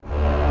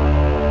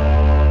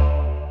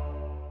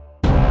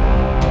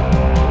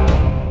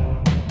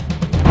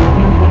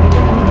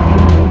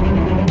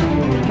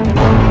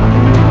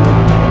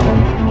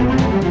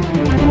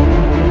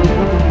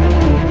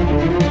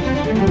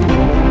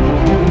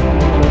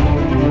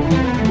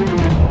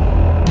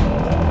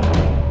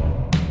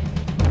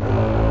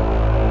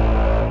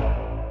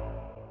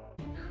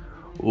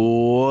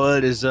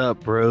is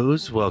up,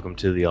 bros? Welcome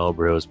to the All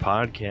Bros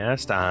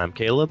podcast. I'm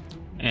Caleb.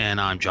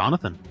 And I'm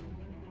Jonathan.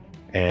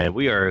 And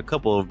we are a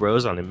couple of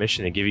bros on a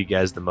mission to give you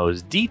guys the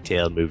most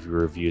detailed movie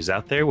reviews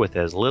out there with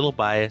as little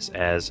bias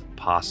as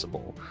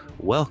possible.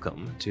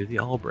 Welcome to the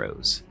All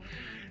Bros.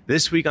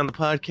 This week on the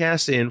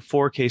podcast in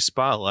 4K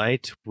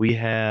Spotlight, we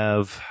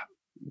have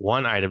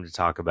one item to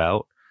talk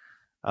about.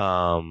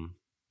 A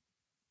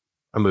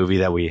movie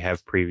that we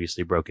have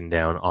previously broken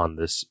down on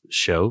this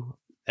show.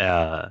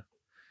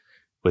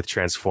 With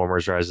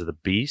Transformers Rise of the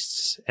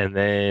Beasts. And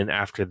then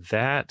after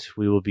that,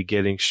 we will be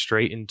getting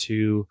straight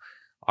into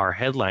our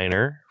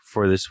headliner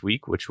for this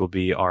week, which will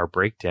be our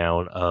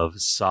breakdown of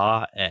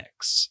Saw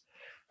X.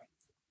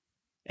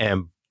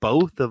 And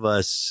both of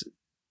us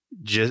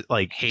just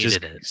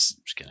hated it.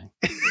 Just kidding.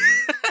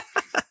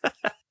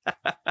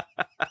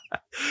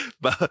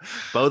 But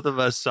both of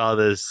us saw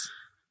this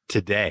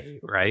today,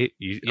 right?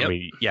 Yep. I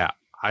mean, yeah,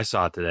 I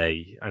saw it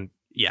today. And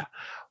yeah,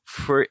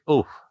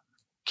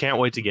 can't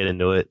wait to get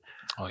into it.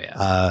 Oh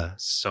yeah.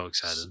 So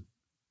excited.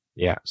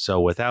 Yeah. So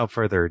without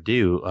further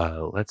ado,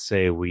 let's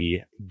say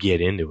we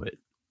get into it.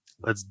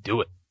 Let's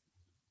do it.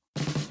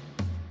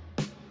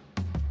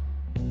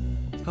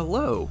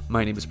 Hello,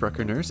 my name is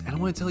Brucker Nurse, and I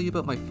want to tell you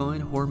about my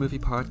fun horror movie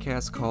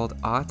podcast called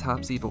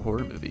Autopsy of a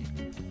Horror Movie.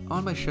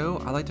 On my show,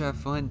 I like to have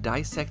fun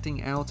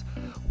dissecting out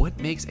what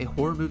makes a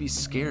horror movie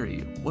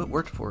scary, what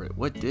worked for it,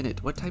 what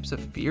didn't, what types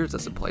of fears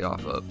does it play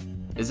off of.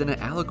 Is it an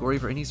allegory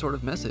for any sort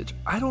of message?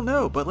 I don't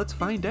know, but let's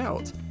find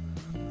out.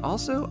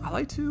 Also, I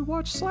like to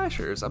watch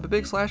slashers. I'm a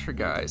big slasher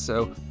guy,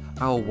 so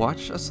I'll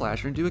watch a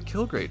slasher and do a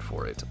kill grade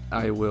for it.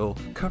 I will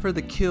cover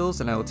the kills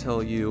and I will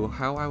tell you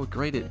how I would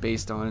grade it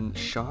based on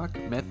shock,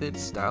 method,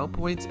 style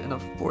points, and a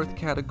fourth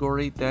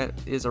category that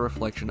is a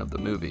reflection of the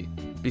movie.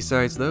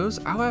 Besides those,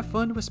 I'll have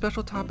fun with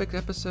special topic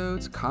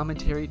episodes,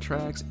 commentary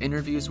tracks,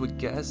 interviews with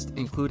guests,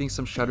 including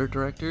some Shudder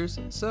directors,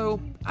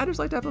 so I just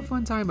like to have a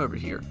fun time over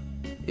here.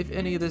 If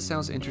any of this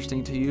sounds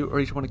interesting to you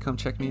or you just want to come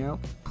check me out,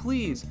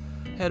 please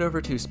head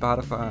over to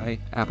Spotify,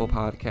 Apple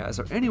Podcasts,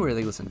 or anywhere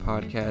they listen to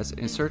podcasts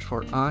and search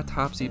for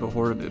Autopsy of a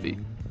Horror Movie.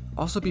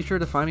 Also be sure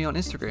to find me on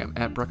Instagram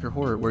at Brucker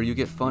Horror, where you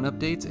get fun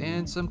updates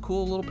and some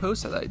cool little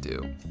posts that I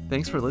do.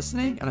 Thanks for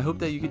listening, and I hope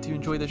that you get to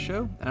enjoy the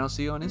show, and I'll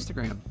see you on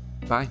Instagram.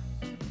 Bye.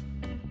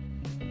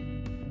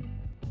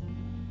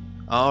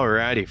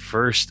 Alrighty,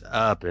 first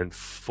up in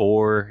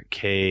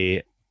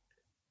 4K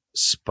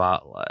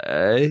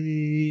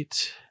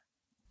Spotlight.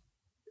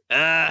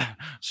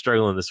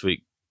 Struggling this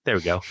week. There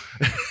we go.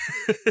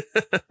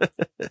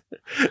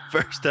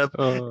 First up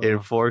in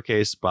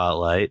 4K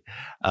Spotlight.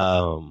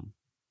 Oh,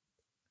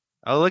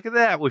 look at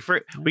that. We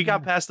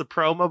got past the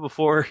promo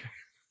before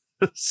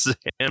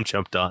Sam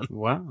jumped on.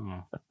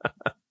 Wow.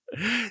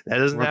 That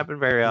doesn't happen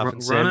very often.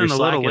 Sam, Running you're a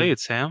little slacking. late,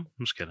 Sam.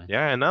 I'm just kidding.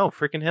 Yeah, I know.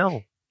 Freaking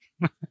hell.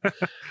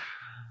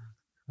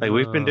 Like,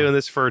 we've been doing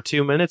this for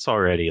 2 minutes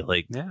already.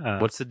 Like, yeah.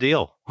 What's the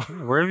deal?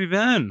 Where have you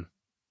been?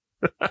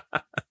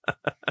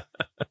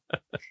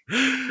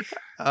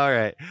 All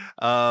right.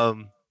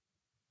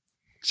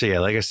 So yeah,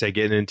 like I said,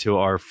 getting into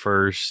our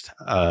first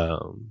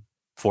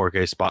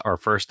 4K spot, our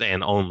first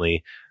and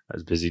only. I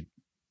was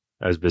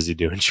busy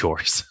doing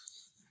chores.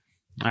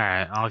 All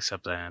right, I'll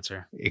accept that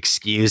answer.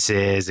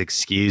 Excuses.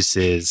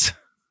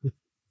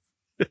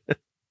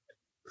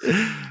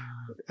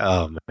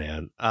 Oh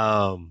man.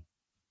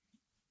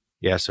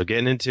 Yeah, so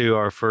getting into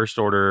our first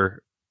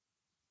order,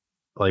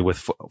 like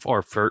with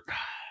our first.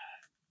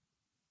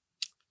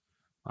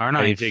 We're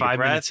not even 5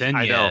 minutes in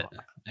yet.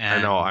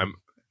 I know.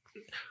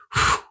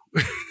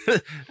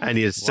 I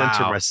need to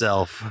censor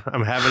myself.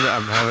 I'm having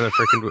a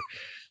freaking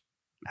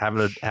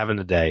having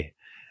a day.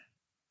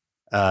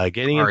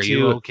 Getting Are into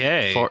you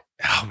okay?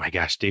 Oh my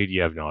gosh, dude,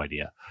 you have no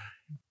idea.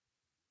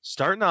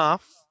 Starting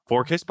off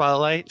 4K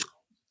Spotlight.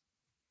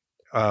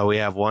 We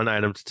have one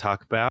item to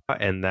talk about,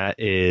 and that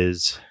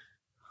is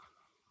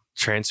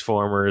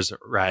Transformers: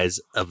 Rise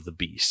of the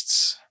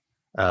Beasts.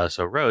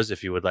 So Rose,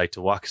 if you would like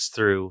to walk us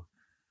through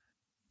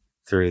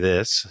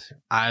this.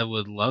 I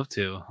would love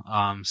to.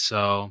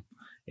 So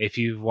if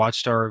you've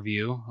watched our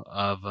review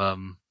of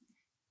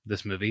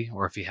this movie,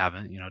 or if you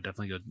haven't,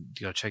 definitely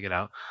go check it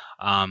out.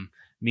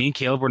 Me and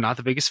Caleb were not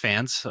the biggest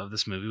fans of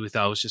this movie. We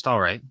thought it was just all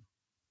right.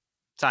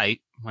 Tight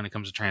when it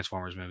comes to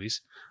Transformers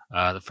movies.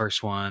 The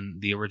first one,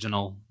 the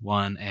original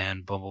one,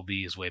 and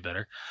Bumblebee is way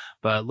better.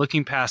 But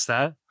looking past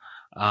that,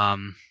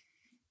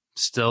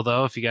 still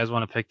though, if you guys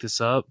want to pick this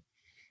up,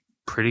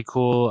 pretty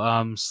cool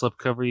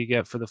slipcover you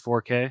get for the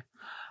 4K.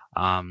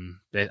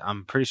 I'm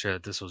pretty sure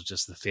that this was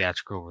just the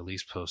theatrical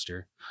release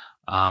poster.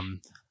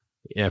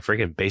 Yeah,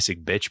 freaking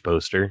basic bitch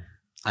poster.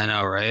 I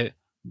know, right?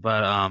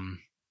 But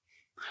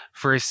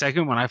for a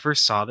second when I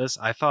first saw this,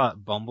 I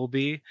thought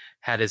Bumblebee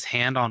had his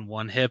hand on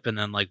one hip and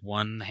then like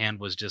one hand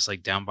was just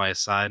like down by his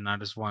side, and I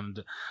was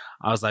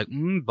like,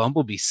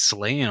 Bumblebee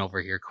slaying over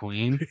here,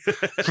 Queen.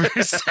 For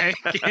a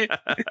second.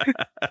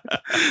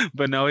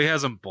 But no, he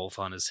has them both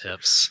on his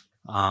hips.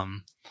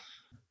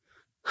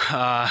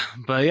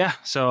 But yeah,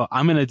 so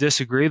I'm gonna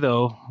disagree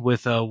though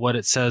with what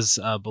it says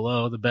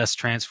below. The best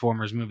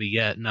Transformers movie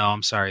yet. No,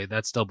 I'm sorry,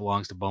 that still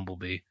belongs to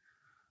Bumblebee.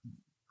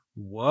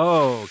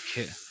 Whoa,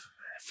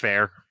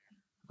 Fair.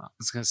 I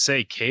was gonna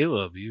say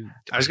Caleb.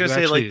 I was gonna you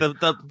say actually, like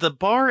the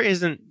bar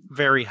isn't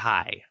very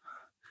high,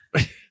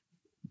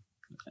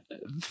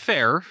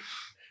 fair.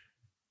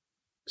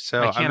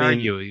 so I can't mean,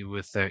 argue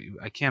with that.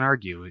 I can't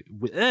argue.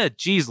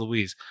 Geez,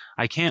 Louise,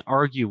 I can't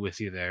argue with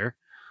you there.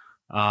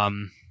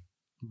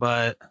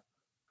 But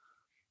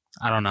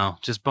I don't know.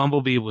 Just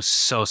Bumblebee was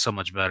so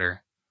much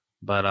better.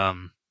 But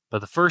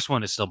the first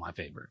one is still my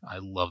favorite. I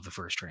love the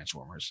first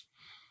Transformers.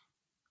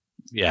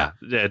 Yeah,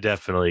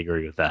 definitely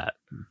agree with that.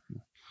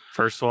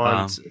 First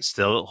one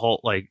still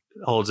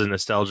holds a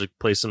nostalgic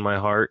place in my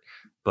heart,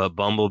 but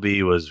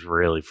Bumblebee was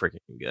really freaking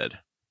good.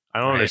 I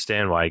don't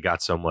understand why it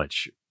got so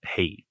much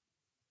hate.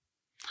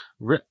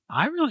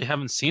 I really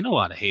haven't seen a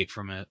lot of hate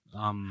from it.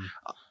 The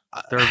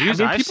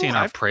reviews I've seen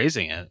are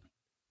praising it.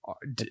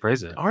 They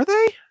praise it. Are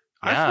they?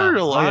 Yeah. I've heard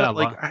a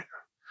lot.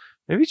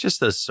 Maybe it's just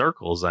the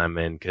circles I'm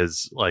in,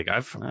 because like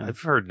I've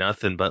heard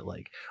nothing but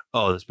like,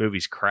 oh, this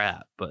movie's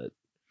crap, but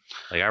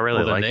like I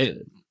really liked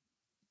it.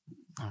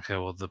 Okay,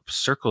 well, the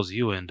circles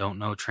you in don't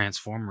know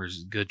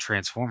good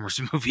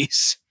Transformers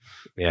movies.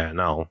 Yeah,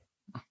 no.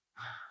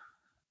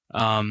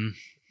 God,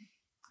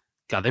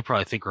 they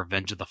probably think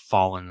Revenge of the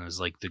Fallen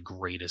is like the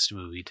greatest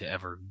movie to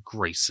ever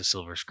grace the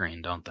silver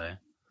screen, don't they?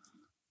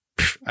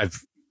 I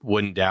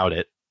wouldn't doubt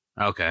it.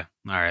 Okay,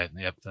 all right,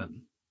 yep, that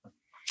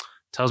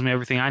tells me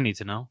everything I need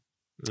to know.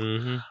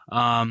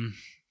 Mm-hmm.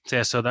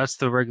 So that's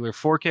the regular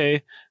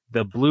 4K.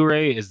 The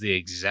Blu-ray is the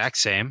exact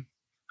same.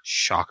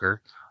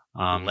 Shocker.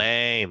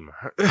 Lame.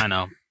 I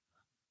know.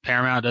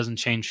 Paramount doesn't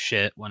change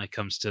shit when it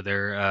comes to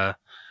their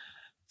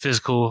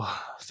physical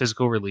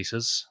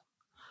releases.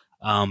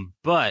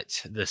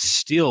 But the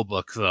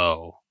Steelbook,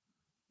 though,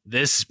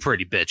 this is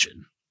pretty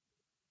bitchin'.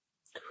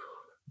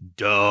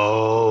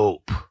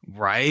 Dope.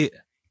 Right?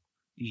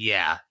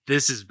 Yeah,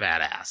 this is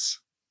badass.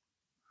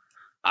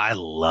 I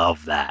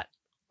love that.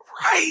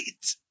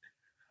 Right?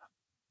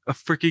 A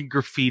freaking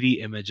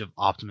graffiti image of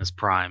Optimus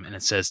Prime, and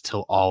it says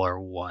 "Till all are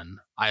one."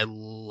 I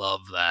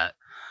love that.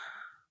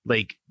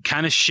 Like,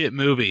 kind of shit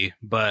movie,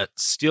 but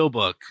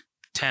Steelbook,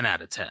 10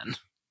 out of 10.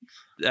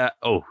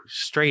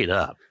 Straight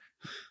up,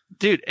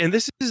 dude. And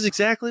this is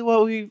exactly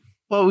what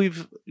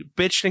we've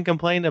bitched and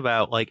complained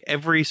about. Like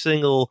every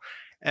single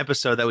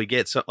episode that we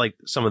get, so like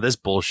some of this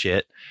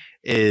bullshit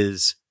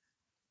is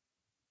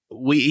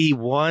we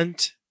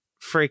want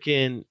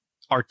freaking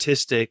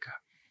artistic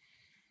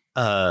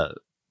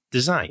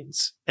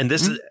designs, and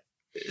this is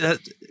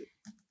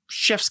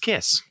chef's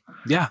kiss.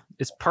 Yeah,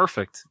 it's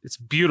perfect. It's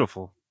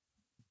beautiful.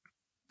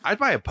 I'd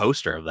buy a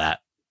poster of that.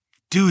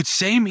 Dude,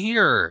 same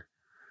here.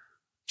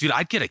 Dude,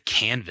 I'd get a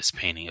canvas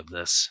painting of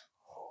this.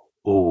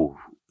 Ooh,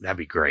 that'd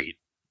be great.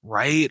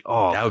 Right?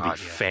 Oh, that would be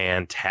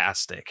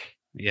fantastic.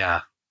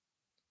 Yeah.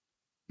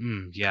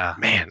 Yeah.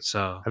 Man,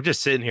 so I'm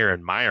just sitting here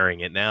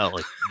admiring it now.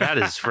 Like, that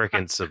is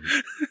freaking some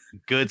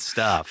good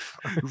stuff.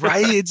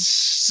 Right? It's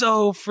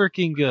so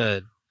freaking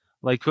good.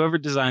 Like, whoever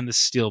designed the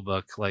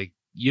Steelbook, like,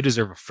 you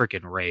deserve a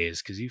freaking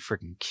raise because you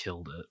freaking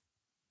killed it.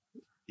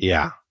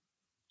 Yeah.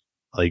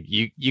 Like,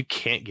 you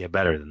can't get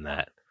better than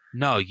that.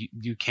 No,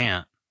 you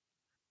can't.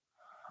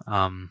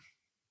 But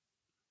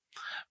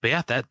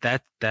yeah,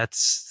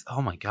 that's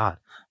oh my god.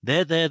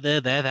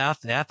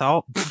 That's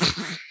all.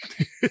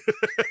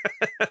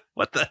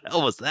 What the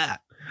hell was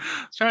that?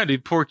 I was trying to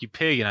do Porky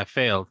Pig and I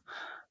failed.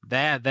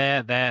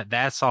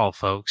 That's all,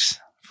 folks,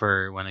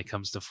 for when it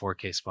comes to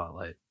 4K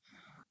Spotlight.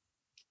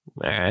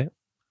 All right.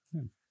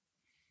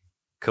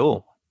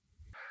 Cool.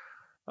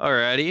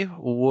 Alrighty.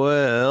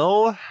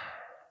 Well,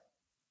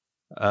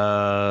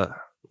 I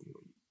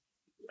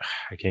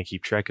can't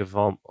keep track of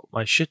all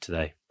my shit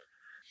today.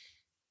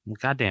 Well,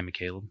 God damn it,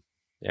 Caleb.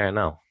 Yeah, I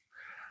know.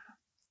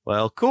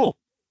 Well, cool.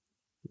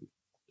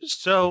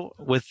 So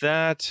with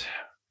that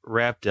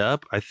wrapped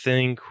up, I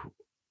don't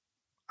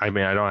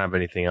have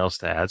anything else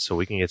to add, so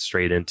we can get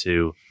straight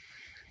into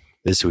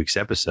this week's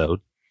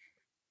episode.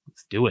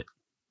 Let's do it.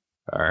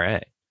 All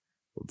right.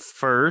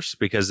 First,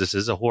 because this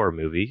is a horror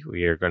movie,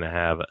 we are going to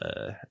have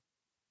a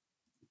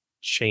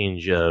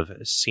change of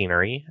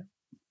scenery.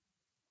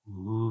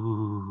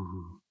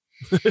 Ooh.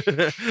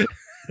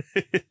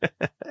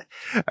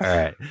 All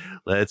right.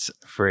 Let's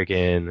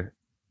freaking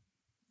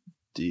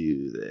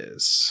do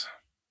this.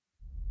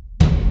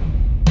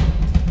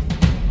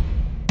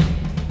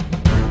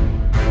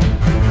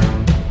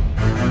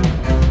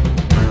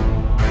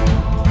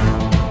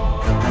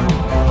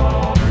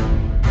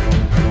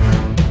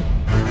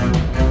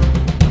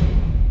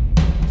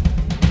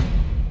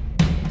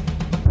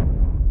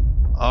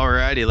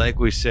 Alrighty, like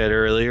we said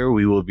earlier,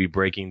 we will be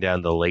breaking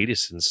down the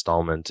latest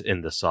installment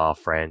in the Saw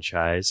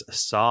franchise,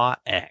 Saw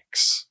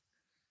X.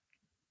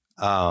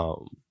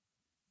 So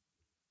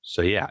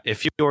yeah,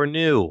 if you're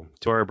new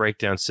to our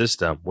breakdown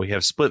system, we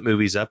have split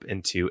movies up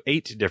into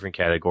 8 different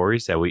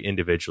categories that we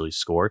individually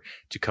score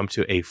to come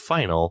to a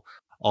final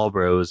All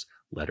Bros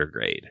letter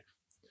grade.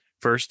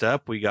 First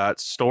up, we got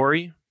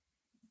story,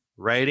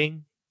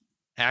 writing,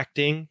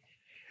 acting.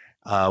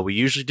 We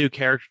usually do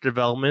character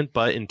development,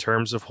 but in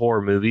terms of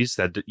horror movies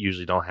that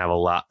usually don't have a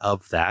lot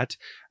of that,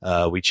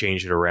 we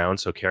change it around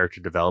so character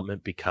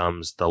development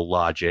becomes the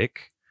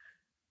logic.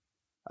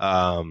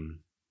 After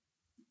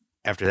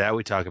that,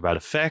 we talk about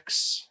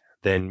effects,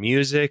 then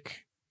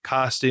music,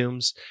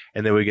 costumes,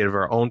 and then we give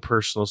our own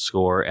personal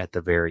score at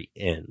the very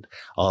end.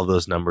 All of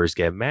those numbers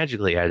get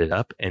magically added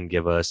up and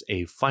give us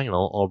a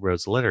final All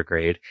Bros letter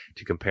grade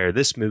to compare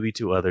this movie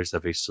to others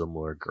of a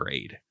similar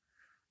grade.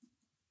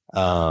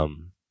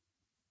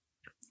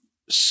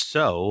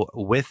 So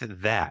with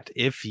that,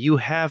 if you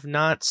have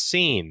not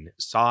seen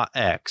Saw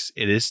X,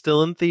 it is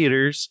still in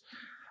theaters.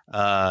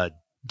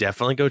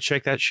 Definitely go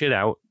check that shit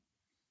out.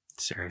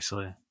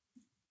 Seriously.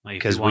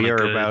 Because we are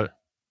about...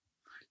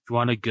 If you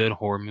want a good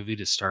horror movie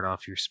to start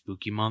off your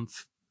spooky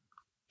month,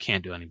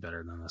 can't do any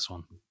better than this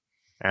one.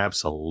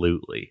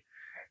 Absolutely.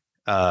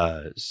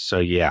 So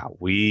yeah,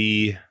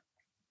 we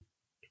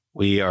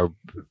are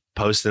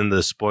posting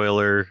the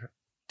spoiler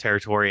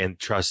territory, and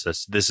trust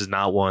us, this is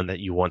not one that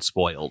you want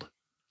spoiled.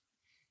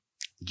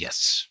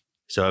 Yes.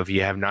 So if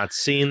you have not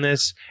seen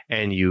this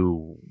and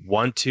you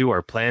want to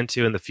or plan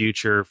to in the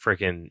future,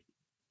 freaking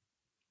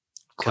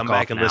come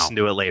back and listen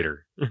to it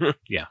later.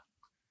 Yeah.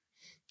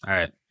 All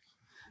right.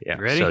 Yeah.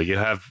 Ready? So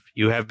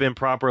you have been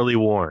properly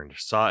warned.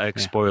 Saw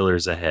X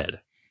spoilers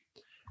ahead.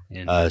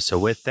 So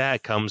with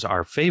that comes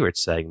our favorite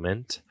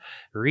segment,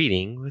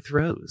 Reading with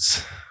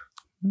Rose.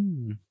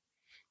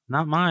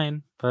 Not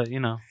mine, but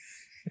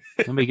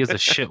nobody gives a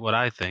shit what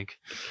I think.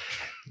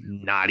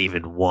 Not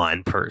even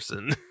one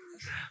person.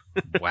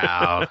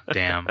 Wow.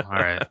 Damn. All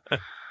right.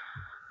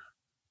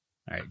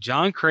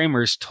 John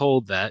Kramer's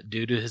told that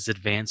due to his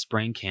advanced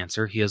brain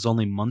cancer, he has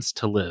only months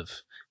to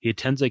live. He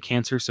attends a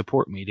cancer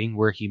support meeting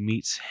where he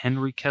meets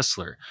Henry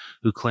Kessler,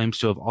 who claims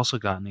to have also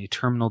gotten a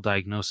terminal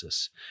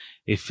diagnosis.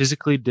 A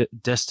physically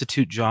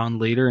destitute John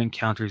later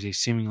encounters a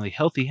seemingly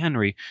healthy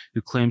Henry,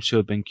 who claims to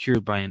have been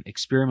cured by an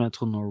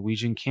experimental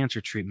Norwegian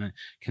cancer treatment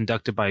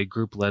conducted by a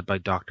group led by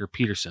Dr.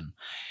 Peterson.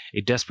 A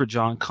desperate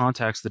John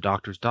contacts the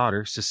doctor's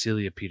daughter,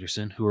 Cecilia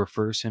Peterson, who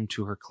refers him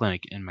to her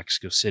clinic in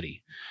Mexico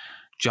City.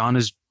 John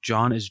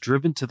is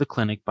driven to the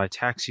clinic by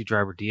taxi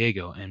driver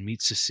Diego and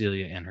meets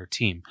Cecilia and her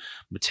team,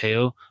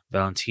 Mateo,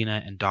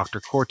 Valentina, and Dr.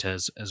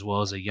 Cortez, as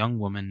well as a young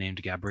woman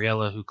named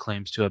Gabriela who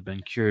claims to have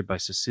been cured by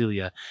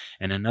Cecilia,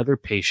 and another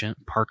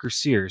patient, Parker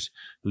Sears,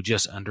 who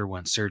just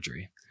underwent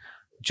surgery.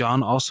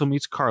 John also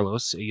meets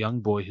Carlos, a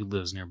young boy who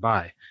lives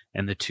nearby,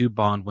 and the two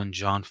bond when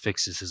John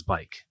fixes his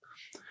bike.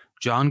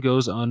 John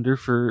goes under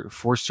for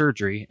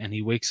surgery, and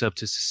he wakes up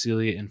to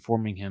Cecilia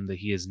informing him that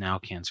he is now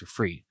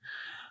cancer-free.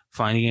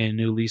 Finding a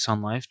new lease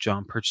on life,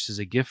 John purchases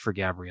a gift for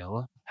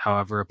Gabriela.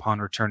 However, upon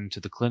returning to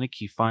the clinic,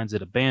 he finds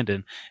it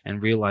abandoned and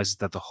realizes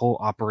that the whole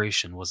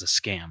operation was a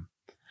scam.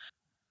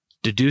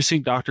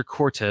 Deducing Dr.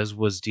 Cortez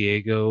was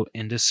Diego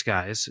in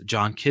disguise,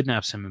 John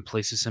kidnaps him and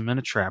places him in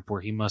a trap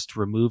where he must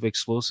remove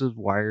explosives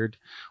wired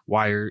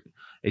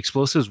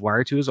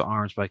to his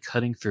arms by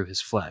cutting through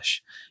his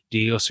flesh.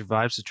 Diego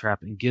survives the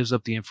trap and gives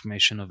up the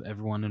information of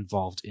everyone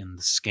involved in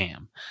the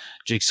scam.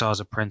 Jigsaw's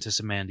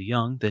apprentice Amanda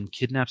Young then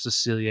kidnaps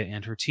Cecilia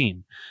and her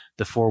team.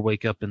 The four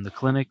wake up in the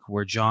clinic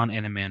where John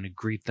and Amanda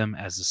greet them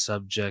as the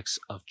subjects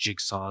of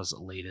Jigsaw's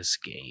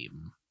latest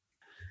game.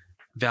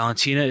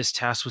 Valentina is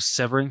tasked with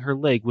severing her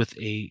leg with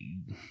a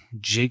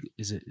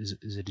is it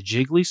a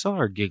jiggly saw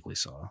or giggly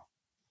saw?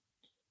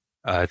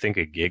 I think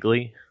a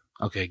giggly.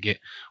 Okay,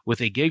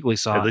 with a giggly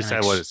saw. At least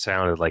that's what it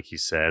sounded like he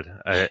said.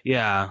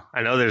 Yeah.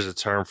 I know there's a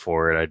term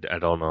for it. I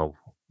don't know.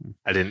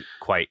 I didn't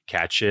quite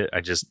catch it.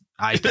 I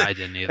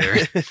didn't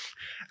either.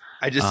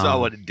 I just saw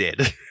what it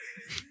did.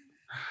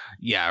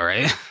 Yeah,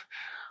 right?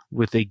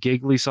 With a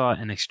giggly saw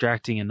and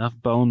extracting enough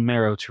bone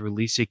marrow to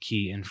release a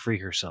key and free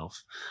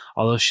herself.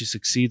 Although she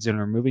succeeds in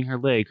removing her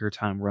leg, her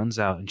time runs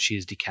out and she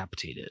is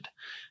decapitated.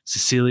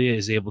 Cecilia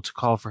is able to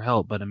call for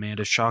help, but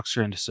Amanda shocks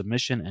her into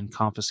submission and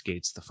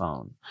confiscates the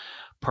phone.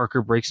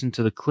 Parker breaks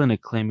into the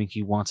clinic claiming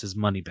he wants his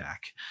money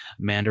back.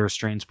 Amanda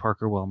restrains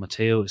Parker while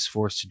Mateo is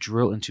forced to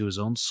drill into his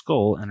own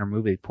skull and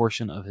remove a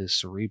portion of his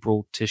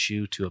cerebral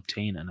tissue to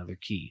obtain another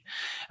key.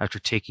 After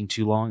taking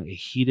too long, a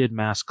heated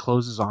mask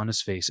closes on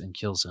his face and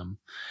kills him.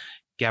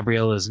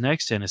 Gabriela is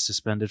next and is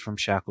suspended from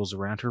shackles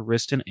around her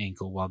wrist and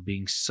ankle while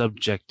being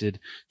subjected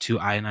to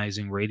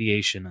ionizing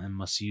radiation and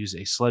must use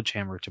a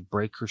sledgehammer to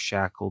break her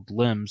shackled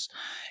limbs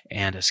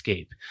and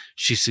escape.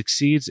 She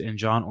succeeds and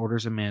John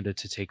orders Amanda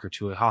to take her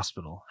to a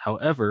hospital.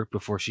 However,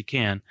 before she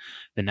can,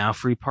 the now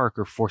free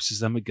Parker forces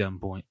them at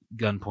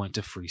gunpoint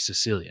to free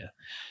Cecilia.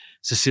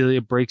 Cecilia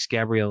breaks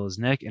Gabriela's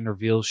neck and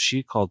reveals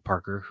she called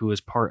Parker, who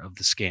is part of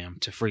the scam,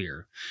 to free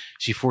her.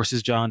 She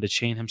forces John to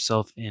chain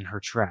himself in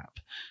her trap.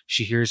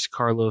 She hears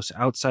Carlos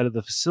outside of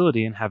the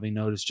facility and, having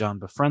noticed John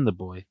befriend the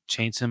boy,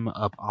 chains him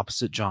up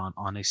opposite John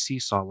on a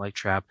seesaw-like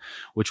trap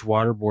which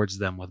waterboards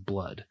them with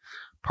blood.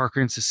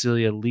 Parker and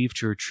Cecilia leave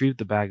to retrieve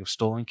the bag of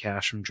stolen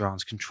cash from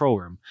John's control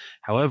room.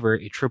 However,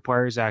 a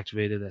tripwire is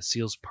activated that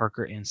seals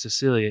Parker and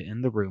Cecilia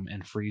in the room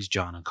and frees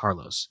John and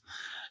Carlos.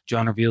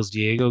 John reveals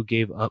Diego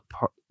gave up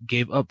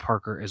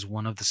Parker as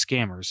one of the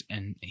scammers,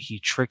 and he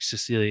tricked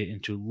Cecilia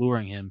into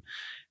luring him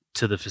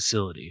to the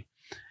facility.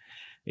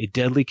 A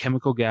deadly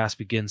chemical gas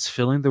begins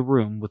filling the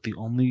room with the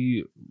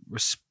only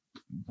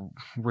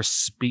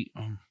respite.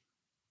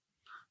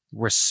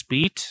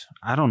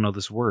 I don't know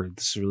this word.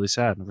 This is really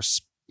sad.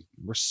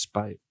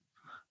 Respite.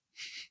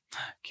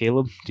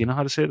 Caleb, do you know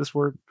how to say this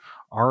word?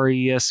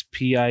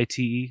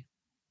 RESPITE.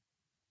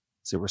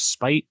 Is it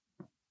respite?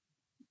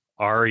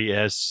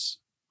 RESPITE.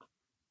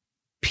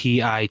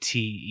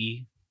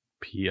 PIT.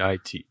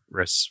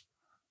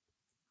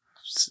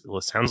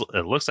 Sounds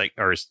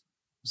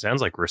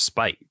like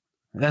respite.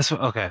 That's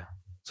okay.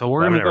 So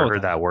we're I've gonna never go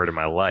heard that word in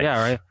my life.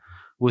 Yeah, right.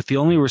 With the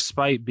only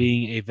respite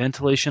being a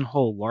ventilation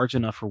hole large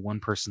enough for one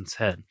person's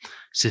head.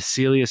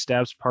 Cecilia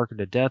stabs Parker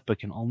to death, but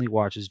can only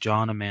watch as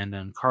John, Amanda,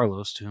 and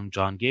Carlos, to whom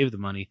John gave the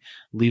money,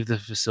 leave the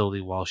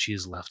facility while she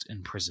is left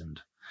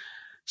imprisoned.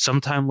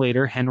 Sometime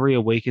later, Henry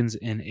awakens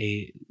in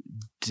a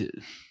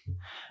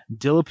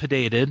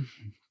dilapidated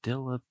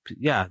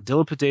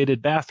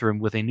bathroom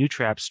with a new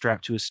trap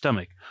strapped to his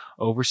stomach,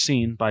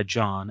 overseen by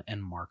John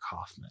and Mark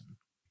Hoffman.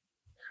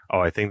 Oh,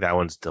 I think that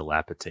one's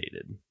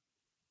dilapidated.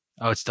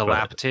 Oh, it's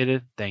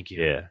dilapidated? Thank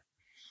you. Yeah.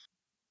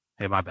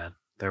 Hey, my bad.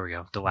 There we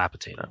go.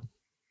 Dilapidated.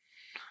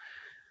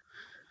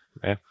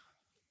 Okay.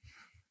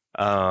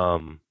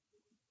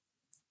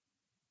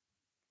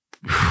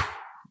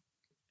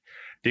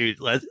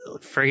 Dude, let's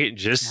freaking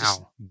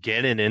just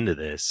getting into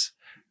this.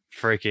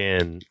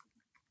 Freaking.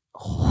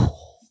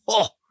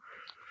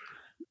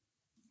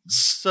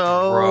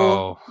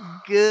 So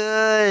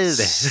good.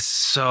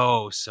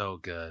 So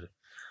good.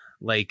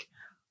 Like,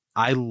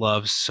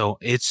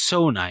 it's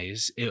so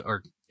nice.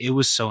 It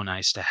was so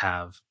nice to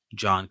have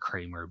John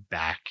Kramer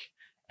back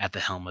at the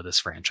helm of this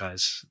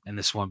franchise and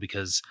this one,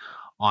 because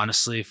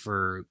honestly,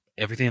 for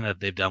everything that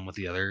they've done with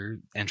the other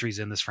entries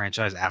in this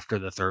franchise after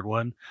the third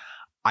one,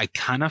 I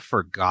kind of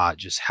forgot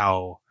just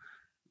how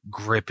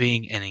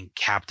gripping and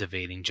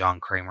captivating John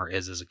Kramer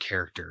is as a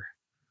character.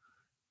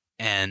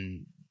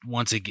 And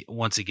once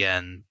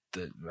again,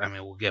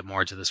 we'll get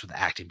more into this with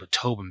acting, but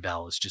Tobin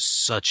Bell is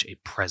just such a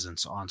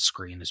presence on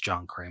screen as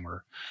John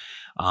Kramer.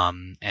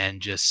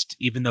 And just,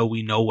 even though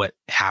we know what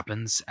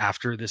happens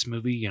after this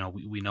movie,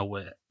 we know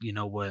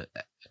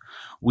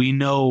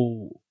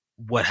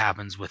what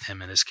happens with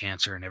him and his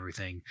cancer and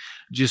everything.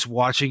 Just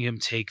watching him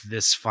take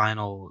this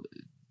final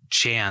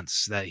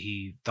chance that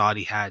he thought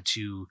he had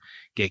to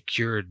get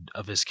cured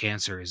of his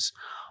cancer is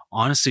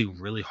honestly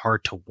really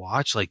hard to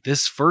watch. Like,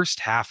 this first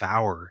half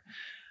hour,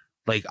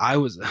 like, I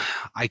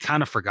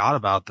kind of forgot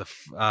about the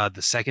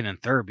second and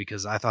third,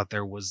 because I thought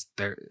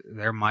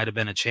there might have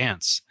been a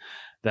chance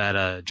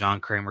that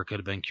John Kramer could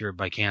have been cured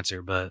by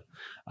cancer, but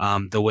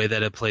the way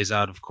that it plays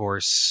out, of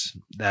course,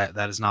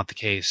 that is not the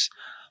case.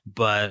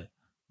 But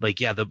like,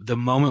 yeah, the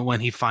moment when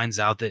he finds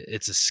out that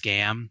it's a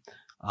scam,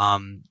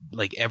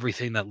 like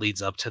everything that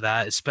leads up to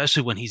that,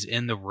 especially when he's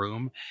in the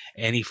room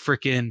and he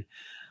freaking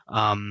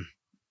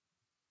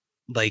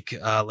like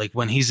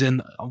when he's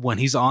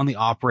on the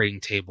operating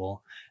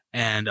table,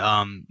 and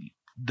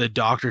the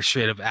doctor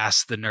straight up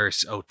asks the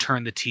nurse, "Oh,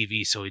 turn the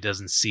TV so he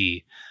doesn't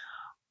see."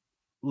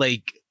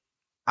 Like,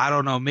 I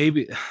don't know,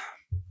 maybe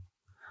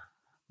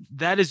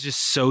that is just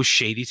so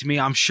shady to me.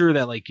 I'm sure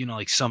that, like,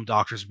 some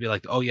doctors would be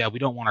like, "Oh yeah, we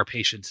don't want our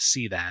patient to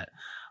see that."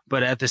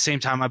 But at the same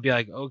time, I'd be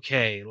like,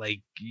 okay,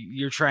 like,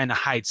 you're trying to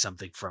hide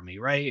something from me,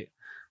 right?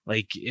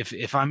 Like,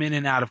 if I'm in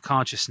and out of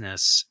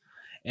consciousness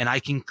and I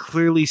can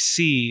clearly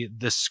see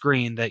the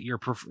screen that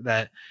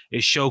that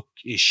is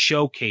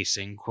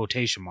showcasing,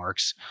 quotation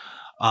marks,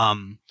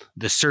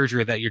 the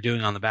surgery that you're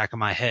doing on the back of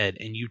my head,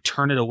 and you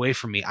turn it away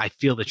from me, I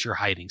feel that you're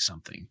hiding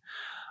something.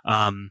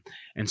 And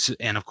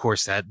of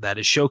course that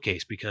is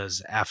showcased,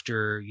 because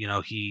after,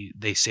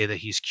 they say that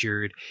he's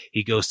cured,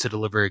 he goes to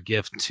deliver a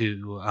gift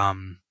to,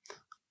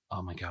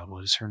 oh my God,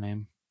 what is her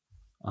name?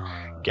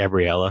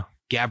 Gabriella.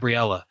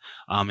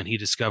 And he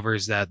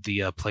discovers that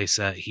the place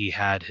that he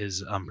had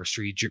his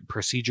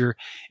procedure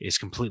is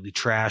completely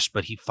trashed,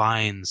 but he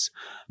finds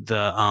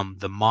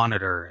the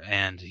monitor,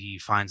 and he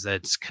finds that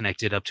it's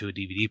connected up to a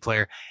DVD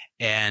player,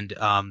 and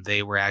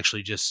they were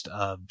actually just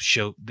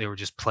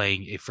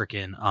playing a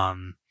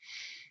freaking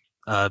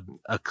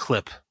a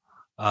clip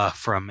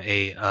from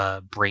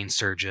a brain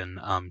surgeon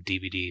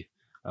DVD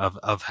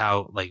of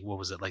how, like, what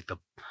was it, like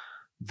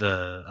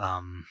the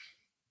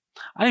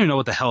I don't even know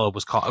what the hell it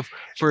was called.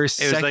 For a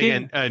second, it was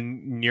like a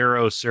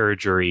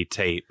neurosurgery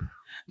tape.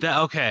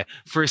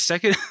 For a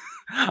second,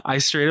 I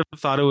straight up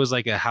thought it was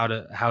like a how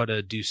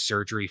to do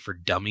surgery for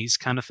dummies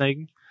kind of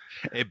thing.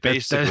 It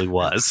basically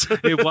was.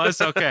 It was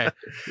okay.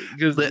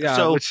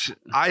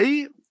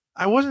 I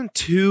wasn't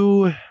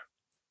too.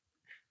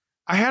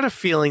 I had a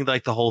feeling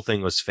like the whole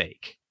thing was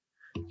fake.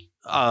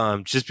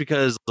 Just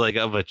because, like,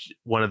 of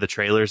one of the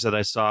trailers that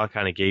I saw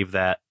kind of gave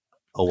that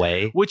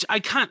away, which I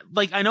kind of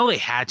like. I know they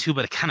had to,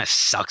 but it kind of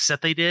sucks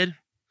that they did.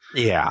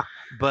 Yeah,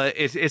 but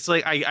it's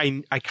like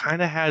I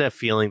kind of had a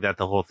feeling that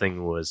the whole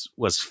thing was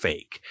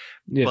fake.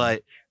 Yeah.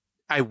 But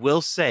I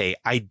will say,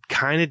 I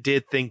kind of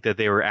did think that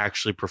they were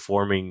actually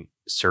performing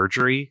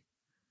surgery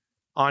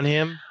on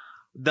him.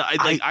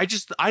 I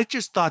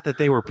just thought that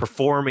they were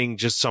performing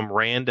just some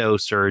rando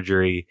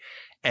surgery,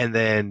 and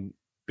then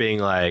being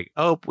like,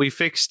 "Oh, we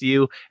fixed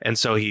you," and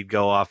so he'd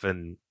go off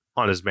and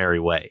on his merry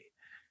way.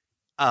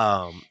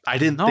 I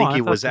didn't think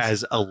it was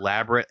as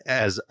elaborate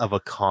as of a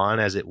con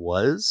as it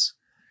was.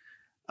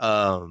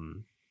 But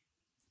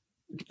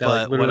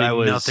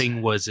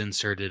nothing was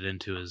inserted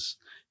into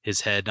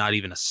his head, not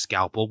even a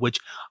scalpel, which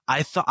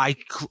I thought I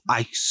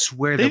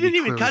swear they didn't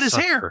even cut his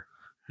hair.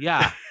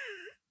 Yeah.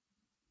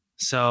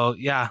 So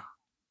yeah.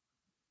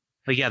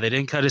 Like, yeah, they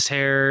didn't cut his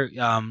hair.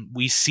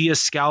 We see a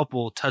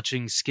scalpel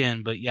touching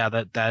skin, but yeah,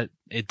 that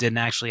it didn't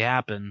actually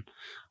happen.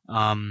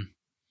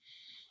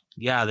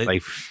 Yeah,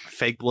 like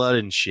fake blood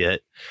and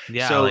shit.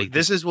 Yeah. So like,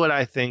 this is what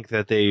I think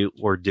that they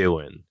were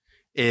doing,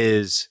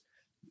 is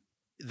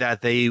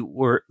that they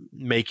were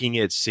making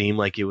it seem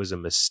like it was a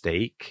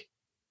mistake,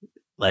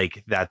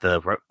 like that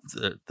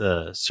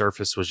the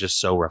surface was just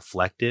so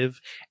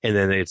reflective, and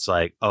then it's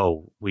like,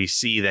 oh, we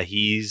see that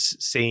he's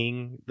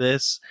seeing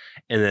this,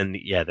 and then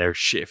yeah, they're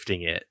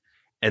shifting it,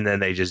 and then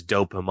they just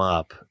dope him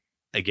up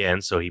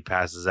again so he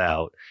passes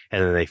out,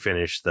 and then they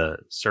finish the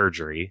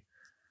surgery.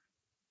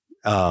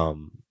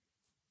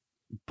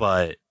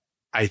 But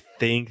I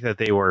think that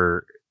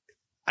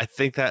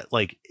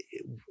like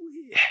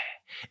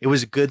it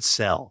was a good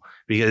sell,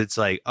 because it's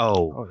like,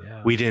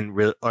 yeah, we didn't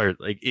really, or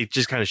like it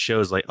just kind of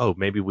shows like, oh,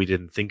 maybe we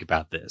didn't think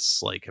about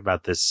this, like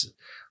about this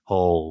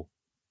whole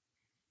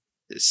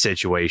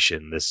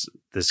situation,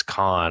 this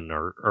con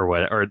or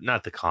what, or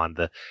not the con,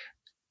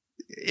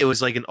 it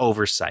was like an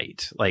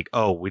oversight, like,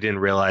 oh, we didn't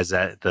realize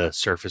that the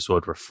surface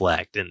would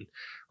reflect, and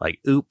like,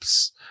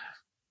 oops,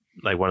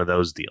 like one of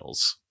those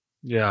deals.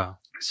 Yeah.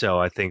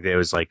 So I think it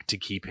was like to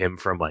keep him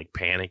from like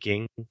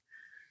panicking.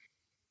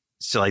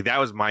 So like that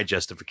was my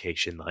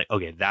justification. Like,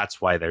 okay,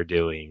 that's why they're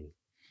doing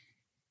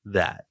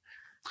that.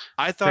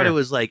 I thought it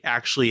was like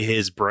actually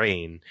his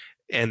brain.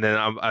 And then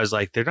I was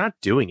like, they're not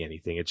doing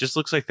anything. It just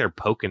looks like they're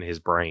poking his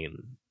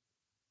brain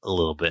a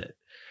little bit.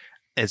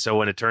 And so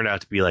when it turned out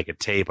to be like a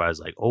tape, I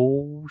was like,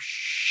 oh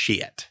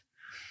shit.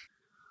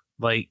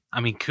 Like,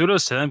 I mean,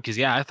 kudos to them, because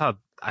yeah, I thought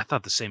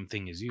the same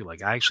thing as you.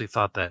 Like, I actually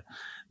thought that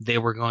they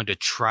were going to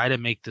try to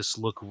make this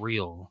look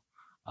real,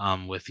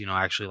 with, you know,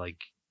 actually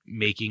like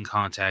making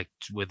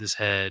contact with his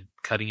head,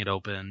 cutting it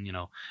open, you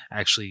know,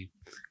 actually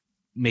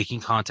making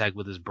contact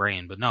with his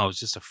brain. But no, it's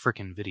just a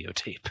freaking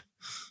videotape.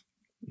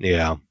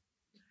 Yeah.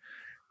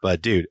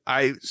 But dude,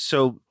 I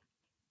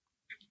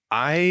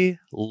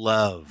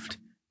loved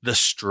the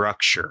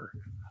structure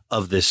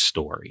of this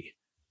story.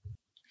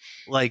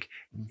 Like,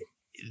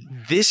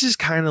 this is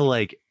kind of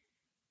like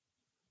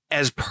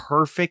as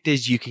perfect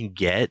as you can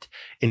get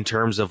in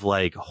terms of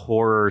like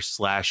horror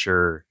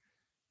slasher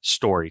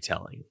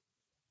storytelling.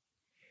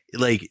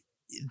 Like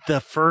the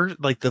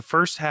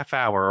first half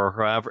hour,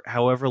 or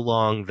however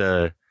long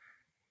the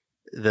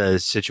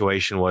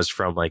situation was,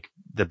 from like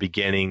the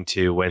beginning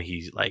to when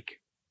he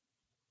like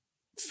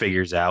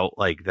figures out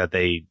like that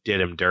they did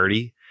him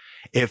dirty,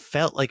 it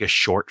felt like a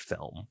short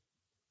film,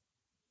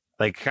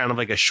 like kind of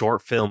like a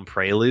short film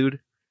prelude.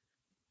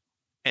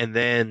 And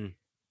then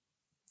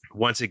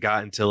once it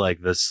got into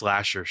like the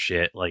slasher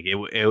shit, like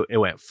it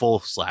went full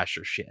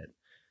slasher shit.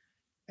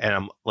 And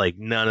I'm like,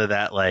 none of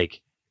that,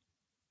 like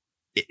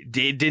it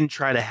didn't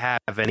try to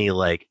have any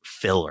like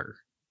filler.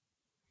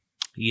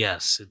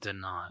 Yes, it did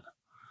not.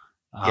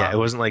 Yeah, it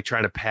wasn't like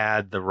trying to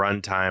pad the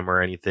runtime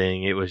or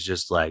anything. It was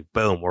just like,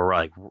 boom,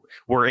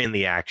 we're in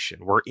the action,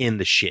 we're in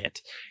the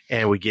shit,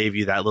 and we gave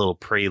you that little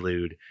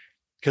prelude.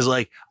 Because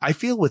like, I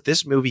feel with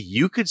this movie,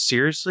 you could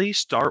seriously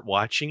start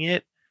watching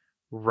it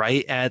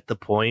right at the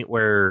point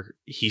where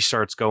he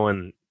starts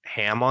going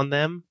ham on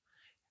them,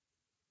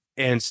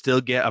 and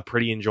still get a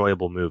pretty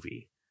enjoyable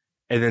movie.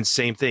 And then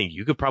same thing,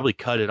 you could probably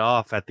cut it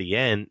off at the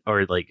end,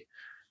 or like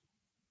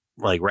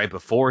right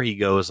before he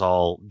goes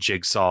all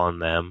jigsaw on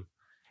them,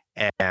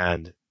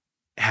 and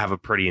have a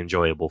pretty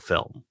enjoyable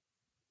film.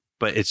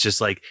 But it's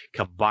just like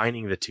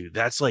combining the two.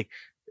 That's like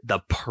the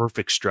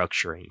perfect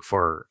structuring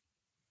for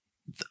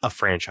a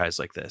franchise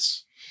like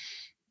this.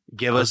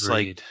 Give us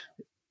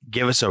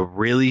a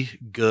really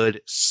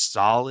good,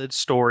 solid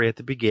story at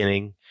the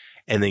beginning,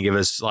 and then give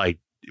us like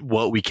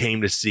what we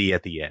came to see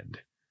at the end.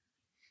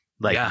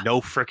 Like, no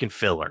freaking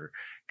filler.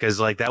 Because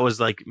like that was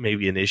like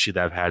maybe an issue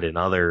that I've had in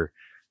other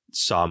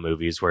Saw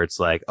movies, where it's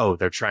like, oh,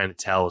 they're trying to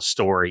tell a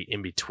story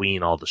in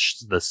between all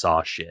the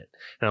Saw shit.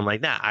 And I'm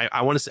like, nah,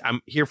 I want to say,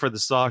 I'm here for the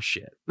Saw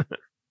shit.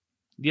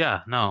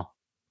 Yeah, no,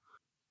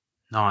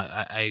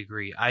 I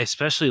agree. I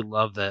especially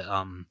love that.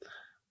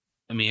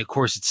 I mean, of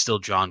course, it's still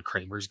John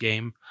Kramer's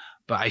game,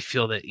 but I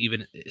feel that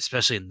even,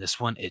 especially in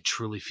this one, it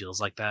truly feels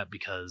like that,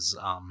 because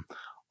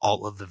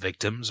all of the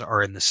victims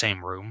are in the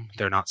same room.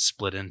 They're not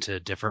split into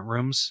different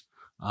rooms,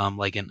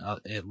 like in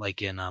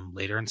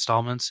later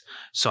installments.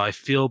 So I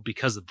feel,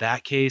 because of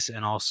that case,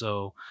 and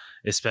also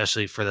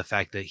especially for the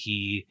fact that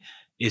he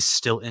is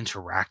still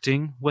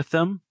interacting with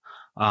them,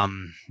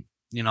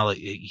 like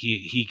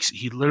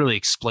he literally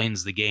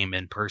explains the game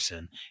in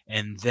person,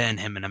 and then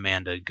him and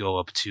Amanda go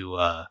up to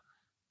I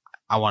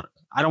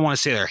don't want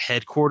to say their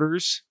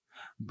headquarters,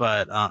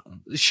 but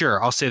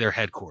sure, I'll say their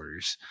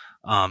headquarters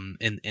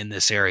in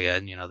this area,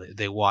 and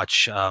they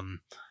watch oh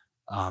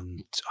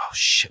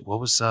shit, what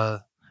was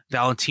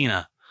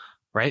Valentina,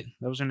 right?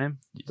 That was her name.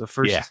 The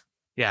first,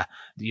 yeah.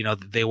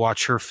 They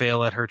watch her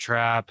fail at her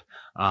trap.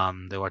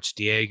 They watch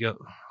Diego,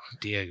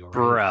 right?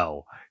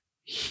 Bro,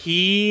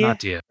 not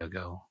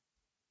Diego.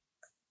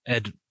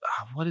 Ed,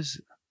 what is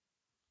it?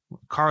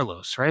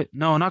 Carlos, right?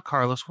 No, not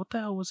Carlos. What the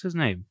hell was his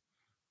name?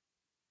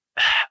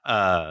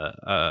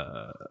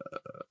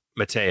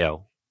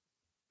 Mateo.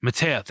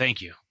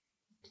 Thank you.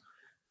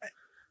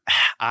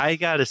 I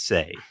gotta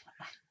say,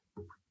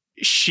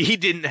 she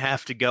didn't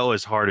have to go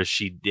as hard as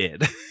she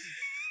did.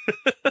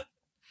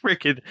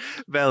 Freaking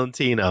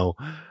Valentino.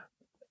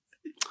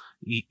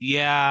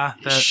 Yeah.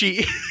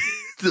 She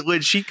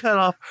when she cut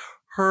off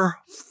her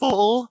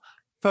full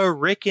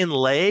frickin'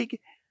 leg,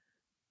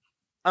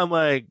 I'm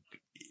like,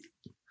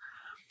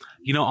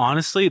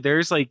 honestly,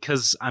 there's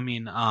because oh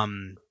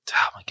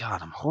my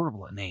God, I'm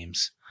horrible at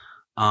names.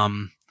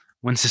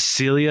 When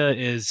Cecilia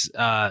is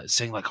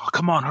saying like, oh,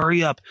 come on,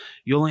 hurry up.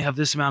 You only have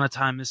this amount of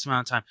time.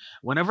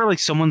 Whenever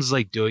someone's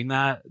doing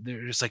that,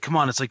 they're just like, come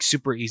on, it's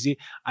super easy.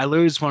 I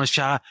literally just want to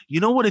shout out, you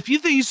know what? If you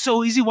think it's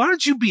so easy, why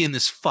don't you be in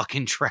this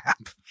fucking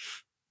trap?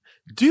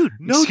 Dude,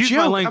 no Excuse joke.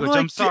 my language.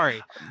 I'm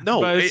sorry.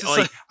 No,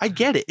 I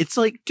get it. It's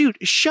like, dude,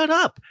 shut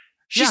up.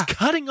 She's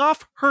cutting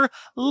off her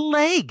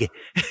leg.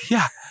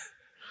 Yeah.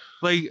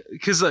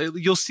 Because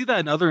you'll see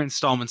that in other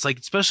installments,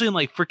 especially in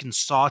freaking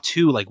Saw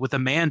 2, with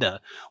Amanda,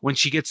 when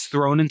she gets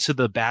thrown into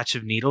the batch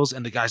of needles,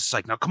 and the guy's just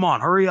like, "Now, come on,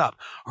 hurry up!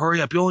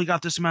 You only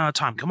got this amount of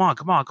time. Come on!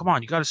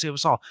 You got to save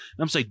us all."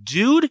 And I'm just like,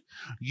 dude,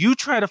 you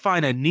try to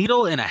find a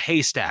needle in a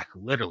haystack.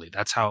 Literally,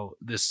 that's how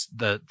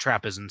the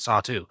trap is in Saw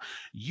 2.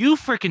 You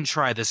freaking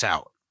try this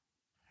out.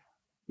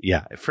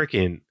 Yeah,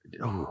 freaking,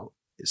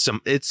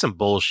 it's some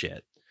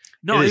bullshit.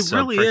 No, it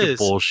really is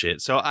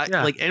bullshit. So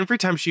every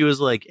time she was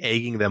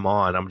egging them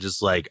on, I'm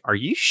just like, are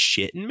you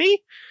shitting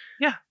me?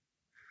 Yeah.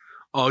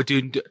 Oh,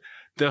 dude,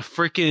 the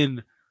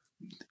freaking,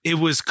 it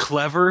was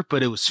clever,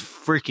 but it was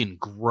freaking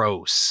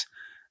gross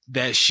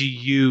that she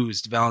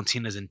used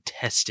Valentina's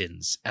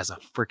intestines as a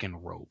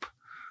freaking rope.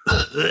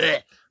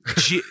 I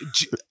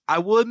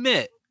will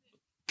admit,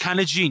 kind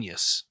of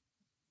genius.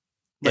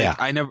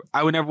 I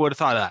would never would have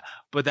thought of that,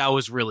 but that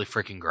was really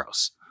freaking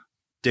gross.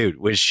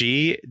 Dude, when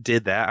she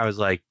did that, I was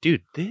like,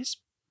 dude, this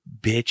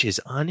bitch is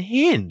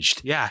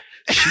unhinged. Yeah,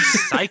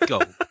 she's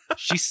psycho.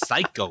 She's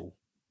psycho.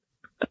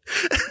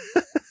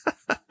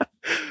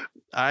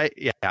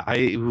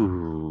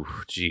 Ooh,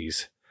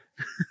 jeez.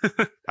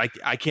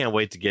 I can't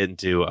wait to get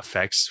into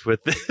effects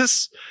with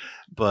this,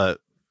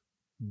 but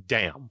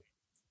damn.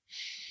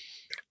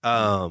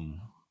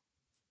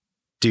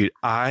 Dude,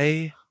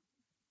 my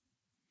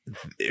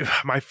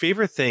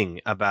favorite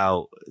thing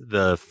about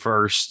the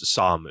first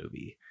Saw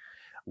movie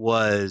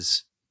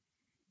was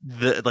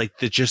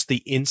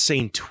the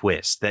insane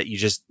twist that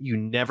you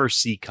never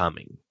see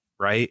coming,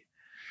 right?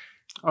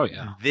 Oh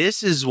yeah.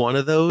 This is one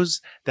of those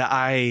that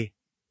I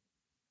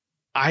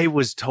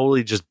was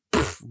totally just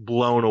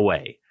blown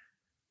away.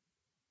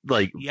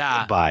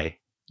 By.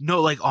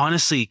 No,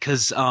 honestly,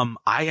 because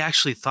I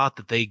actually thought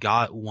that they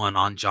got one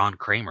on John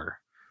Kramer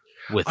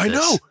with this. I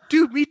know,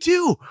 dude, me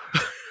too.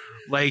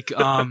 I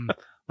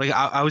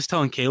was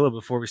telling Kayla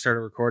before we started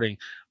recording,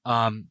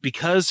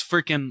 because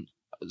freaking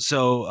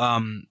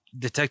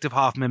Detective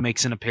Hoffman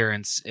makes an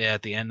appearance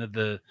at the end of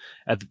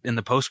in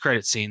the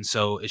post-credit scene,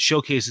 so it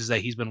showcases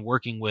that he's been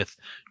working with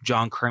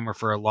John Kramer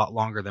for a lot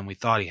longer than we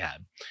thought he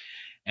had.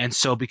 And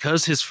so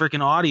because his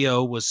freaking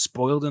audio was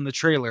spoiled in the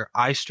trailer,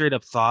 I straight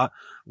up thought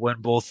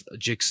when both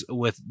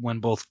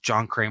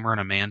John Kramer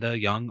and Amanda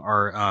Young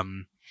are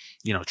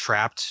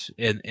trapped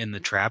in the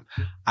trap,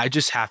 I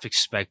just half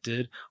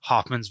expected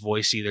Hoffman's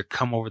voice to either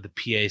come over the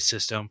PA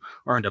system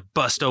or to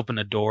bust open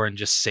a door and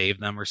just save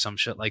them or some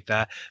shit like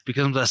that.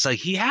 Because I'm just like,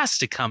 he has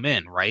to come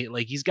in, right?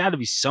 He's got to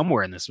be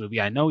somewhere in this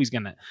movie. I know he's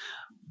gonna.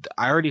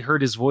 I already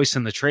heard his voice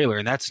in the trailer,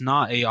 and that's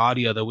not a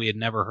audio that we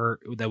had ever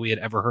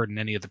heard in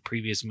any of the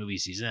previous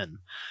movies he's in.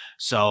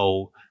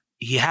 So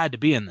he had to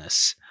be in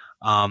this.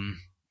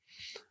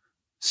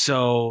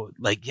 So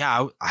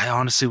I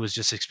honestly was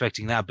just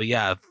expecting that, but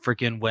yeah,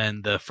 freaking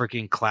when the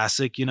freaking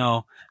classic,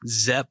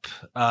 Zepp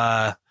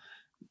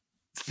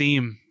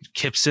theme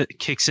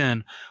kicks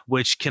in,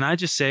 which can I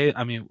just say,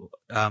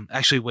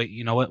 actually wait,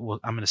 you know what?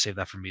 Well, I'm going to save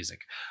that for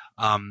music.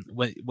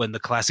 When the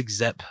classic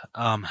Zepp,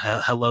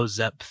 Hello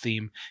Zepp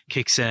theme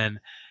kicks in,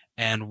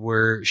 and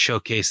we're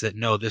showcased that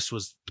no, this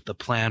was the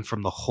plan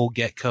from the whole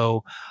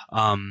get-go.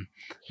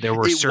 There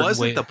were certain ways. It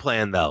wasn't the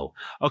plan though.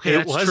 Okay,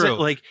 it wasn't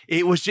true.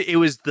 It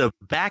was the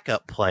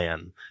backup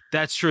plan.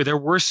 That's true. There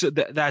were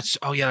that's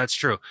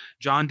true.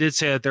 John did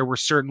say that there were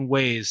certain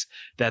ways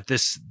that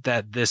this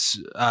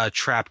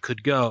trap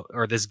could go,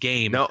 or this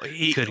game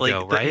could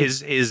go. Right.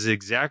 His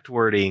exact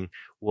wording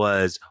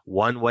was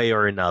one way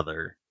or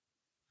another.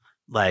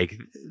 like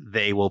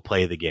they will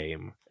play the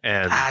game.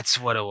 And That's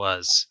what it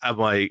was. I'm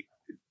like,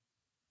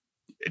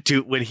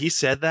 dude, when he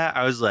said that,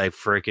 I was like,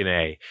 freaking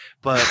A.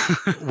 But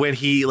when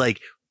he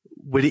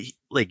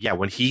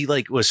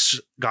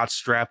got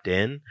strapped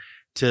in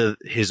to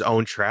his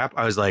own trap,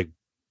 I was like,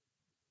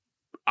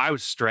 I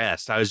was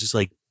stressed. I was just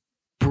like,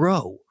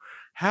 bro,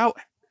 how?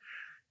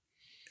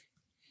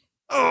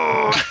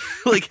 Oh,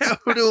 like how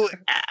do?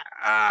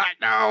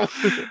 No.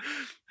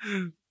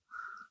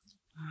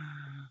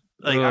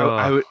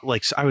 I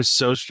was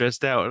so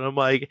stressed out, and I'm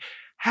like,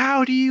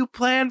 how do you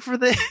plan for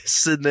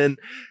this? And then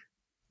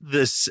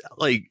this,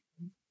 like,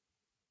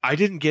 I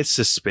didn't get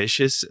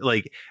suspicious.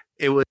 Like,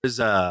 it was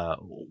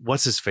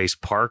what's his face,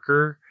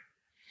 Parker,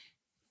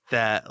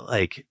 that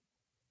like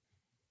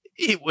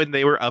when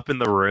they were up in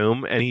the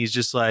room, and he's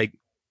just like,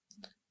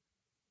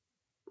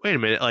 wait a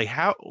minute, like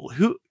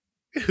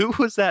who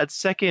was that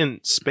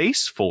second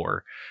space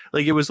for?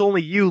 Like, it was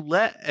only you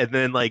and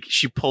then like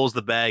she pulls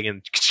the bag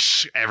and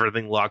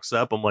everything locks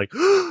up. I'm like,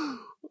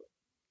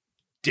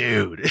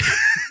 dude.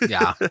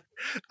 Yeah.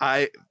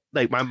 My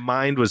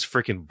mind was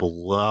freaking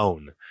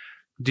blown.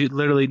 Dude,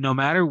 literally, no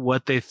matter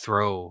what they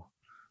throw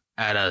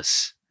at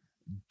us,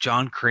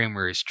 John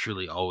Kramer is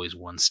truly always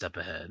one step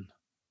ahead.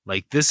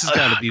 Like, this has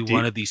got to be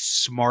one of the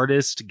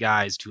smartest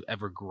guys to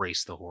ever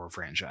grace the horror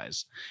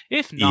franchise,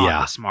 if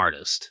not the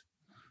smartest.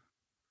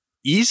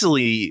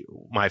 Easily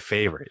my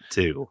favorite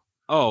too.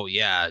 Oh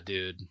yeah,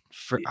 dude.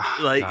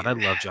 God, I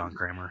love John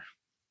Kramer.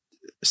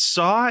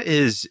 Saw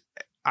is,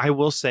 I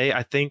will say,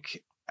 I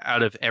think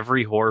out of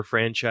every horror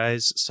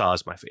franchise, Saw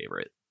is my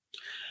favorite.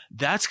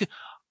 That's good.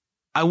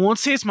 I won't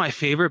say it's my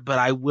favorite, but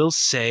I will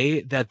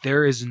say that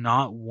there is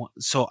not one.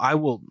 So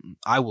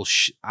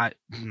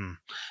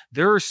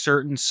there are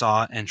certain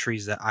Saw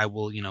entries that I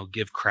will,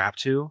 give crap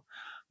to,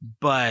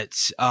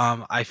 but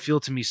I feel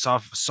to me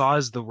Saw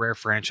is the rare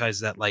franchise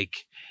that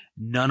like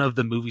none of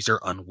the movies are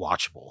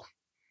unwatchable,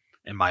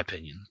 in my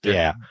opinion.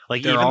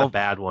 Like even the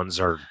bad ones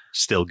are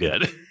still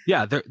good.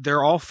 Yeah,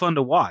 they're all fun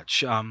to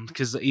watch.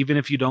 Because even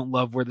if you don't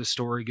love where the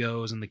story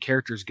goes and the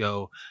characters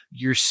go,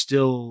 you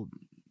still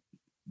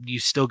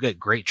get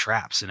great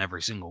traps in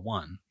every single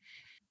one.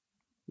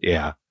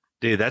 Yeah,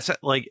 dude, that's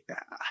like,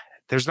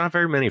 there's not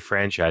very many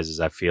franchises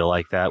I feel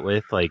like that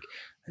with. Like,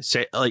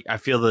 I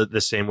feel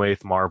the same way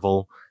with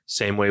Marvel,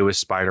 same way with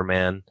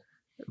Spider-Man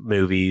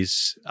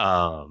movies.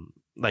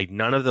 Like,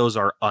 none of those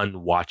are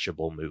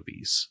unwatchable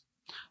movies.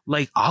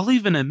 Like, I'll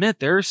even admit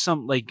there's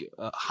some like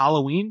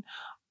Halloween.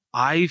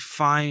 I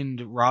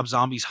find Rob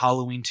Zombie's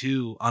Halloween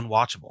 2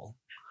 unwatchable.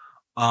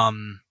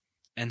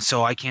 And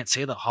so I can't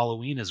say that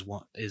Halloween is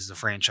the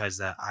franchise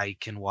that I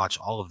can watch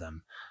all of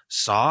them.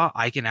 Saw,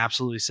 I can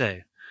absolutely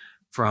say,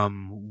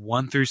 from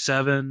 1 through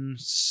 7,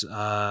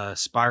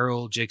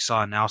 Spiral,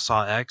 Jigsaw, and now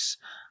Saw X,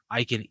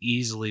 I can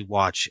easily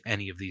watch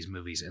any of these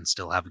movies and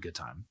still have a good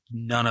time.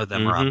 None of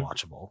them are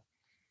unwatchable.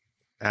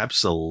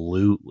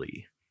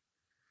 Absolutely.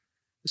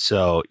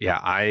 So yeah,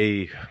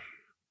 I'm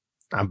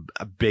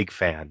a big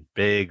fan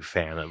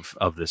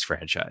of this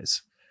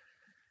franchise.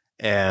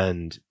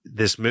 And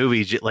this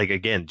movie, like,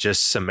 again,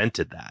 just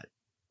cemented that.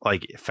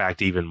 Like, in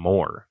fact, even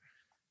more.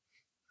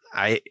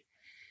 I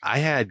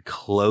had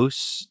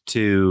close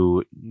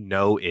to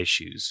no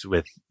issues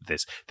with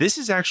this. This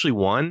is actually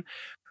one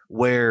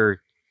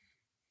where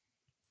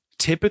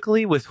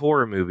typically with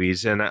horror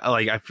movies, and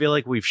I feel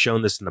like we've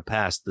shown this in the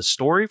past, the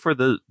story for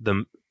the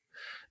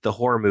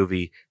horror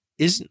movie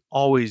isn't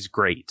always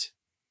great.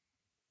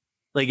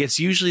 Like, it's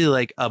usually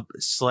like a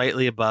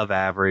slightly above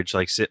average,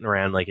 like sitting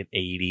around like an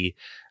 80,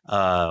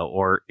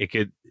 or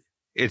it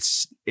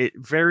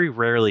very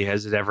rarely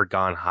has it ever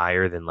gone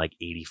higher than like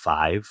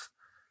 85.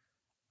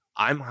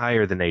 I'm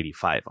higher than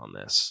 85 on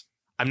this.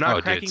 I'm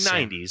not cracking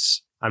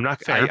 90s. I'm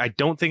not. I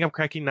don't think I'm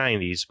cracking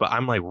 90s, but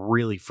I'm like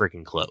really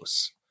freaking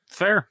close.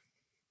 Fair.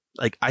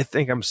 Like, I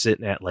think I'm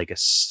sitting at like a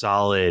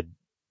solid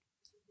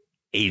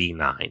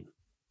 89.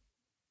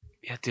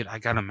 Yeah, dude, I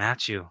gotta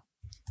match you.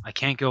 I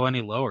can't go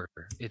any lower.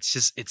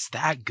 It's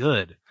that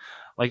good.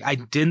 Like, I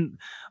didn't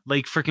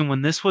like freaking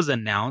when this was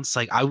announced,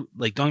 like,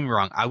 don't get me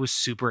wrong, I was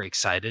super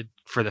excited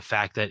for the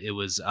fact that it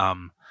was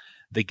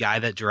the guy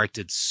that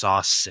directed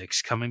Saw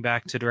 6 coming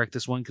back to direct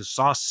this one, because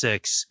Saw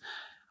 6,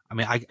 I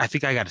mean, I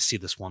think I got to see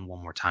this one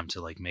more time to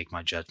like make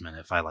my judgment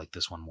if I like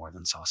this one more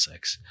than Saw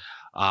 6.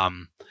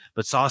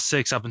 But Saw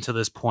 6 up until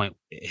this point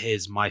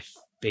is my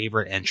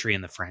favorite entry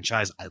in the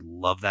franchise. I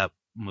love that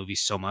movie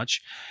so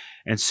much.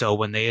 And so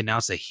when they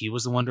announced that he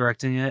was the one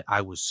directing it, I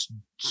was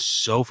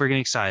so freaking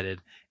excited.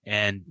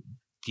 And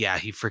yeah,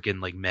 he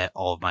freaking like met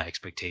all of my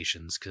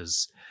expectations,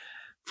 because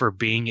for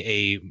being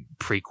a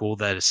prequel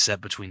that is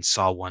set between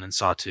Saw 1 and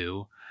Saw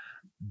 2,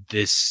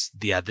 this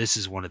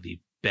is one of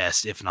the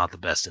best, if not the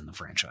best, in the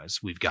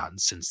franchise we've gotten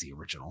since the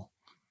original.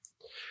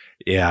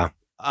 Yeah.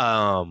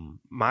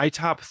 My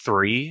top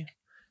 3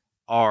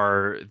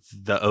 are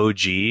the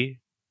OG.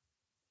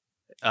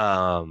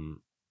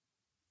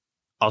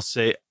 I'll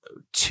say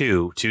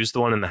 2. 2's the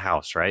one in the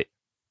house, right?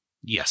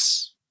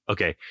 Yes.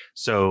 Okay.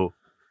 So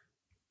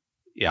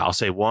yeah, I'll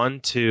say 1,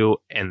 2,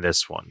 and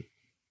this one.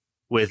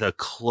 with a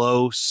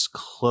close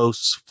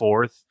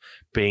fourth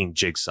being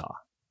Jigsaw.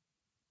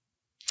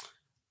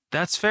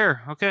 That's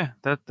fair. Okay,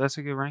 that's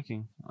a good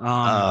ranking.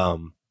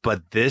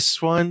 But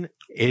this one,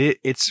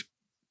 it's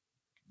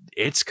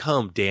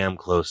come damn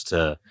close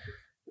to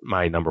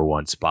my number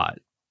one spot.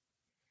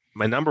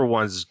 My number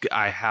one's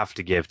I have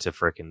to give to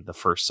frickin' the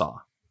first Saw.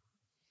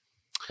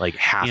 Like,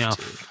 have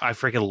to. I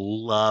freaking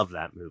love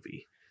that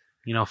movie.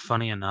 You know,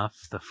 funny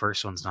enough, the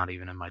first one's not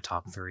even in my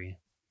top 3.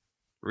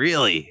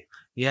 Really?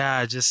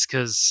 Yeah, just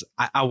because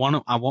I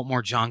want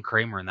more John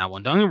Kramer in that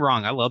one. Don't get me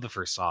wrong, I love the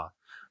first Saw,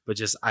 but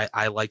just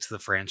I liked the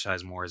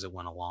franchise more as it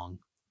went along.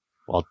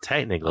 Well,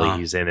 technically,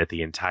 he's in it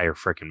the entire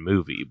freaking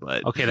movie,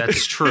 but okay,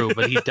 that's true.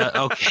 But he does.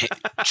 Okay,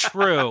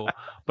 true,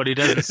 but he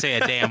doesn't say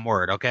a damn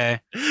word.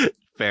 Okay,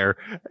 fair.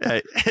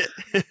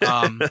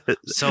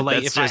 So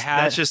like,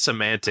 that's just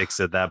semantics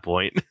at that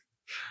point.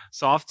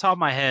 So off the top of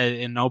my head,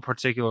 in no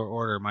particular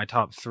order, my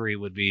top 3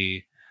 would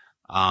be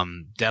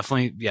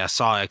definitely, yeah,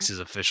 Saw X is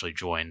officially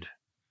joined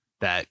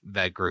that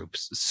group.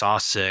 Saw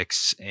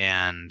 6,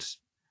 and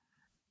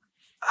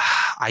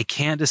I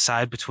can't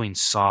decide between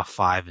Saw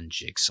 5 and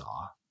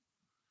Jigsaw.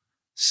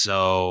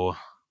 So,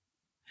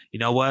 you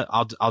know what?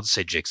 I'll just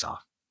say Jigsaw.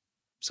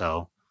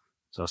 So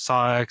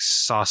Saw X,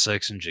 Saw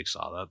 6, and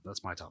Jigsaw.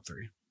 That's my top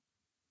 3.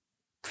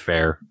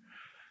 Fair.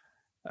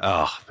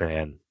 Oh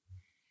man.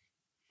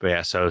 But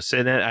yeah, so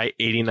sitting at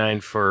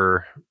 89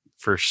 for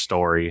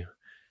story.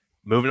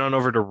 Moving on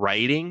over to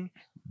writing,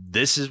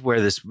 this is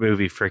where this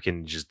movie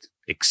freaking just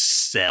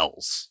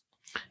excels.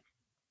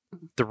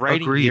 The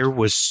writing here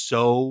was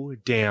so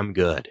damn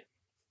good.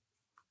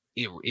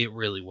 It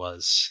really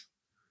was.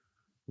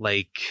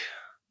 Like,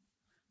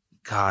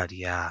 God,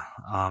 yeah.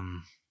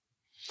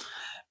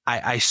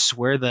 I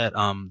swear that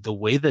the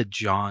way that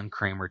John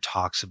Kramer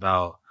talks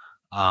about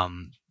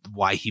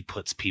why he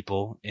puts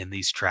people in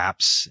these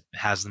traps,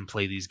 has them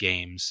play these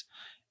games,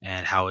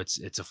 and how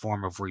it's a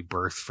form of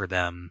rebirth for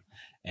them,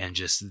 and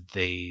just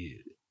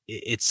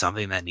it's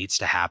something that needs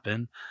to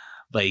happen.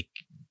 Like,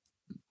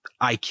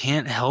 I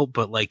can't help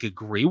but like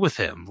agree with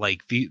him.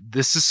 Like,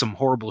 this is some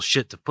horrible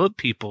shit to put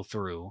people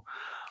through,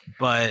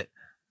 but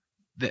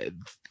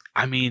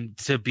I mean,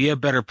 to be a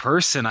better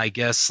person, I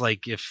guess,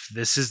 like, if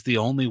this is the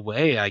only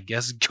way, I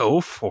guess go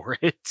for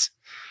it.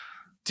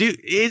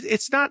 Dude,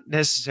 it's not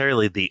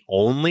necessarily the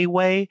only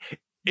way.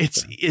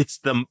 It's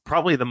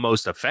probably the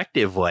most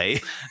effective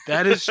way.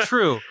 That is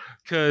true.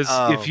 Because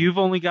if you've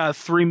only got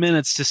 3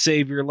 minutes to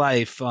save your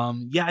life,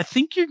 yeah, I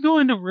think you're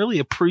going to really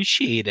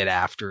appreciate it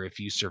after if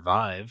you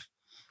survive.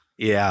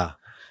 Yeah.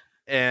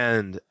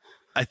 And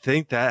I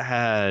think that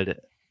had,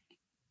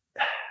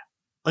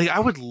 like, I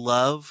would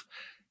love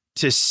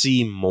to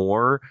see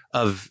more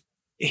of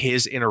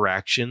his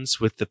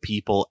interactions with the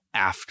people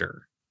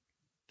after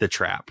the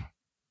trap.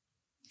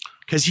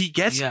 Because he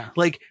gets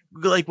like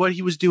what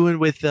he was doing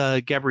with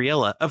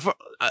Gabriella.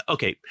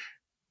 Okay,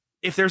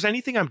 if there's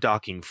anything I'm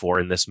docking for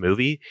in this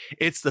movie,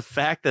 it's the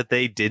fact that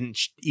they didn't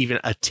even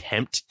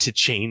attempt to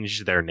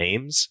change their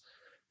names.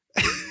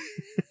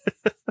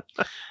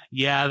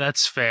 Yeah,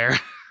 that's fair.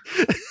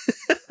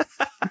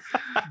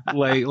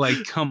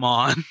 like, come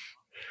on.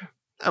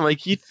 I'm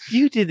like, you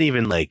didn't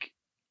even like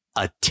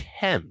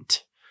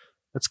attempt.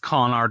 That's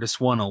con artist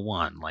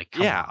 101. Like,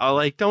 yeah,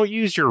 like, don't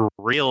use your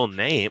real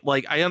name.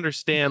 Like, I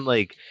understand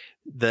like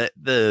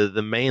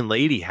the main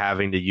lady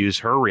having to use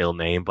her real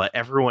name, but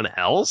everyone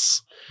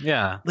else,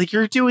 yeah, like,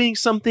 you're doing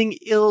something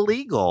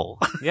illegal.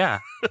 Yeah.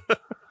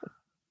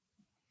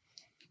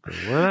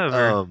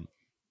 Whatever.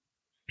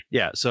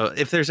 Yeah, so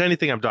if there's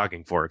anything I'm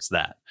docking for, it's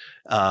that.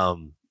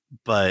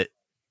 But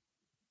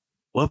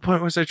what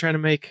point was I trying to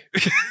make?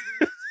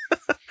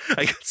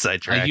 I got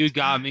sidetracked. You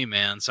got me,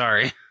 man.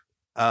 Sorry.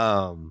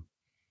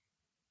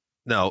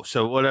 No,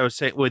 so what I was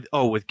saying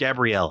with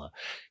Gabriella,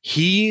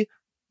 he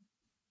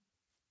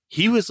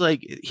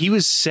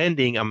was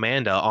sending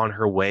Amanda on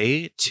her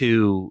way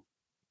to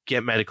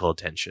get medical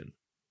attention.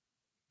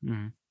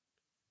 Mm-hmm.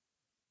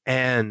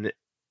 And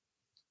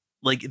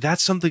like,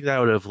 that's something that I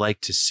would have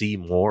liked to see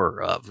more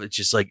of. It's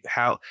just like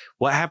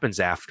what happens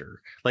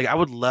after. Like, I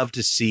would love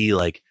to see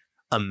like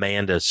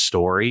Amanda's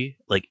story,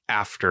 like,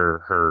 after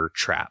her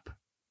trap.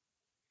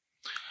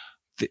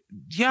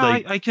 Yeah,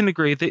 like, I can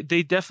agree.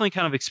 They definitely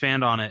kind of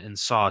expand on it in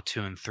Saw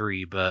 2 and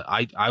 3, but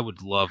I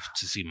would love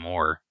to see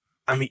more.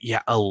 I mean,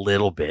 yeah, a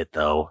little bit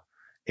though.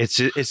 It's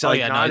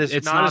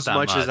not as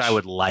much as I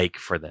would like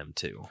for them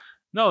to.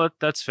 No,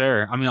 that's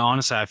fair. I mean,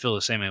 honestly, I feel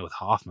the same way with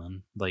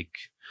Hoffman. Like,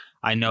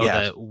 I know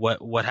that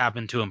what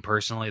happened to him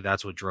personally,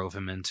 that's what drove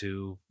him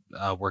into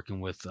working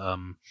with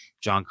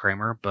John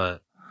Kramer.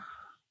 But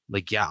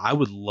like, yeah, I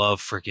would love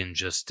freaking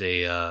just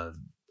a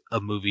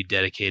movie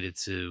dedicated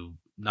to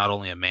not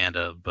only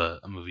Amanda, but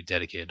a movie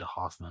dedicated to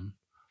Hoffman.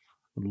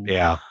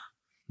 Yeah.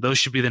 Those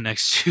should be the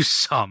next 2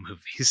 Saw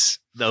movies.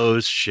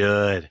 Those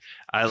should.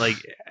 I like,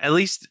 at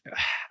least,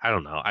 I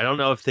don't know. I don't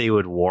know if they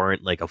would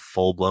warrant like a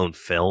full-blown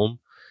film,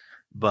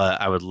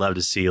 but I would love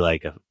to see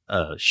like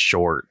a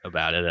short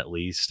about it at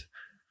least.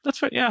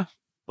 That's right. Yeah.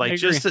 Like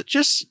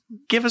just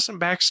give us some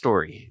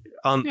backstory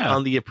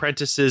on the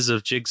apprentices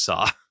of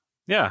Jigsaw.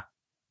 Yeah.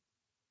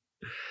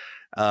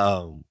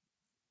 But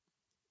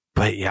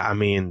yeah, I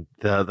mean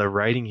the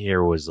writing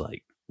here was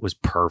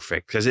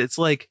perfect because it's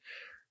like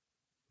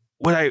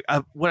what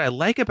I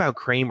like about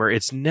Kramer.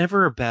 It's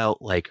never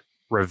about like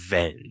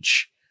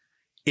revenge.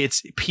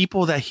 It's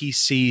people that he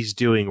sees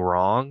doing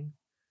wrong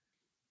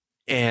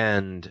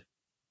and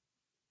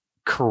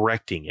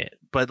correcting it,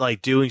 but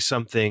like doing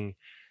something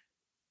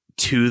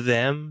to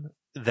them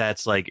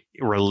that's like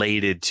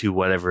related to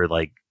whatever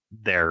like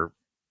their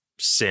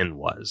sin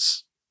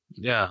was.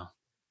 Yeah.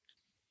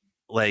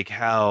 Like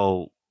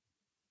how,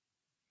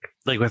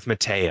 like with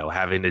Mateo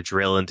having to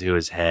drill into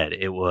his head,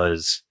 it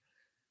was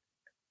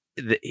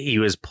he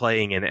was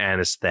playing an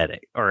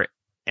anesthetic or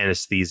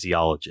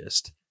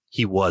anesthesiologist.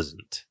 He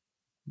wasn't.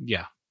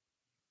 Yeah.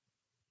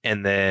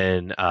 And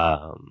then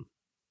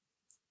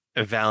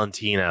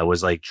Valentina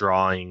was like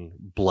drawing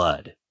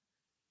blood,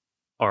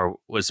 or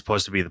was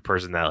supposed to be the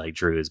person that like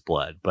drew his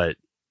blood, but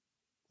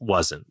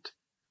wasn't.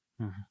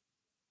 Mm-hmm.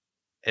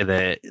 And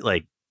then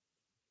like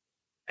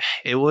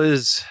it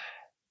was,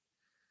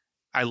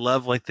 I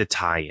love like the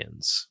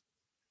tie-ins.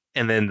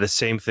 And then the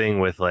same thing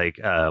with like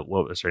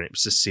what was her name?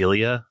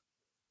 Cecilia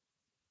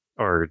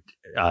or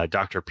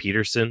Dr.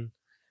 Peterson.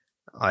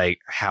 Like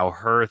how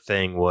her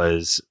thing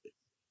was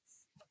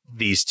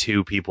these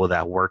two people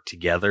that work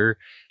together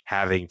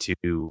having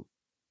to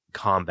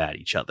combat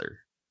each other.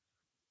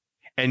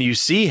 And you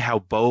see how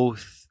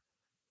both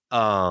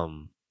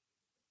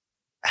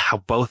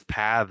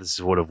paths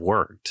would have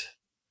worked.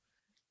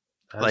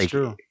 That's like,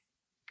 true.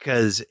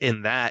 Because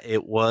in that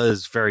it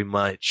was very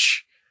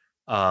much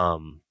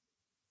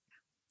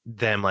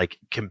them like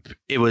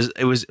it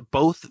was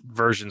both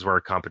versions were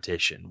a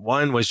competition.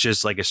 One was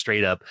just like a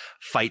straight up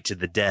fight to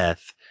the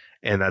death,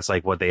 and that's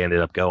like what they ended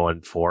up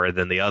going for. And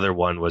then the other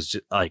one was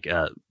just like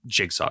a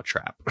jigsaw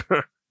trap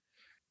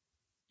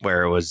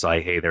where it was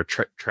like, hey, they're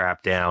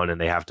trapped down and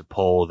they have to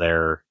pull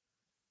their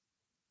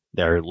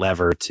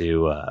lever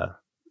to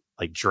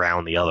like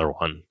drown the other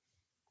one.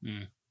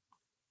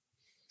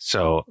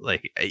 So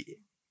like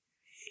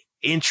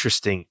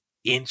interesting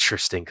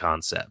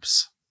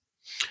concepts.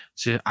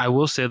 So I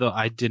will say though,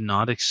 I did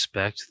not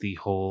expect the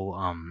whole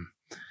I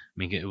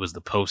mean, it was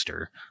the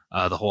poster,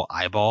 the whole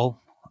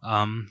eyeball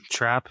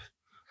trap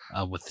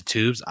with the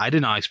tubes. I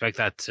did not expect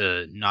that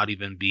to not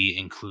even be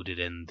included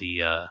in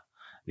the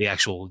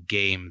actual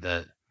game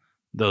that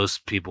those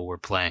people were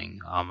playing.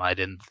 I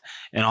didn't,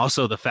 and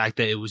also the fact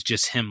that it was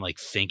just him like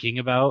thinking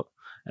about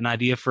an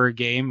idea for a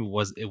game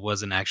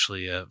wasn't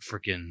actually it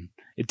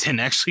didn't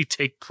actually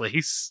take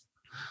place.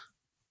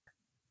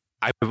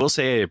 I will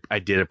say I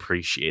did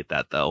appreciate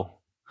that though.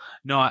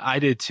 No, I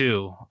did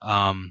too.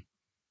 I mean,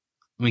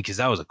 because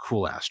that was a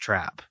cool ass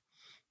trap.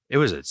 It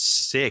was a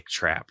sick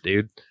trap,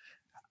 dude.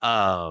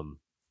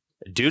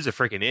 Dude's a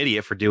freaking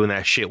idiot for doing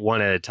that shit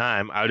one at a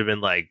time. I would have been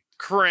like,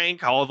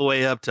 crank all the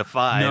way up to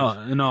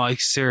 5. No,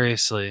 like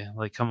seriously,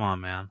 like come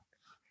on, man.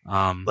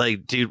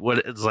 Like, dude, what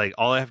it's like?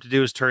 All I have to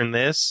do is turn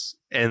this,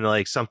 and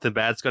like something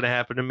bad's gonna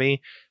happen to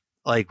me.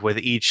 Like with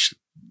each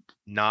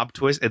knob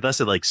twist, unless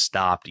it like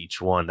stopped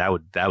each one, that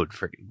would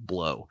freaking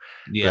blow.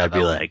 Yeah, but I'd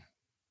be like,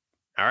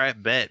 all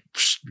right, bet,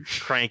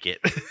 crank it.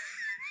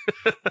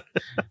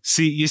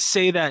 See, you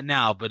say that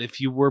now, but if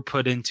you were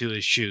put into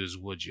his shoes,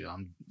 would you?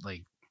 I'm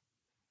like,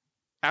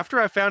 after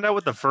I found out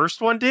what the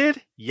first one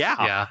did,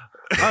 yeah.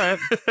 All right,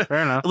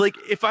 fair enough. Like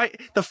if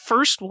the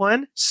first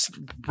one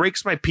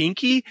breaks my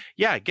pinky,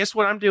 yeah, guess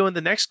what I'm doing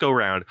the next go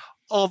round,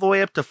 all the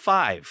way up to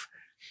 5.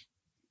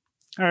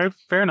 All right,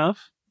 fair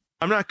enough.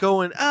 I'm not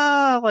going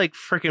like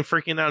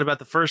freaking out about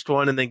the first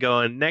one and then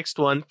going next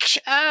one.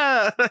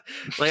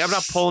 Like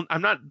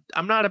I'm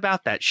not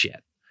about that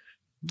shit.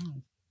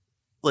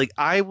 Like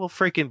I will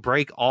freaking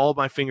break all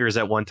my fingers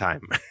at one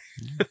time.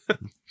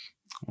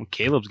 Well,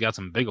 Caleb's got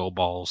some big old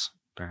balls,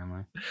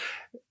 apparently.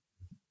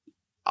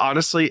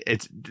 Honestly,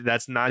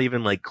 that's not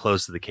even like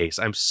close to the case.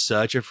 I'm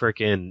such a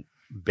freaking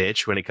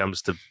bitch when it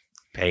comes to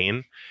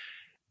pain.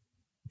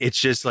 It's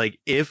just like,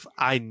 if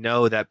I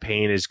know that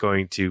pain is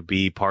going to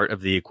be part of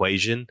the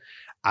equation,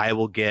 I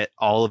will get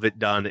all of it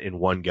done in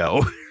one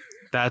go.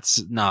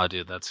 No,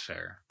 dude, that's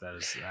fair. That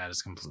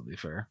is completely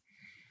fair.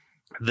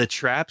 The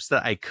traps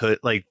that I could,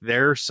 like,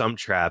 there are some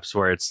traps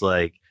where it's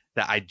like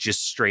that I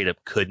just straight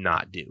up could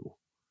not do.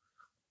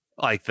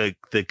 Like the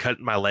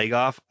cutting my leg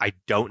off, I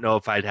don't know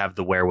if I'd have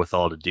the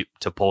wherewithal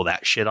to pull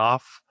that shit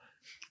off.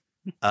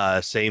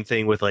 Same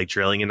thing with like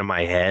drilling into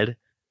my head.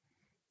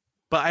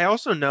 But I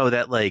also know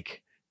that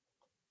like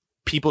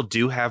people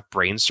do have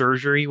brain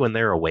surgery when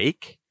they're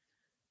awake.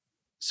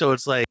 So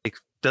it's like,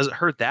 does it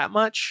hurt that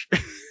much?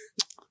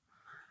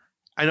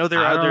 I know they're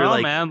under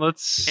like, man.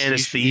 Let's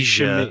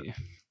anesthesia.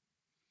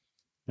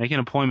 Make an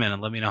appointment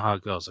and let me know how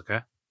it goes,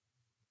 okay?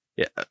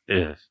 Yeah.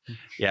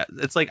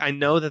 It's like, I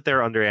know that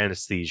they're under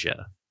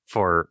anesthesia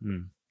for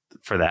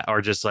that,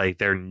 or just like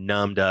they're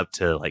numbed up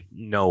to like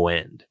no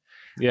end.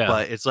 Yeah.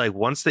 But it's like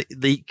once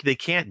they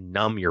can't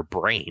numb your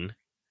brain.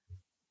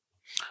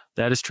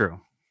 That is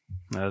true.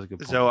 That was a good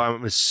point. So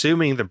I'm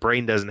assuming the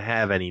brain doesn't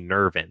have any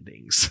nerve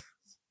endings.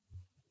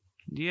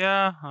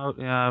 Yeah,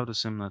 I would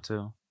assume that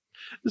too.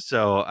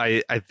 So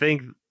I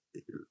think,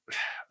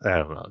 I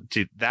don't know,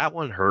 dude, that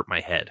one hurt my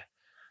head.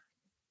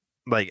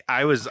 Like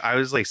I was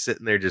like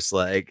sitting there just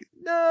like,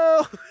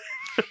 no,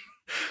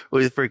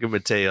 with freaking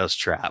Mateo's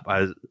trap.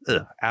 I was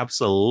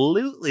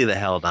absolutely the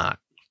hell not.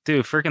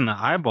 Dude, freaking the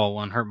eyeball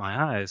one hurt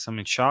my eyes. I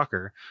mean,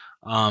 shocker.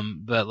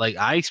 But like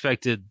I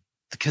expected,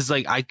 because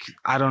like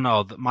I don't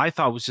know. My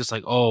thought was just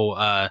like,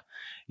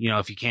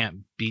 if you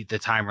can't beat the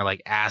timer,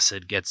 like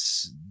acid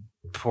gets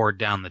poured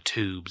down the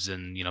tubes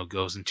and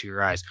goes into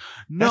your eyes.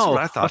 No, That's what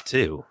I thought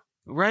too.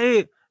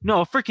 Right?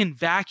 No, a freaking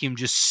vacuum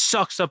just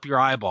sucks up your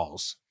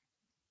eyeballs.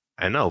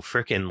 I know,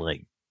 freaking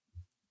like.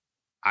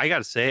 I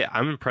gotta say,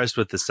 I'm impressed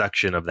with the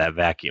suction of that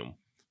vacuum.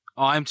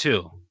 Oh, I'm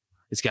too.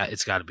 It's got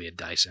to be a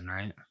Dyson,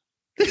 right?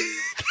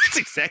 That's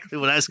exactly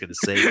what I was gonna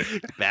say, you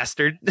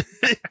bastard.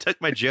 Took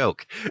my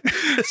joke.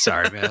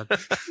 Sorry, man.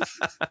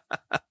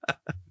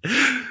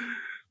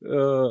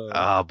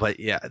 But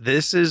yeah,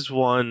 this is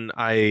one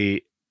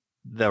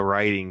the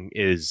writing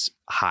is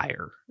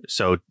higher.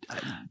 So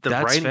the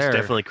That's writing's fair.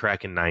 definitely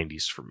cracking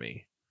 90s for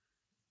me.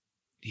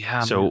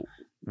 Yeah. So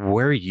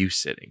where are you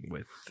sitting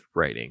with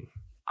writing?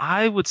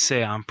 I would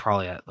say I'm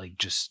probably at like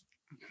just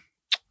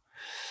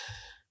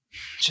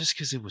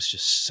because it was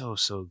just so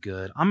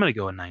good. I'm gonna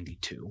go a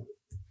 92.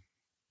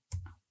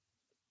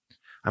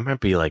 I might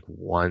be like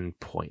 1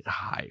 point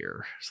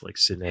higher. It's like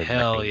sitting at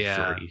Hell 93.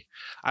 yeah.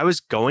 I was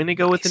going to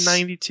go with the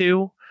Nice.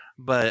 92,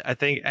 but I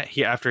think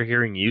after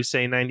hearing you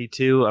say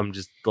 92, I'm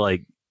just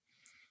like,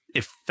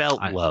 it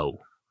felt low.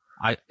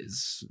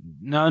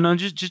 No,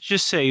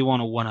 just say you want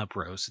to one up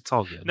Rose. It's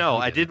all good. No,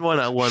 I did want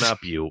to one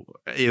up you.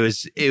 It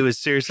was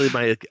seriously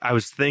I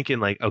was thinking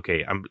like,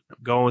 okay, I'm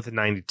going with a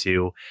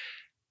 92.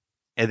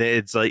 And then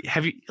it's like,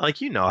 have you, like,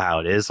 how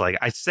it is. Like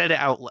I said it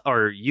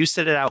or you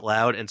said it out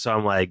loud. And so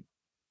I'm like,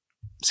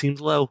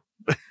 seems low.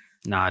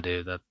 Nah,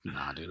 dude,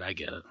 I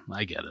get it.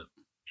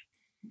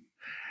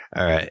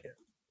 All right.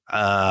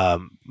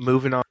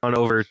 Moving on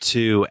over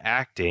to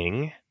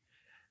acting.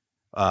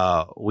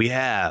 We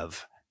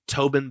have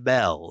Tobin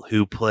Bell,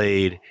 who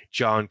played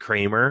John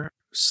Kramer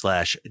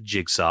 /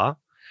 Jigsaw.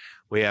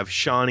 We have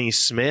Shawnee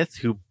Smith,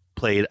 who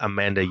played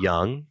Amanda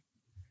Young.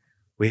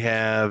 We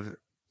have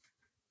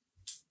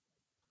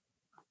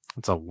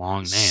That's a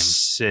long name.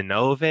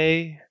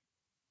 Synovie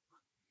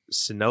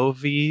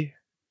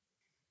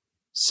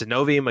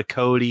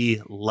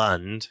McCody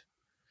Lund,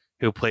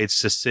 who played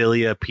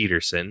Cecilia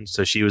Peterson.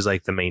 So she was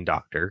like the main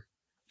doctor.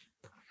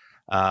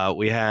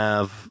 We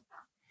have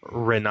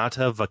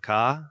Renata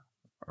Vaca,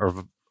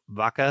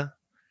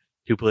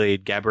 who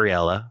played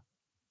Gabriella.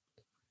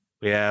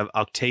 We have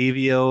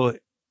Octavio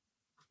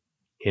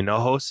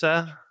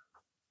Hinojosa.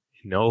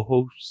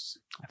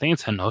 I think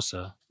it's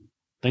Hinosa.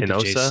 I think the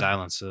J's Hinosa?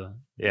 silent.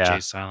 Yeah.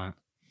 J's silent.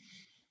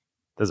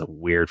 That's a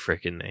weird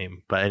freaking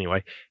name. But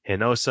anyway,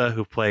 Hinosa,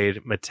 who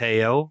played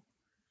Mateo.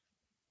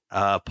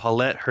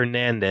 Paulette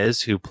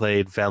Hernandez, who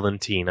played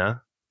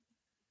Valentina.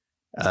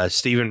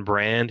 Stephen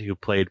Brand, who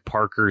played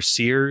Parker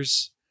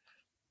Sears.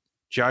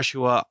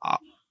 Joshua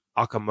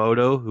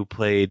Okamoto, who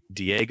played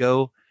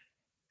Diego.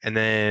 And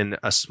then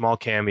a small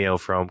cameo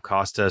from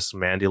Costas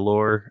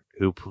Mandylor,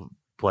 who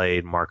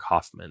played Mark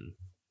Hoffman.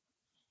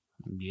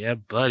 Yeah,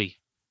 buddy.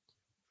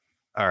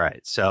 All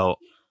right, so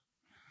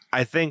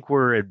I think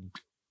I'm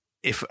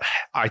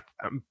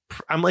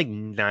like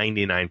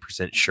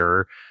 99%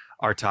 sure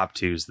our top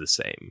two is the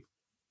same.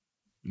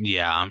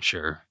 Yeah, I'm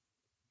sure.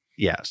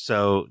 Yeah,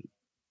 so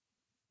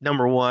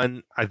number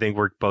one, I think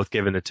we're both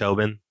giving to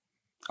Tobin.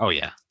 Oh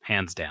yeah,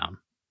 hands down.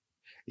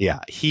 Yeah,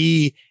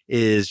 he's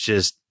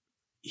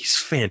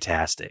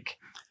fantastic.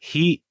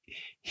 He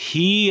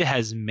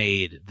has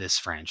made this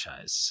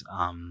franchise.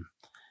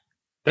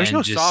 There's and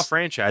no just- Saw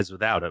franchise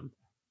without him.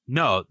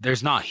 No,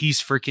 there's not.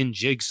 He's freaking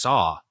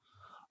Jigsaw.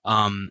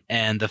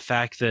 And the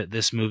fact that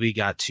this movie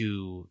got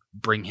to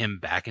bring him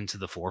back into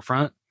the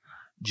forefront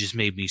just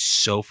made me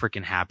so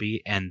freaking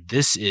happy. And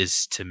this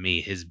is, to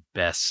me, his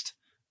best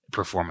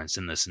performance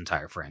in this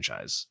entire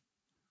franchise.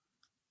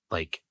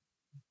 Like,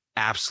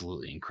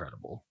 absolutely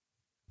incredible.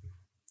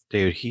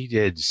 Dude, he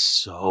did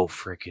so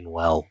freaking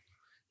well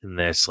in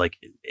this. Like,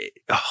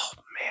 oh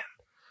man,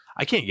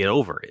 I can't get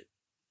over it.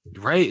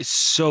 Right? It's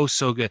so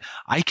good.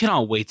 I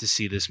cannot wait to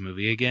see this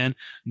movie again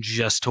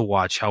just to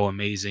watch how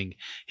amazing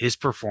his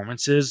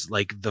performance is.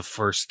 Like the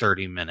first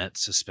 30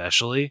 minutes,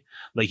 especially.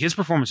 Like his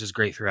performance is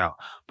great throughout,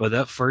 but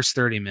that first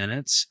 30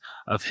 minutes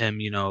of him,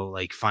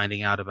 like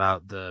finding out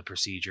about the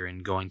procedure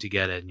and going to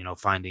get it,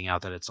 finding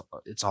out that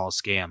it's all a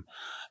scam.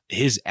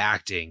 His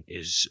acting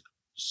is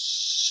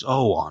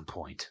so on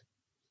point.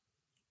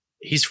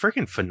 He's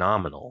freaking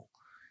phenomenal.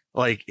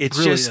 Like it's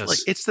Really just is. like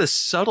it's the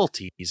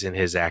subtleties in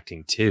his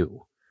acting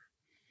too.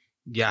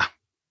 Yeah.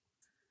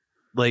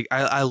 Like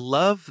I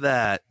love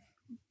that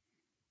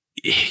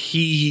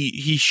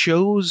he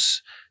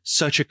shows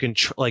such a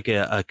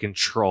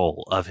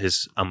control of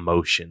his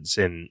emotions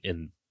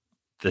in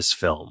this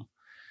film.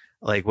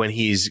 Like when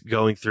he's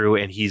going through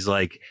and he's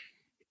like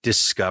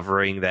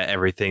discovering that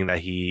everything that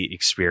he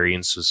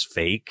experienced was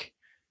fake.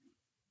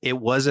 It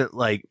wasn't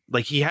like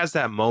he has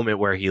that moment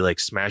where he like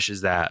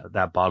smashes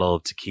that bottle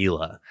of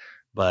tequila,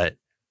 but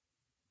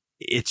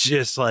it's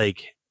just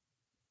like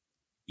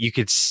you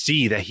could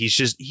see that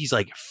he's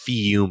like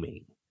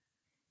fuming,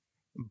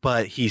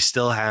 but he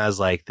still has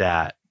like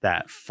that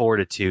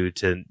fortitude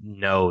to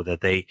know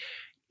that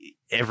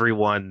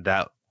everyone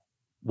that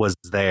was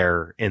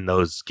there in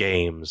those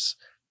games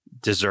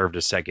deserved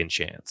a second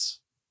chance.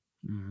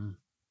 Mm-hmm.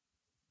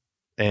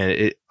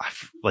 And I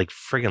like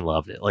freaking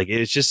loved it. Like,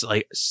 it's just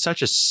like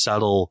such a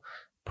subtle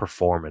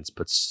performance,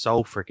 but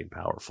so freaking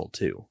powerful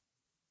too.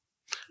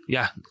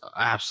 Yeah,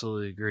 I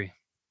absolutely agree.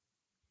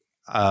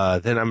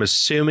 Then I'm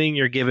assuming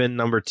you're giving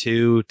number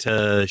 2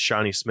 to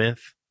Shawnee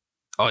Smith.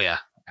 Oh yeah,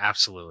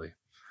 absolutely.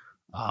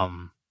 I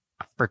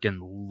freaking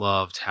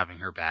loved having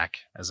her back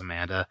as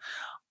Amanda.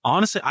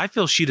 Honestly, I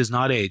feel she does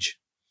not age.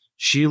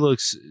 She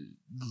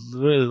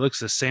literally looks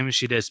the same as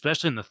she did,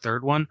 especially in the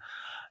third one.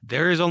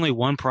 There is only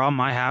one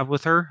problem I have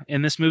with her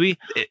in this movie.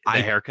 The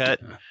haircut.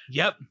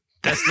 Yep.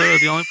 That's literally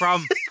the only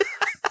problem.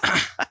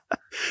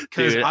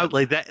 Dude,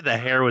 like that, the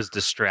hair was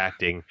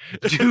distracting.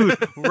 Dude,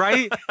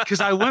 right? Because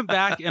I went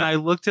back and I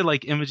looked at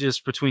like images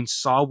between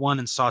Saw 1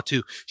 and Saw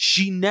 2.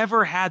 She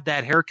never had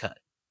that haircut.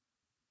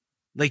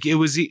 Like it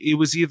was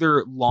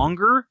either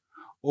longer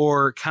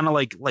or kind of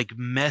like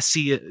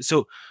messy.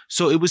 So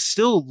it was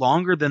still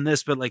longer than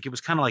this, but like it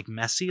was kind of like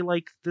messy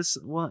like this.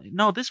 Well,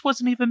 no, this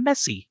wasn't even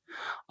messy.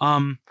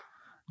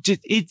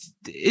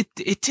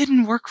 It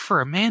didn't work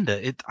for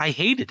Amanda. I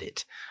hated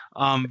it.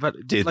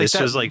 But dude, like this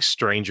was like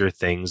Stranger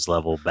Things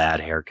level bad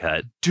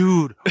haircut,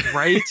 dude.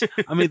 Right?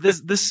 I mean,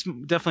 this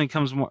definitely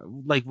comes more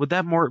like, would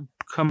that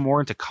come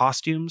more into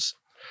costumes?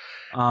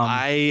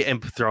 I am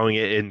throwing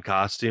it in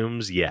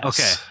costumes. Yes.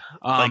 Okay.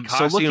 Like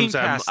costumes, so looking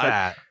past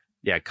that.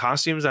 Yeah,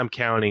 costumes I'm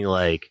counting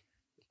like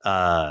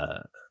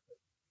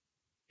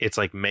it's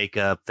like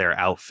makeup, their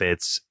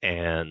outfits,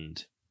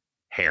 and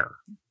hair.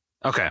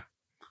 Okay.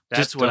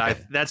 That's what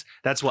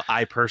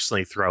I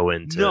personally throw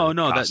into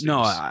costumes.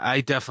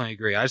 I definitely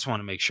agree. I just want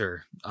to make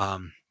sure.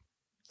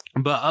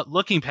 But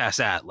looking past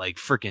that, like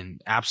freaking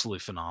absolutely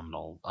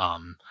phenomenal.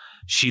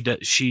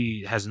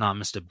 She has not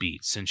missed a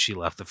beat since she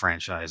left the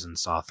franchise in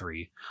Saw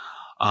 3.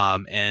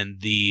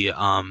 And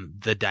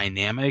the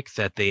dynamic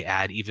that they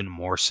add even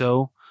more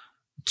so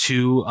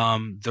to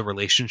the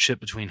relationship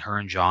between her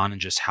and John,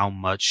 and just how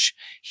much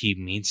he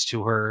means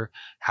to her,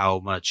 how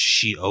much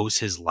she owes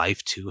his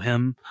life to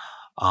him,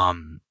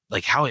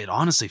 like how it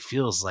honestly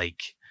feels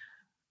like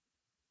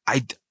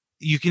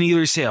you can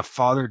either say a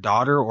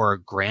father-daughter or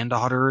a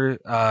granddaughter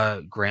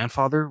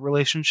grandfather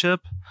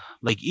relationship,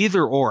 like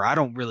either or. I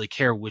don't really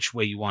care which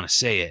way you want to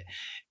say it.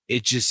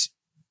 It just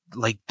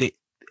like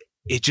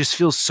it just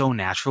feels so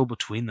natural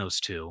between those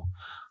two.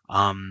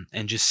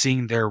 And just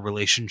seeing their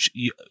relationship,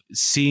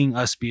 seeing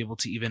us be able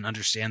to even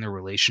understand their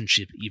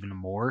relationship even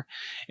more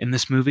in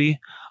this movie,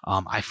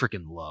 I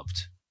freaking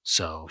loved.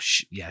 So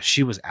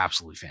she was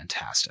absolutely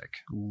fantastic.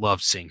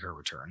 Loved seeing her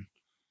return.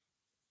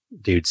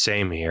 Dude,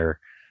 same here.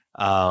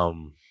 I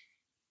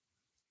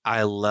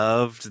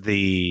loved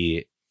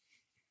the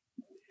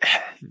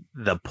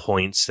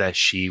points that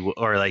she,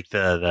 or like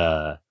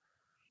the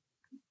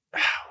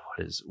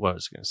what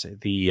was I going to say?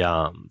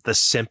 The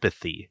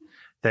sympathy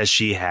that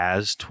she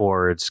has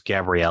towards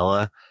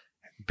Gabriella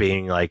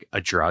being like a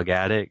drug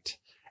addict,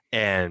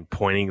 and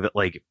pointing that,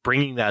 like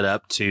bringing that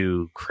up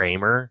to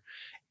Kramer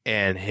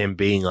and him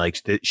being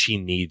like that she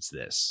needs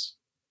this.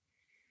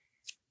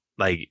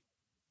 Like,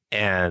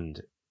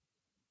 and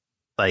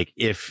like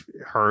if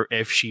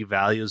she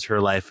values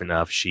her life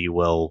enough, she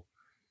will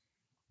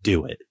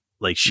do it.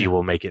 Like she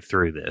will make it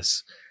through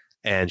this,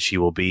 and she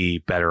will be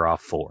better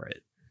off for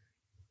it.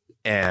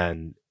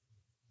 And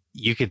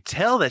you could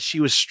tell that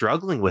she was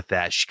struggling with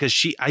that, because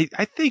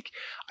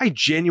I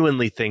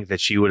genuinely think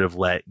that she would have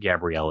let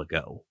Gabriella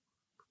go.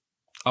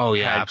 Oh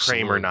yeah, had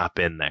absolutely. Kramer not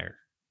been there.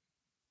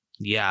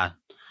 Yeah,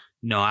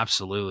 no,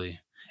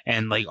 absolutely.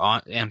 And like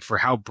and for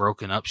how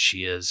broken up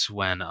she is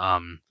when oh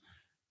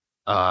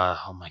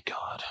my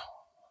god,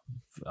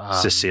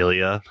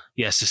 Cecilia.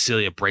 Yeah,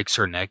 Cecilia breaks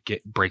her neck,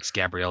 breaks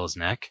Gabriella's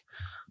neck.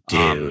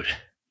 Dude,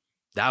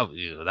 that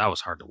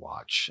was hard to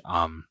watch.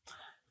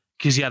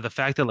 Because the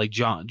fact that like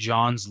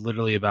John's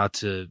literally about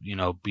to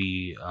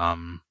be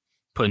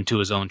put into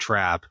his own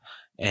trap,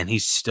 and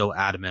he's still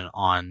adamant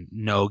on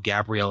no,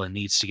 Gabriella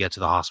needs to get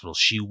to the hospital.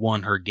 She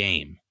won her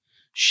game.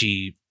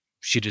 She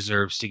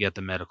deserves to get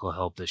the medical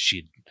help that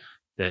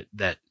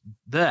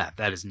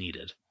is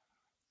needed.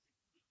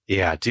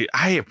 Yeah, dude,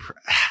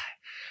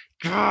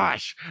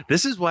 gosh,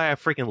 this is why I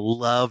freaking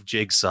love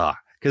Jigsaw,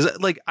 because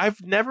like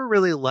I've never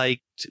really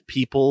liked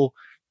people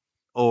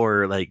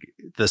or like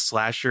the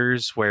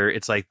slashers where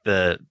it's like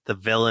the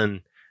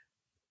villain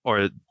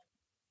or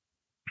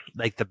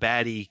like the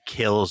baddie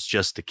kills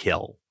just to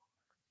kill.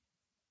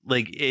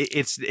 Like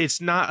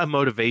it's not a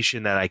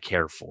motivation that I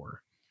care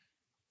for.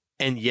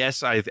 And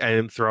yes, I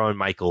am throwing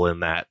Michael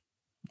in that.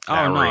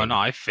 Oh no,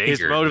 I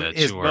figured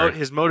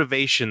his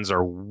motivations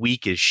are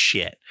weak as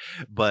shit.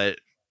 But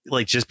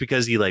like just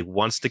because he like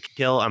wants to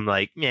kill, I'm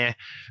like, yeah,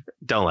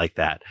 don't like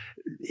that.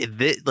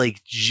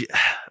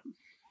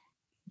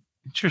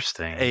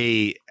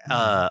 Interesting.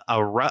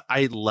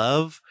 I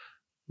love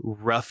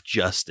rough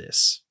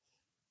justice.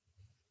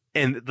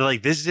 And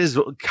like this is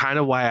kind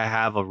of why I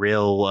have a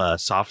real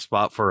soft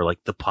spot for like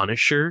the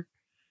Punisher,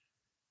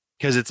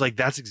 because it's like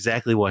that's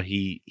exactly what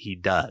he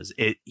does.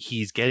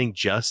 He's getting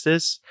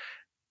justice,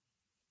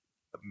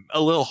 a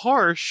little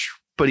harsh,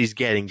 but he's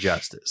getting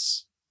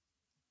justice.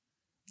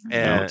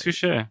 No,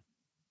 touche.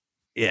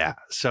 Yeah,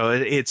 so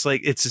it's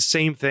like it's the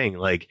same thing.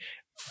 Like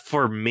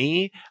for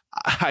me,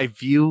 I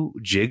view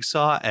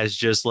Jigsaw as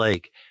just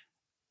like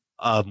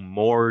a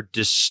more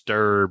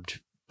disturbed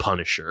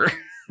Punisher.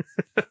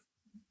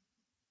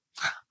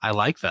 I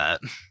like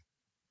that.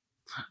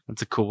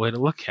 That's a cool way to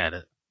look at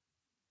it.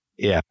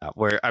 Yeah,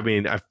 where I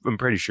mean, I'm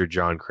pretty sure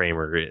John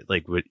Kramer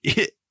like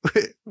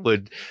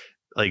would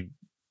like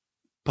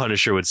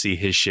Punisher would see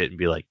his shit and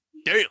be like,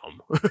 "Damn,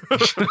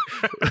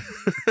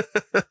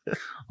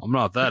 I'm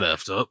not that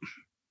effed up."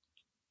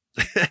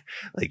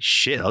 Like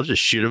shit, I'll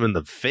just shoot him in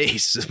the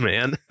face,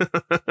 man.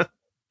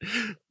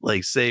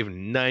 Like save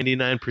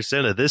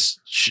 99% of this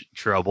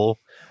trouble.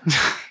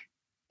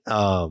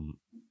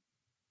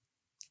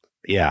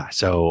 Yeah,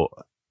 so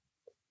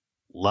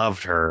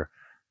loved her.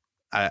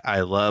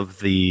 I love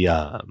the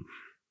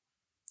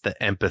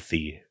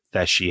empathy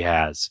that she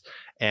has,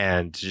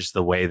 and just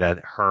the way that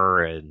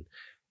her and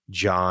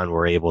John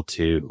were able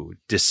to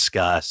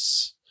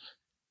discuss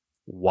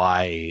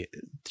why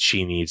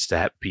she needs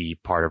to be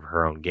part of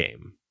her own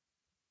game.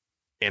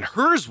 And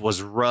hers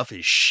was rough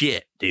as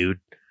shit, dude.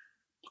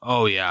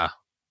 Oh yeah,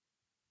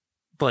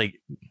 like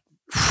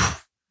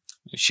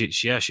she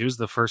was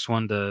the first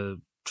one to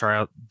try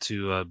out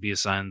to be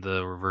assigned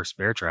the reverse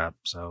bear trap.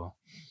 So,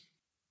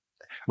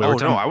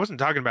 no, I wasn't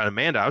talking about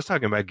Amanda. I was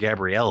talking about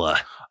Gabriella.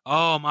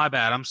 Oh, my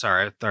bad. I'm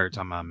sorry. I thought you were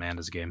talking about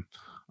Amanda's game.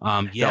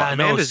 Yeah,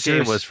 no, Amanda's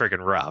game was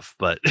freaking rough,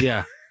 but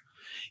yeah,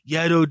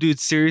 no, dude.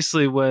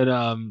 Seriously,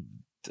 when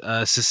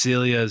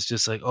Cecilia is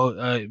just like,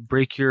 oh,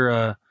 break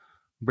your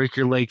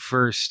leg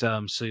first,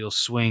 so you'll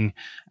swing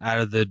out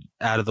of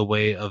the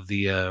way of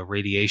the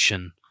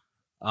radiation,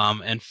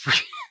 and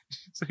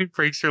so he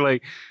breaks her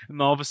leg,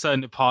 and all of a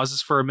sudden it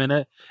pauses for a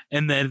minute,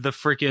 and then the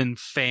freaking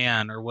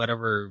fan or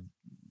whatever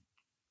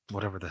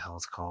the hell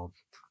it's called,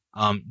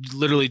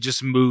 literally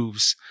just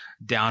moves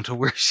down to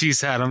where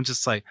she's at. I'm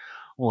just like,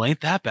 well,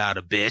 ain't that bad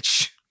a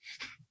bitch,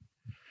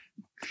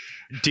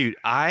 dude.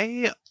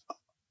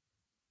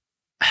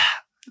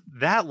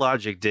 That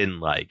logic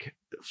didn't like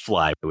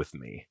fly with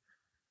me.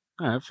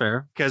 All right,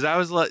 fair. Because I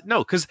was like, no,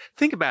 because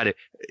think about it.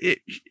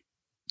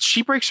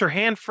 She breaks her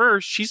hand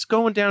first. She's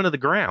going down to the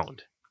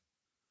ground.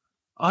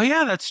 Oh,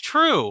 yeah, that's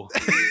true.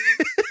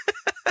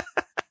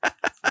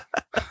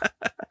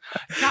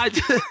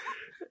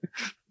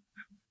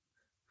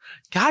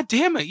 God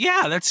damn it.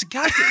 Yeah, that's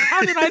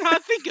how did I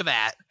not think of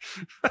that?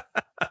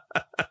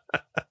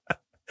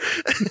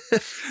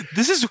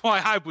 This is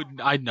why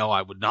I know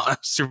I would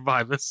not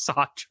survive a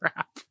saw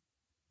trap.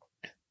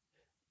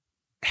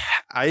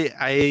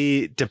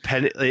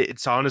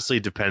 It's honestly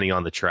depending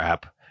on the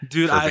trap.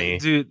 Dude,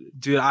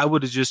 I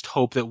would have just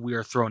hoped that we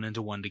are thrown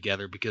into one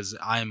together, because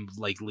I'm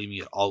like leaving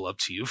it all up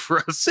to you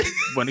for us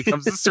when it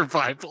comes to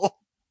survival.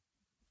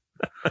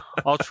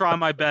 I'll try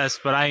my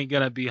best, but I ain't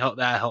gonna be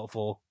that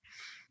helpful.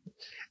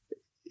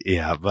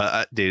 Yeah,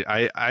 but dude,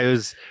 I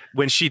was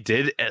when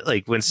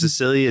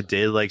Cecilia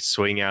did like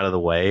swing out of the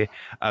way,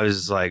 I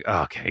was like,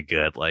 oh, okay,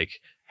 good. Like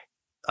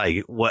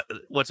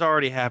what's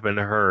already happened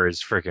to her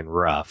is freaking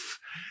rough,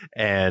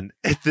 and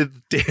the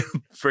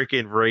damn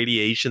freaking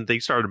radiation thing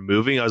started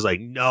moving. I was like,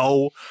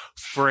 no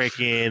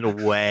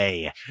freaking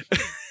way.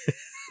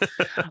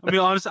 I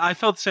mean, honestly, I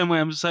felt the same way.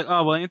 I'm just like,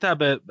 oh well, ain't that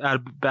bad a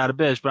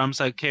bitch? But I'm just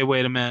like, okay,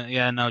 wait a minute.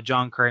 Yeah, no,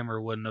 John Kramer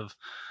wouldn't have.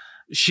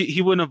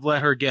 He wouldn't have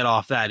let her get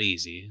off that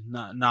easy.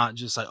 Not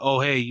just like,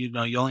 oh hey, you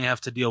only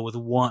have to deal with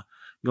one.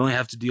 You only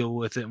have to deal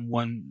with it in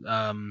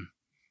one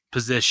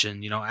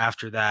position.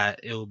 After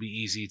that, it will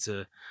be easy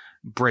to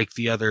break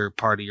the other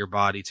part of your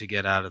body to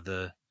get out of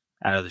the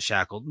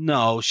shackle.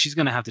 No, she's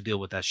gonna have to deal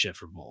with that shit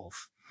for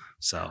both.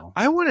 So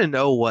I want to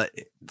know what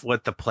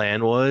the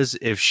plan was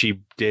if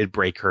she did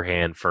break her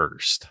hand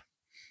first,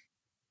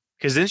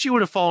 because then she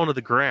would have fallen to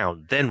the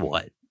ground. Then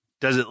what?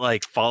 Does it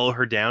like follow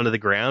her down to the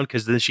ground?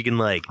 Because then she can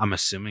like, I'm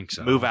assuming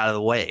so, move out of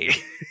the way.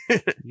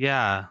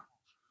 Yeah,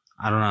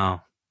 I don't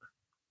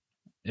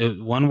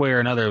know. One way or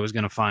another, it was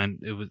gonna find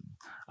it was.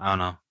 I don't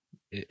know.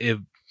 It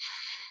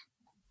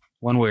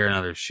one way or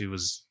another, she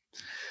was.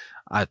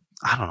 I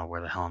don't know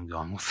where the hell I'm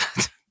going with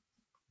that.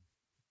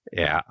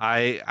 Yeah,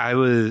 I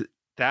was.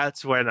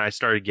 That's when I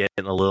started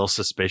getting a little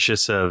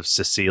suspicious of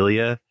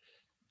Cecilia,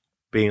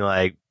 being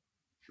like,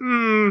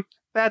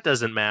 that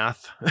doesn't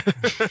math.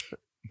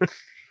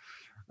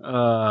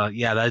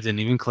 Yeah, that didn't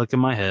even click in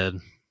my head.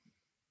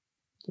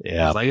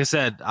 Yeah, like I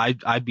said,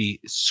 I'd be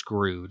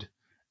screwed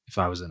if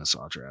I was in a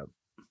saw trap.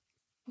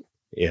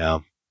 Yeah.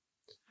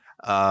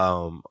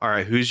 All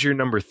right, who's your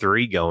number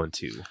 3 going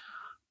to?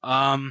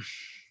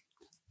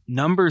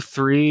 Number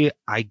 3,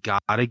 I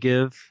gotta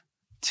give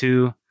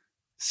to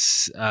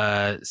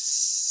Sinove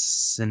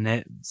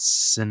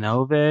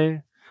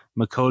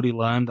Makodi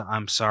Lund.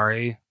 I'm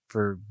sorry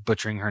for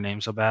butchering her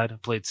name so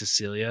bad. Played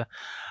Cecilia.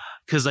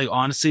 Because, like,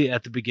 honestly,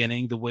 at the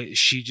beginning, the way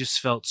she just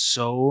felt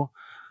so...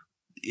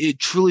 It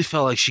truly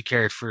felt like she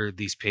cared for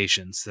these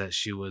patients that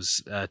she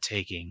was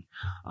taking.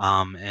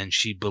 And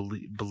she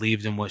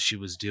believed in what she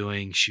was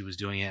doing. She was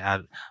doing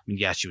it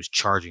she was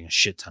charging a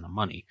shit ton of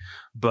money.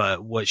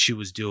 But what she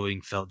was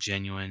doing felt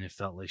genuine. It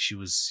felt like she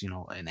was,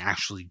 an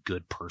actually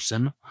good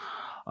person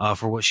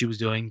for what she was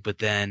doing. But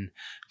then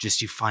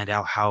just you find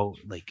out how,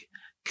 like,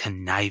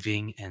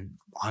 conniving and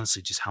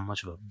honestly just how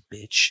much of a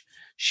bitch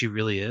she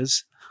really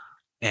is.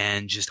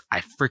 And just,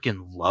 I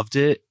freaking loved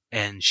it.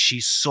 And she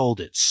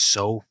sold it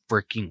so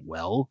freaking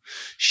well.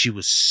 She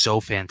was so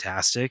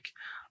fantastic.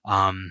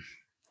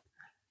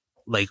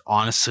 Like,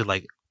 honestly,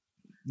 like,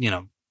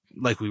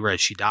 like we read,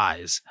 she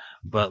dies,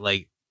 but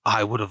like,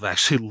 I would have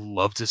actually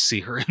loved to see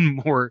her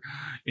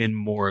in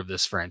more of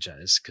this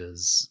franchise.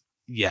 Cause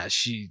yeah,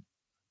 she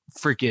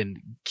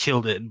freaking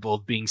killed it in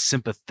both being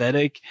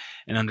sympathetic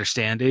and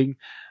understanding.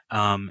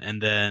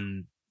 And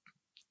then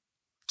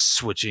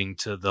switching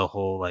to the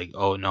whole like,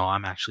 oh no,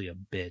 I'm actually a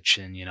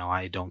bitch and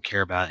I don't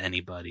care about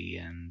anybody.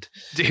 And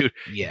dude,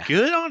 yeah,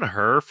 good on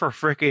her for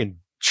freaking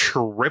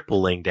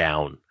tripling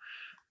down.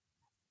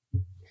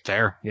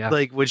 Fair. Yeah,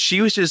 like when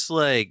she was just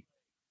like,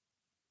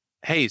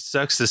 hey,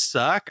 sucks to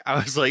suck, I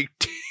was like,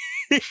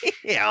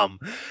 damn.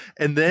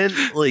 And then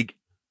like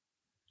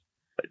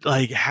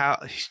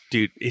how,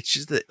 dude, it's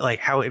just like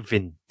how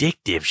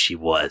vindictive she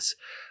was.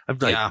 I'm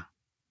like, yeah.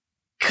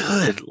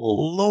 Good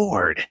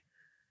Lord.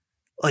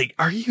 Like,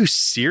 are you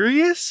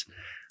serious?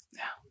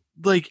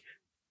 Like,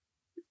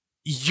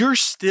 you're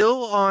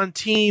still on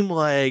team,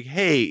 like,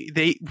 hey,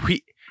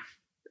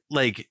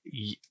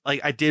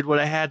 I did what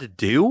I had to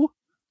do?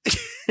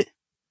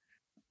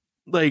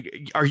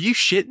 Like, are you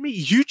shitting me?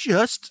 You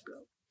just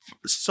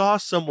saw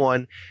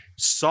someone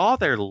saw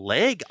their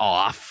leg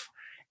off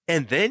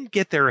and then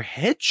get their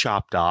head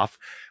chopped off,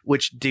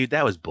 which, dude,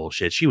 that was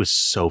bullshit. She was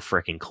so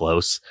freaking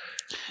close.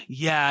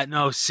 Yeah,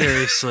 no,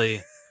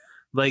 seriously.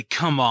 Like,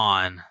 come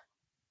on.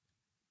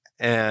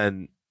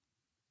 And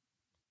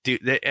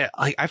dude,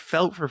 I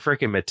felt for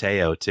freaking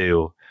Mateo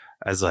too.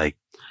 I was like,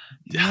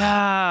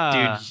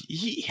 yeah,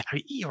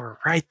 dude, you were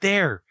right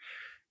there.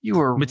 You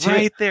were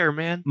right there,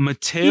 man.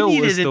 Mateo he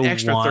needed was an the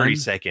extra one, 30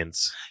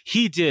 seconds.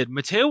 He did.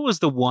 Mateo was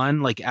the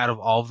one, like, out of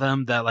all of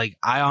them that, like,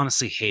 I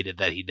honestly hated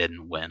that he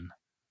didn't win.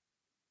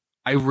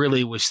 I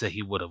really wish that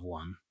he would have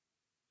won.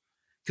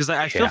 Because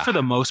I feel for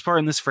the most part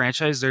in this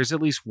franchise, there's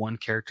at least one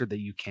character that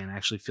you can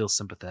actually feel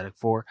sympathetic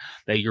for,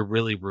 that you're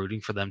really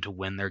rooting for them to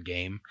win their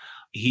game.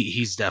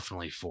 He's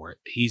definitely for it.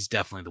 He's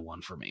definitely the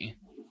one for me.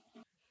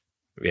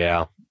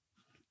 Yeah.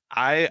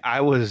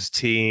 I was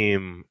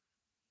team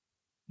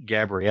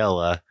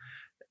Gabriella,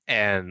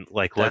 and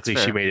like luckily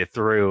she made it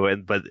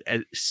through. But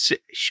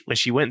when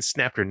she went and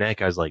snapped her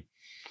neck, I was like,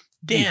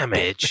 damn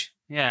it. Bitch.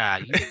 Yeah,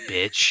 you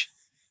bitch.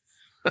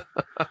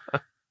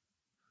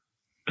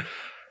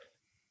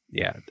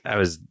 Yeah, I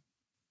was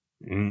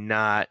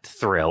not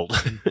thrilled.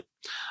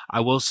 I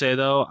will say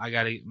though,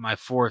 my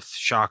fourth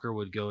shocker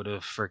would go to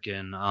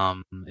frickin'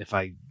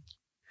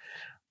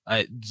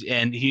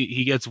 and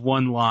he gets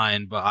one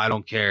line, but I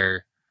don't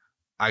care.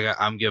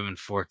 I'm giving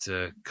fourth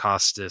to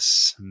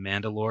Costas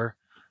Mandalore.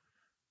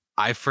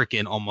 I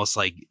freaking almost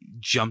like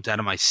jumped out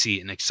of my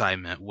seat in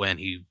excitement when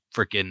he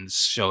freaking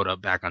showed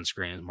up back on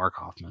screen as Mark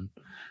Hoffman,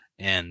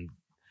 and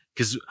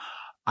because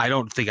I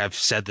don't think I've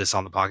said this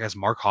on the podcast,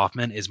 Mark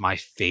Hoffman is my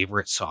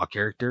favorite Saw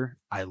character.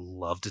 I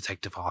love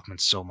Detective Hoffman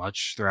so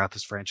much throughout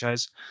this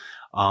franchise.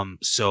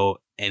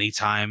 So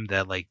anytime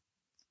that like,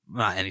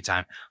 not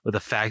anytime, but the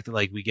fact that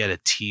like we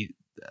get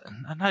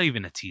not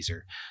even a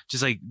teaser,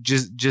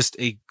 just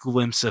a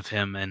glimpse of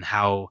him and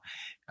how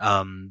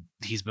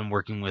he's been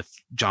working with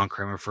John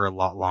Kramer for a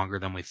lot longer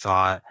than we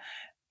thought.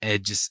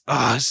 It just,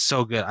 it's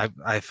so good.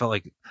 I felt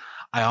like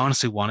I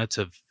honestly wanted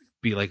to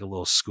be like a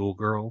little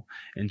schoolgirl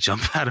and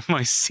jump out of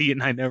my seat,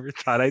 and I never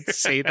thought I'd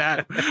say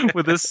that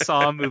with a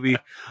Saw movie.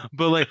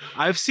 But like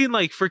I've seen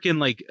like freaking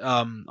like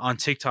on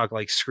TikTok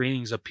like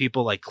screenings of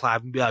people like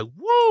clap and be like,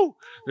 woo,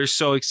 they're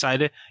so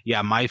excited.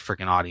 Yeah, my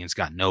freaking audience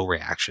got no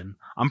reaction.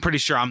 I'm pretty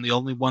sure I'm the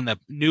only one that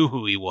knew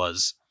who he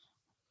was.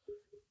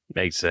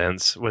 Makes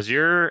sense. Was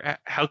your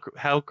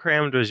how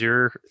crammed was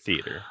your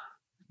theater?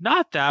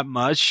 Not that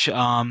much.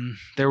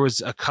 There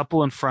was a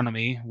couple in front of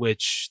me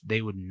which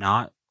they would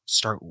not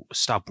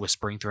stop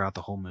whispering throughout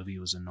the whole movie. It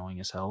was annoying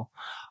as hell.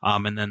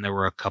 And then there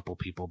were a couple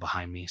people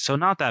behind me, so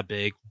not that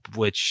big,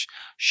 which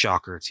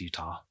shocker, it's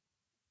Utah.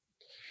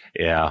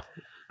 Yeah,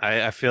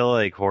 I feel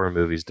like horror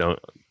movies don't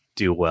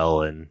do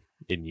well in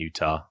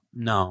Utah.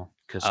 No,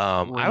 because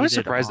I was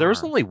surprised there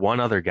was only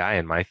one other guy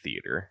in my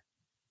theater.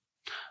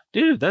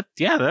 Dude,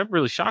 that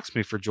really shocks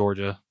me for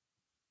Georgia.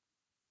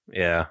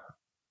 Yeah,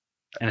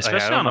 and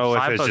especially on a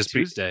 $5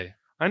 Tuesday.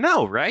 I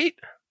know, right?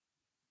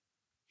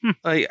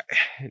 Like,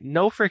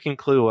 no freaking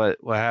clue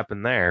what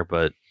happened there,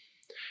 but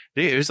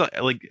Dude, it was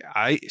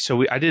I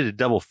did a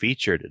double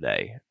feature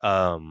today.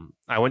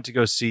 I went to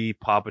go see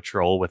Paw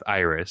Patrol with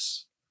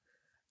Iris.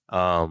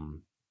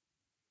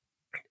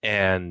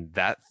 And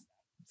that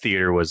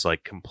theater was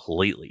like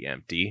completely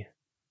empty.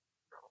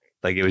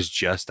 Like it was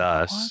just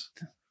us.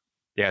 What?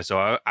 Yeah,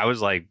 so I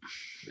was like,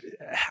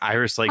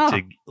 Iris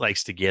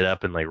likes to get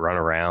up and like run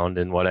around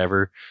and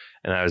whatever,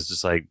 and I was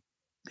just like,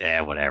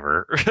 yeah,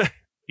 whatever.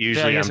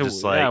 Usually I'm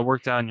just like, it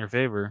worked out in your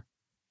favor.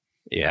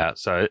 Yeah,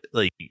 so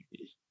like,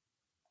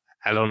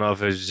 I don't know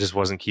if it just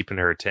wasn't keeping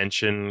her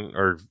attention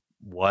or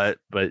what,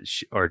 but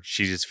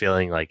she's just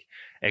feeling like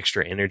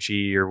extra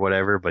energy or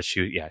whatever. But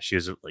she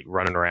was like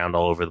running around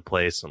all over the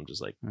place. I'm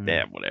just like,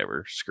 damn,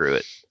 whatever, screw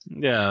it.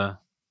 Yeah.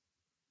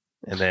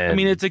 And then, I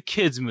mean, it's a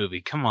kids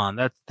movie. Come on,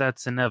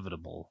 that's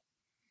inevitable.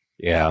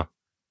 Yeah.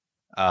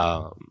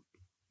 And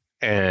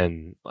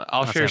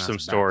I'll share some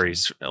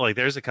stories. Like,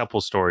 there's a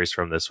couple stories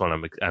from this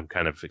one I'm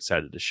kind of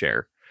excited to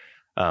share.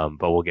 But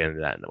we'll get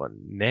into that one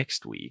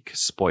next week.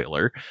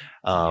 Spoiler.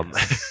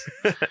 Yes.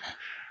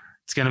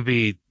 It's gonna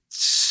be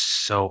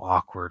so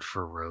awkward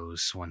for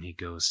Rose when he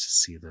goes to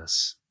see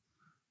this.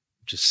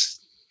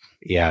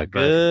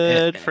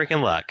 Good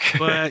freaking luck.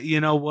 But you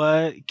know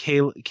what?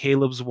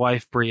 Caleb's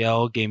wife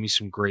Brielle gave me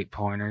some great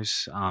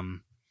pointers. I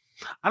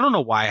don't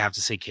know why I have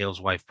to say Caleb's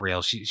wife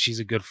Brielle. She's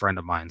a good friend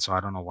of mine, so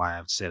I don't know why I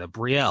have to say that.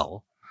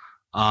 Brielle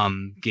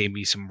gave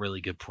me some really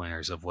good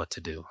pointers of what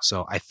to do.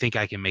 So I think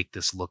I can make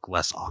this look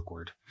less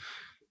awkward.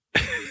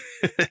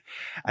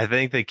 I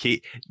think the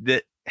key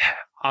that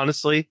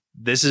honestly,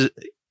 this is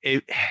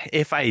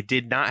if I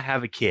did not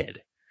have a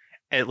kid.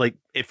 And like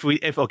if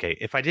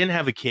I didn't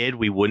have a kid,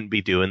 we wouldn't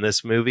be doing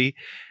this movie.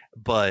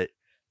 But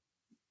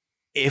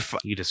if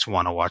you just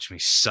want to watch me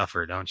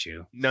suffer, don't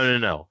you?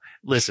 No.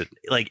 Listen,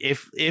 like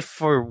if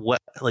for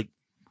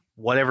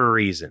whatever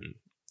reason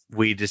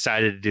we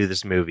decided to do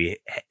this movie,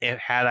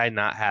 had I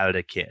not had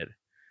a kid,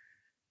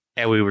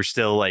 and we were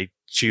still like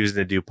choosing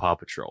to do Paw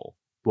Patrol,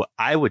 what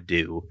I would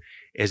do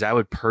is I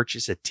would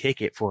purchase a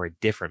ticket for a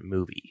different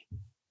movie.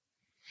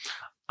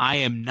 I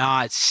am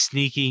not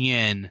sneaking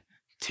in.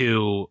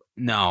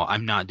 No,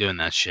 I'm not doing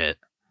that shit.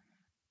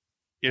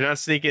 You're not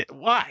sneaking.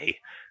 Why?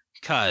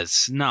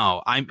 Because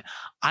no, I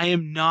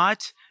am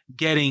not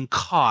getting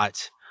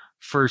caught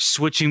for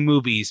switching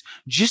movies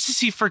just to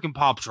see freaking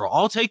Paw Patrol.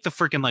 I'll take the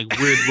freaking like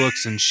weird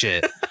looks and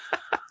shit,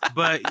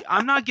 but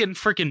I'm not getting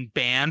freaking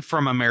banned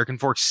from American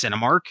Forks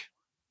Cinemark.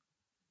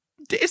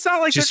 It's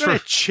not like just they're gonna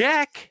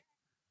check.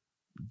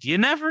 You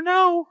never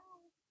know.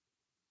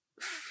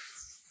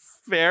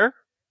 Fair.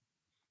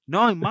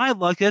 Knowing my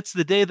luck, that's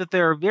the day that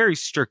they're very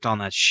strict on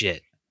that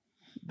shit.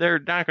 They're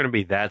not going to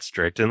be that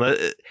strict. And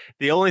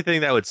the only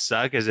thing that would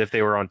suck is if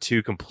they were on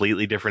two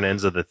completely different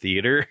ends of the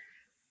theater.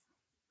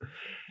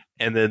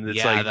 And then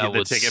it's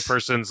the ticket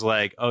person's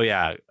like, oh,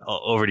 yeah,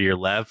 over to your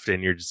left.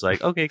 And you're just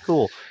like, okay,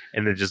 cool.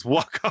 And then just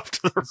walk off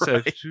to the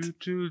right.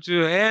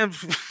 And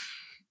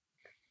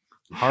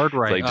hard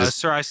right. Like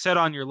sir, I said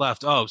on your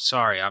left. Oh,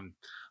 sorry. I'm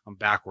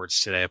backwards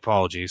today.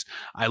 Apologies.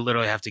 I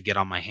literally have to get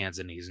on my hands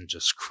and knees and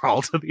just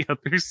crawl to the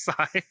other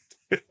side.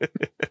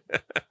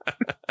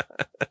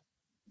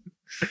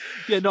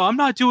 Yeah, no, I'm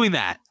not doing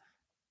that.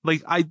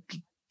 Like I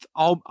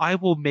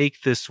will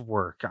make this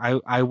work.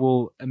 I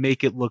will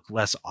make it look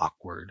less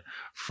awkward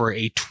for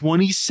a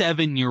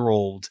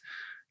 27-year-old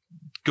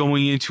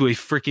going into a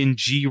freaking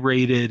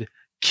G-rated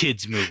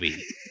kids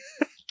movie.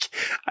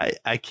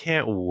 I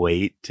can't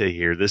wait to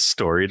hear this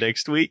story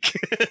next week.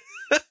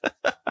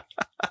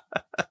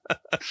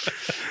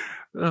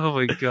 Oh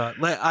my god,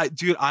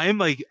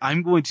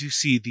 I'm going to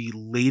see the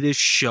latest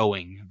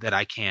showing that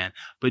I can.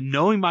 But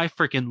knowing my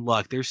freaking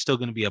luck, there's still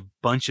going to be a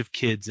bunch of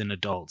kids and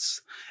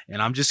adults,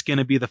 and I'm just going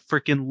to be the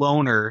freaking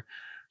loner,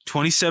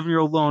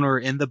 27-year-old loner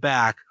in the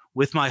back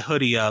with my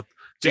hoodie up.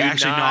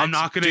 I'm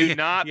not going to. Do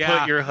not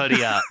put your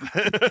hoodie up.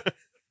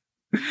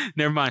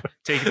 Never mind.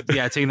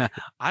 Taking that.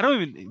 I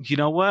don't even. You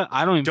know what?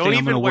 I don't even. Don't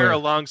even wear a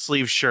long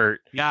sleeve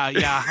shirt.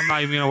 Yeah. I'm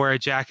not even gonna wear a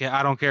jacket.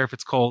 I don't care if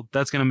it's cold.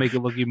 That's gonna make it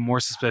look even more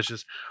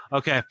suspicious.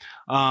 Okay.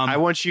 I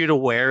want you to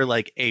wear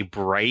like a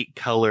bright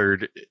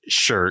colored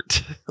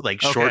shirt, like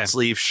short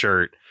sleeve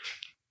shirt.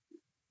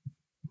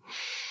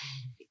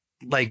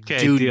 Like,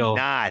 do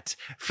not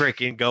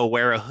freaking go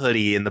wear a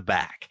hoodie in the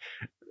back.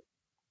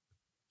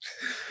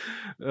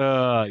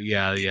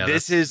 Yeah.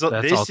 This is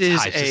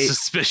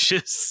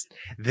suspicious.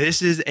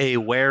 This is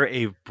wear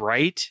a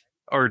bright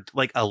or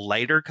like a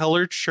lighter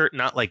colored shirt,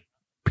 not like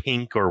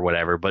pink or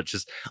whatever, but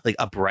just like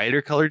a brighter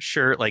colored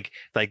shirt, like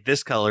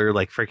this color,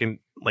 like freaking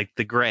like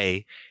the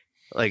gray.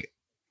 Like,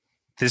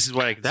 this is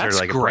what I consider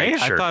like gray? A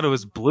bright shirt. I thought it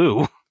was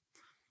blue.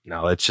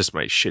 No, it's just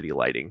my shitty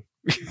lighting.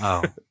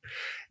 Oh,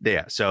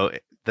 yeah. So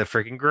the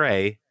freaking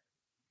gray.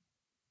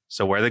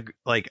 So wear a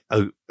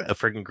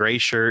freaking gray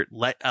shirt,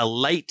 a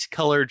light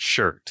colored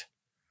shirt.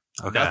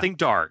 Okay. Nothing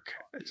dark.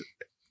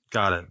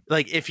 Got it.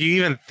 Like, if you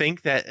even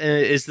think that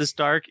is this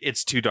dark,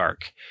 it's too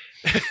dark.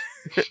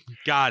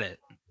 Got it.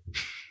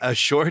 A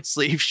short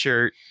sleeve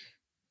shirt.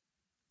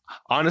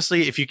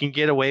 Honestly, if you can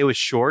get away with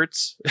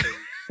shorts,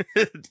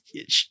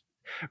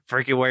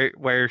 freaking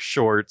wear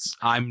shorts.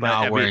 I'm But, not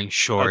I mean, wearing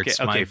shorts.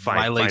 okay, my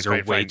fine, legs fine, are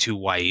fine, way fine. too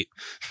white.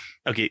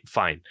 Okay,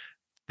 fine.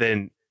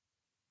 Then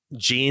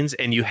jeans,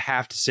 and you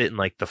have to sit in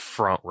like the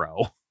front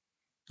row.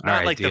 Not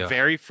right, like deal. the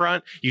very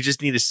front. You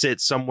just need to sit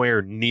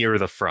somewhere near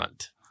the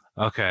front.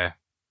 Okay.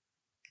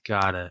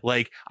 Got it.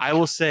 Like, I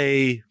will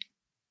say,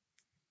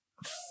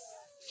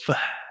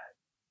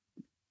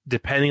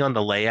 depending on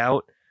the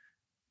layout,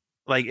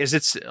 like,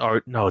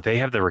 or no, they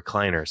have the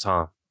recliners,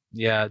 huh?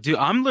 Yeah, dude,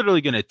 I'm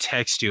literally going to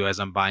text you as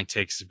I'm buying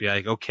tickets to be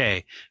like, okay,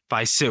 if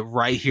I sit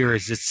right here,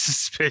 is it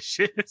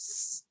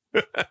suspicious?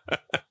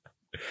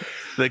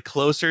 The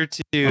closer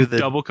to I'm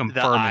double the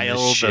confirming aisle,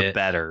 this the shit.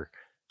 better.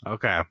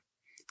 Okay.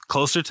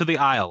 Closer to the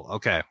aisle.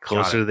 Okay.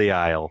 Closer to the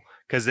aisle.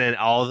 Because then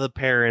all the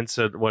parents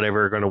or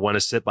whatever are going to want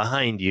to sit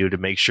behind you to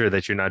make sure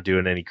that you're not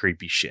doing any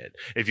creepy shit.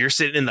 If you're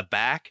sitting in the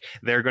back,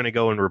 they're going to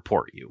go and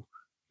report you.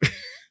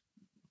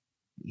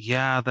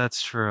 Yeah,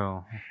 that's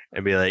true.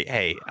 And be like,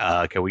 "Hey,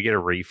 can we get a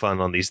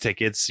refund on these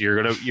tickets?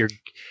 You're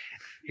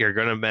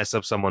gonna mess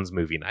up someone's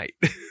movie night."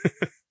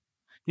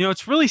 You know,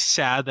 it's really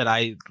sad that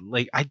I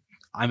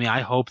mean,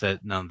 I hope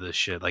that none of this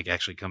shit like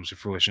actually comes to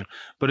fruition,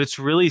 but it's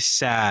really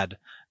sad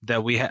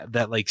that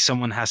that like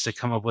someone has to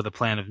come up with a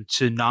plan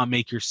to not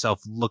make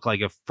yourself look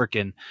like a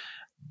freaking,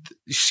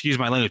 excuse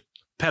my language,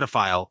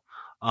 pedophile,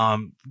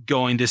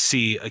 going to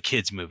see a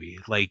kids movie.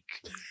 Like,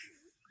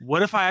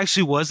 what if I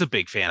actually was a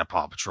big fan of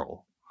Paw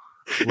Patrol?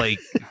 Like,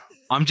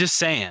 I'm just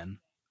saying,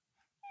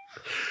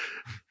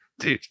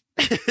 dude.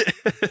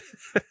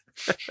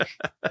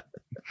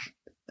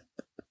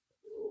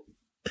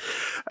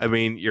 I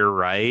mean, you're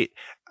right.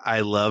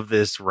 I love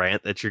this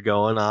rant that you're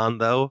going on,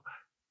 though.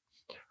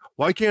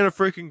 Why can't a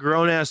freaking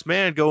grown-ass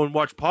man go and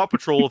watch Paw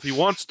Patrol if he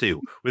wants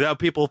to without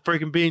people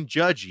freaking being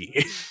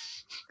judgy?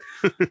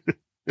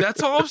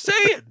 That's all I'm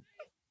saying.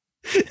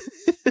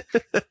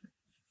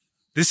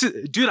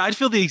 Dude, I'd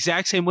feel the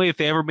exact same way if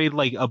they ever made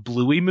like a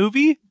Bluey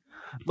movie.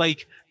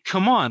 Like,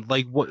 come on,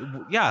 like what?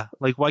 Yeah,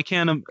 like why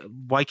can't a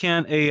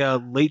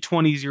late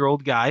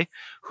 20s-year-old guy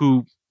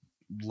who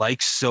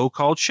likes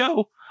so-called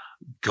show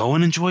go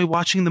and enjoy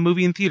watching the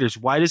movie in theaters?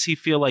 Why does he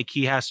feel like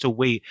he has to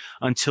wait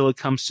until it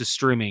comes to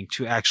streaming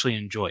to actually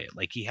enjoy it?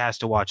 Like, he has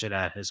to watch it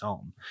at his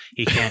home.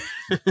 He can't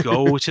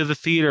go to the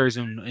theaters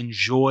and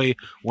enjoy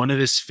one of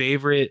his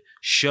favorite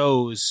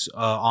shows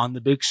on the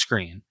big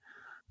screen.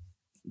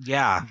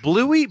 Yeah.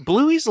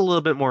 Bluey's a little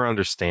bit more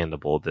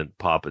understandable than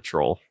Paw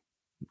Patrol.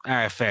 All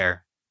right,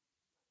 fair.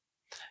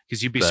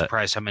 Because you'd be But-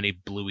 surprised how many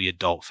Bluey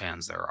adult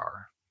fans there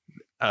are.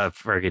 A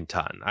friggin'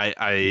 ton.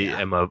 I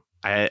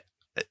Yeah.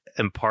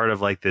 am part of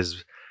like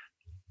this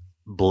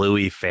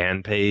Bluey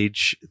fan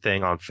page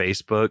thing on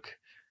Facebook.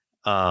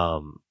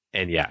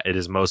 And yeah, it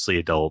is mostly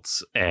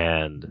adults,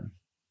 and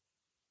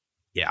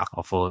yeah,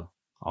 I'll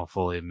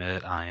fully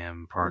admit I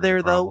am part they're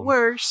of the the problem.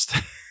 worst.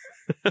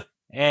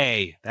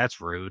 Hey,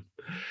 that's rude.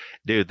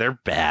 Dude, they're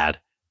bad.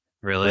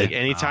 Really? Like,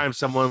 anytime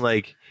someone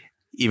like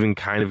even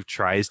kind of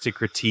tries to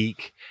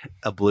critique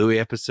a Bluey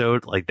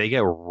episode, like, they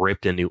get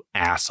ripped a new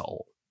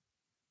asshole.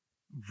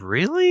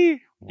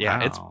 Really?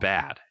 Yeah, it's Wow.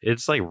 bad.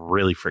 It's like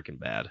really freaking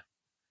bad.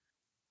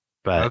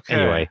 But Okay.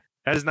 anyway,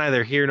 that is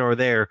neither here nor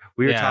there.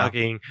 We were Yeah.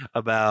 talking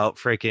about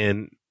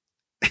freaking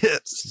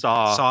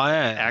Saw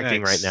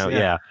acting right now.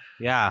 Yeah.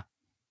 Yeah.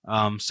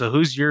 So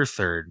who's your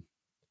third?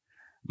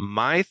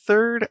 My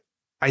third,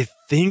 I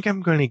think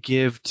I'm going to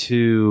give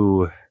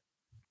to.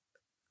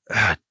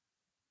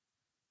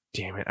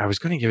 Damn it. I was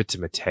going to give it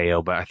to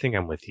Mateo, but I think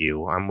I'm with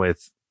you. I'm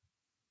with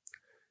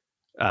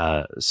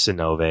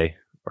Sinove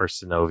or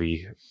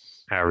Sinovi,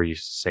 however you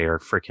say her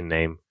freaking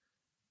name.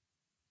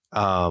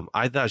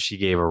 I thought she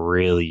gave a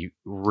really,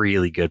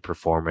 really good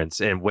performance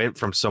and went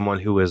from someone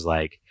who was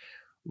like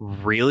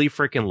really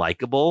freaking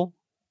likable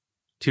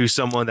to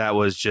someone that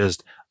was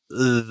just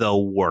the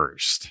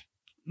worst.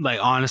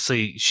 Like,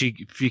 honestly,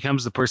 she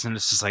becomes the person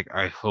that's just like,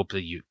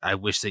 I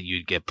wish that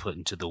you'd get put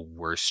into the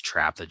worst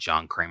trap that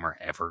John Kramer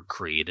ever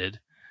created,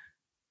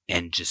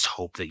 and just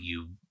hope that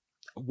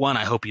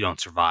I hope you don't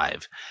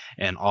survive.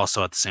 And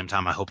also at the same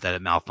time, I hope that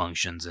it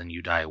malfunctions and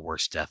you die a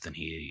worse death than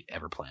he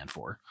ever planned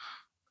for.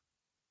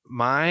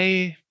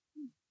 My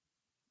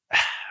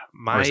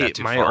Or is that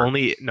too far?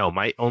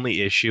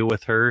 only issue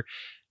with her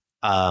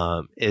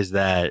is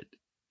that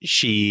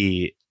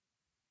she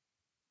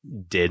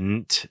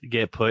didn't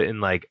get put in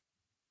like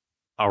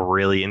a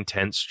really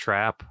intense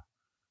trap,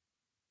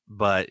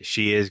 but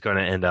she is going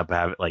to end up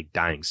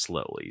dying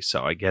slowly.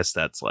 So I guess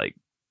that's like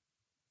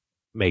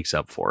makes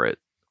up for it.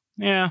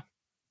 Yeah.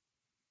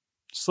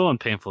 Slow and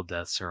painful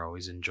deaths are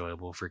always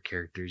enjoyable for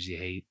characters you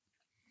hate.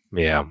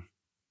 Yeah.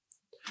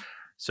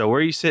 So where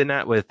are you sitting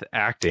at with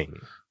acting?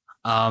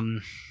 I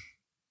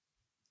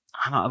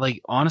don't know, like,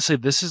 honestly,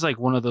 this is like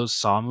one of those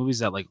Saw movies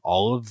that like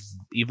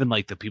even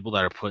like the people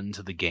that are put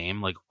into the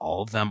game, like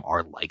all of them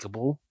are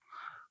likable.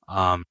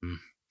 Like,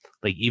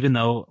 even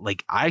though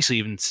like I actually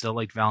even still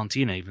liked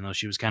Valentina, even though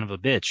she was kind of a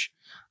bitch.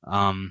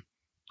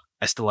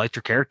 I still liked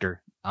her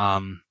character.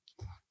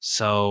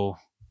 So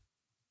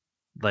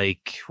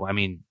like, I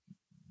mean,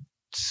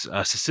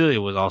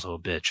 Cecilia was also a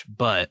bitch,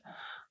 but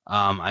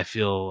I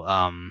feel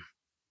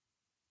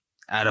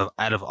out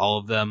of all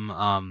of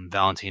them,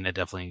 Valentina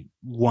definitely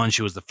one.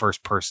 She was the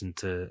first person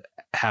to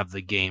have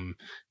the game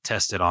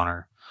tested on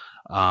her,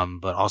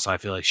 but also I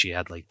feel like she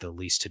had like the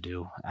least to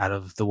do out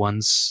of the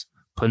ones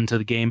put into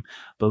the game.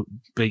 But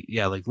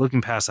yeah, like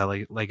looking past that,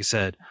 like I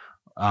said,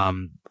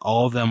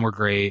 all of them were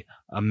great.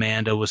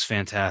 Amanda was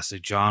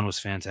fantastic. John was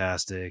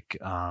fantastic.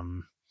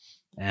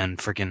 And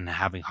freaking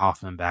having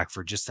Hoffman back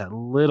for just that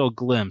little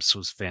glimpse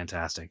was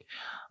fantastic.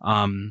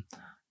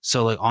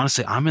 So like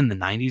honestly, I'm in the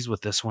 90s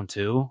with this one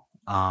too.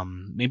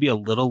 Maybe a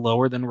little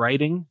lower than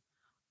writing.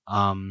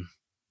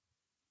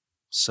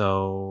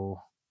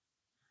 So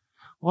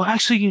well,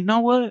 actually, you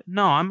know what?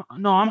 No,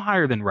 I'm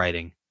higher than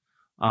writing.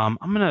 I'm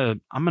gonna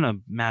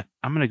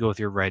go with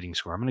your writing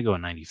score. I'm gonna go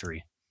at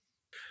 93.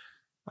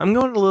 I'm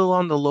going a little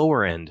on the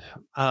lower end.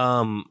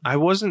 I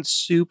wasn't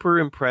super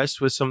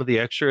impressed with some of the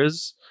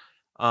extras.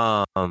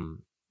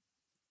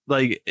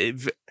 Like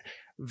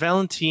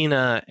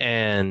Valentina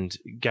and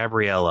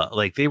Gabriella,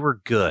 like they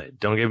were good.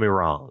 Don't get me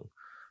wrong,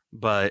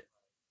 but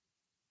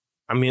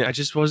I mean, I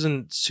just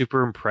wasn't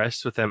super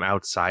impressed with them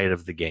outside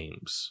of the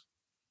games.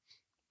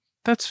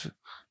 That's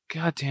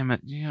God damn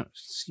it! You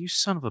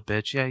son of a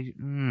bitch. Yeah,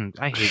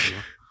 I hate you.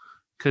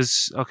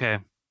 Cause okay,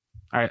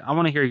 all right. I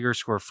want to hear your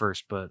score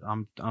first, but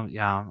I'm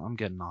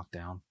getting knocked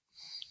down.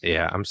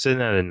 Yeah, I'm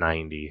sitting at a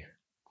 90.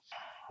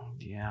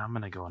 Yeah, I'm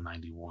gonna go a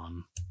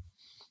 91.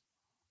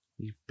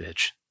 You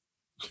bitch.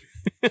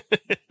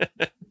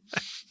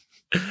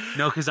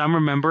 No, because I'm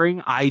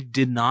remembering I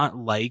did not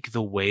like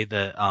the way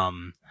that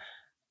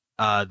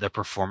the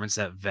performance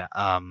that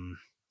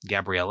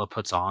Gabriella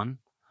puts on.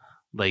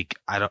 Like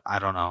I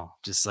don't know.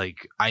 Just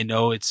like I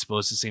know it's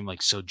supposed to seem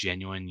like so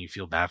genuine, you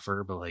feel bad for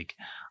her, but like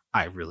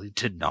I really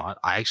did not.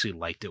 I actually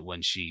liked it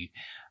when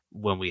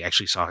we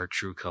actually saw her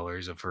true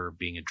colors of her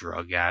being a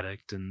drug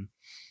addict, and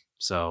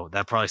so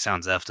that probably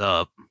sounds effed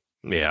up.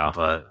 Yeah,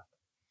 but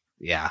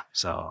yeah.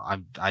 So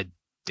I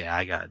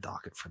got a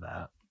docket for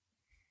that.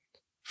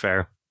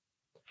 Fair.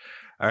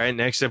 All right,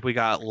 next up we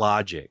got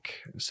Logic.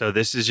 So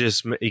this is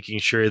just making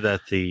sure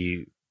that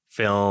the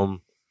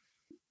film,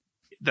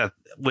 that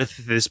with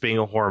this being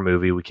a horror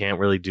movie, we can't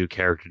really do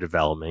character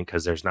development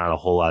because there's not a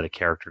whole lot of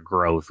character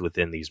growth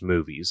within these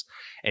movies.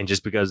 And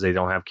just because they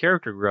don't have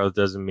character growth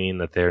doesn't mean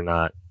that they're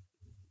not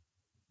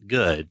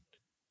good.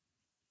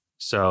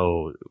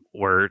 So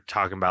we're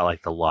talking about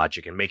like the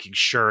logic and making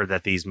sure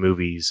that these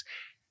movies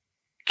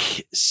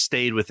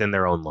stayed within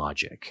their own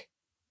logic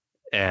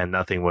and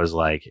nothing was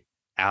like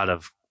out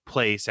of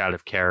place, out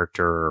of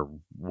character, or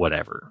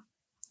whatever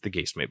the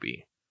case may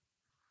be.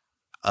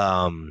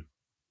 I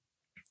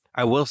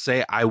will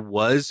say I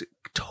was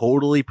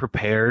totally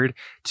prepared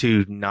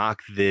to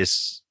knock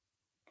this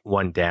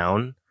one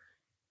down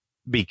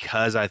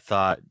because I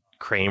thought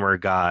Kramer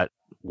got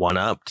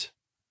one-upped.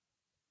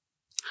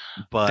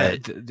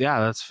 But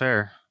yeah, that's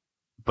fair.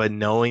 But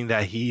knowing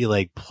that he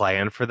like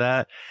planned for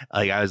that,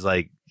 like I was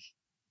like,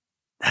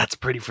 that's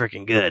pretty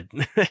freaking good.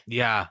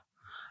 Yeah.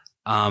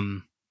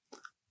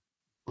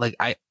 Like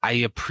I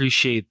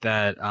appreciate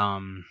that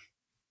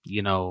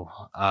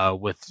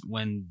with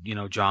when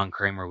John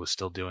Kramer was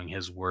still doing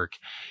his work,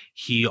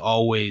 he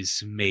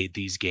always made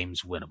these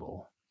games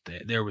winnable.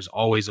 There was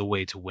always a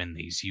way to win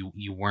these.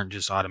 You weren't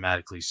just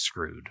automatically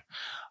screwed.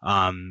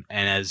 And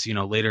as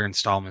later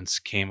installments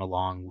came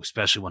along,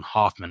 especially when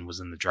Hoffman was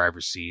in the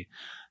driver's seat,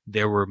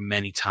 there were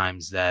many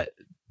times that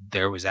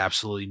there was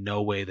absolutely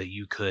no way that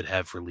you could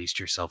have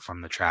released yourself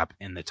from the trap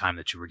in the time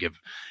that you were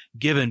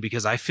given,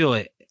 because I feel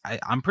it.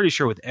 I'm pretty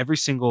sure with every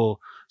single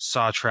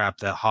Saw trap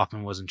that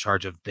Hoffman was in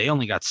charge of, they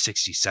only got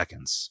 60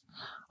 seconds.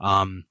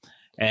 And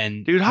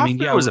dude,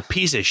 Hoffman was a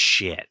piece of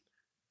shit.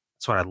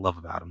 That's what I love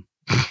about him.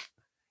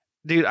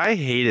 Dude, I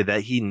hated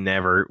that he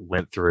never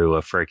went through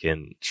a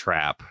freaking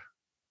trap.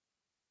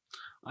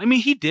 I mean,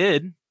 he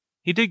did.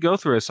 He did go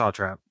through a Saw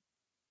trap.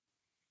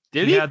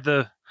 Did he? He had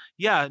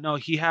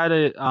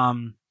it.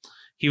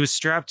 He was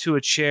strapped to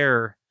a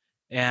chair,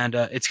 and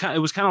it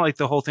was kind of like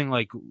the whole thing.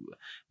 Like,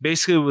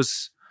 basically, it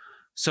was.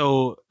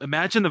 So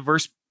imagine the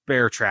verse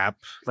bear trap.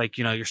 Like,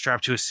 you're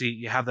strapped to a seat.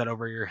 You have that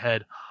over your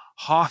head.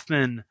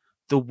 Hoffman,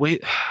 the way.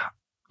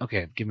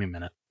 Okay, give me a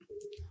minute,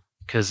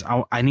 because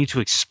I need to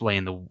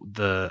explain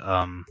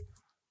the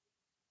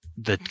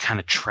kind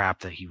of trap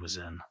that he was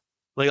in.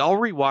 Like, I'll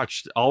be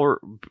rewatching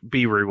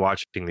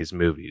these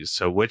movies.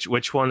 So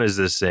which one is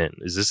this in?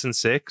 Is this in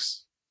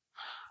 6?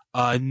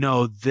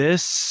 No,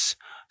 this.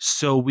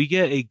 So we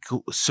get a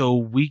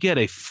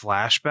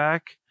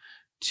flashback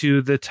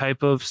to the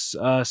type of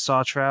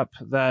Saw trap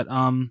that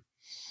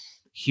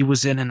he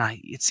was in, and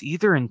it's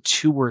either in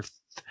 2 or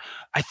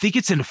I think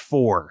it's in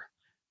 4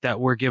 that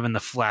we're given the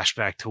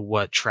flashback to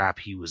what trap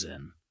he was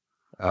in.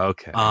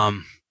 Okay.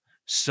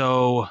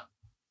 So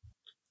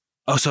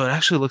it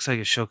actually looks like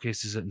it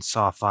showcases it in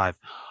Saw 5.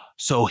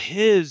 So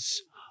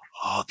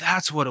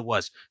that's what it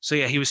was. So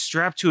yeah, he was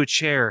strapped to a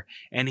chair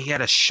and he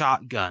had a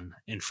shotgun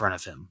in front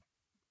of him.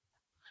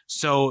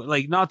 So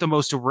like, not the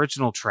most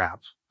original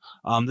trap.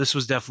 This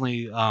was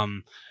definitely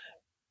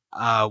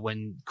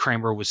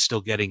Kramer was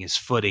still getting his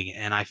footing.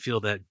 And I feel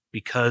that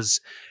because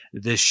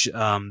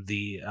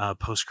the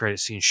post-credit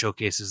scene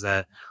showcases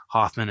that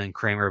Hoffman and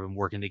Kramer have been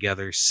working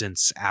together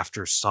since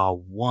after Saw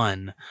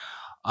 1,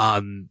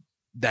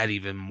 that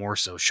even more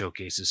so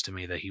showcases to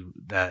me that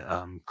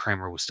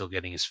Kramer was still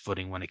getting his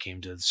footing when it came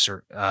to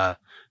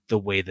the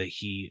way that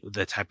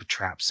the type of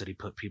traps that he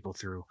put people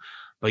through.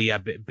 But yeah,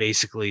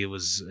 basically it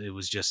was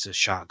just a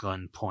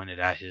shotgun pointed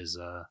at his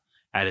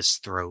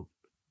throat.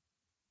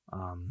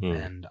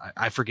 And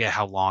I forget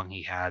how long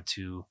he had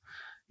to,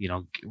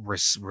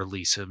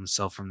 release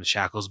himself from the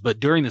shackles.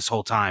 But during this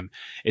whole time,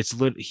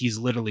 he's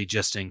literally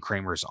just in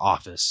Kramer's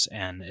office,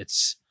 and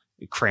it's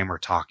Kramer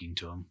talking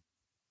to him.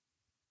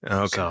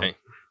 Okay.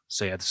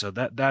 So yeah, so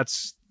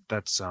that's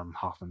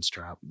Hoffman's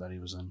trap that he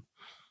was in.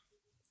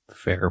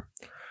 Fair.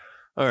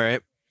 All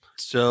right.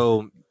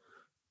 So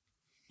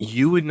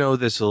you would know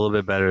this a little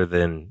bit better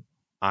than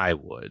I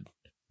would.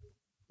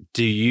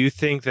 Do you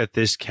think that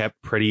this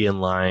kept pretty in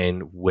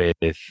line with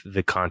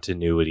the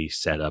continuity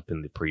set up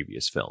in the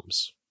previous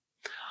films?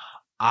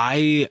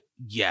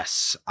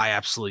 Yes, I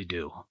absolutely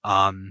do.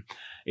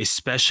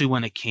 Especially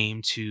when it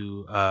came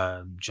to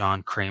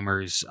John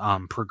Kramer's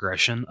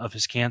progression of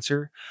his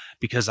cancer,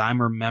 because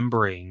I'm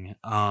remembering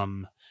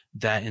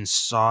that in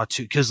Saw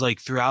 2, because like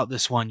throughout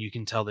this one you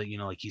can tell that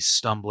like he's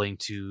stumbling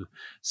to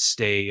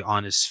stay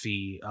on his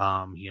feet.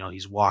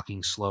 He's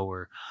walking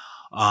slower.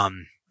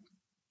 And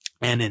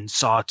in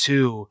Saw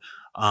 2,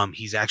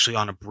 he's actually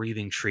on a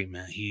breathing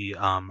treatment.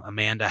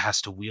 Amanda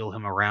has to wheel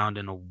him around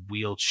in a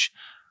wheelchair.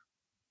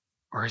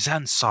 Or is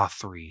that in Saw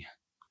 3?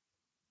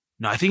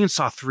 No, I think in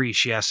Saw 3,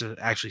 she has to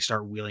actually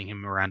start wheeling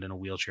him around in a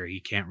wheelchair.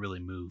 He can't really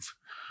move.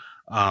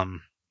 Or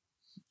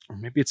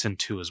maybe it's in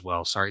 2 as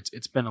well. Sorry,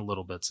 it's been a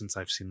little bit since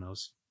I've seen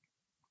those.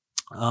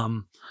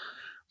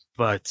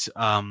 But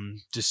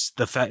just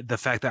the fact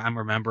that I'm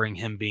remembering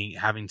him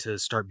having to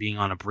start being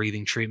on a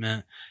breathing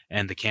treatment,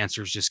 and the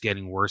cancer is just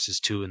getting worse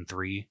as 2 and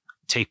 3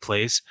 take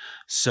place.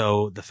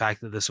 So the fact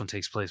that this one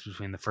takes place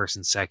between the first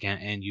and second,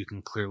 and you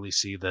can clearly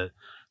see that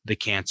the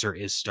cancer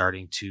is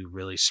starting to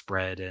really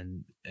spread,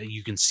 and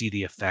you can see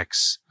the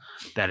effects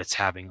that it's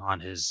having on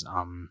his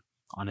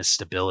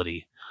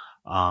stability.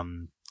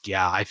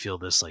 I feel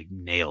this like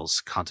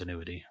nails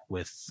continuity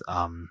with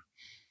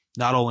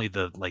not only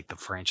the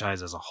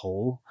franchise as a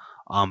whole,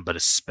 but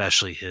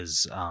especially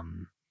his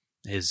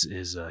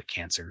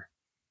cancer.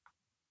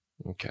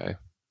 Okay.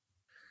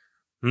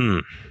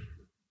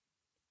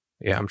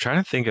 Yeah, I'm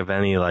trying to think of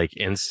any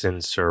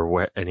instance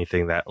or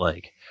anything that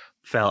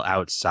fell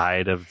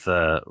outside of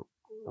the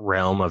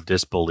realm of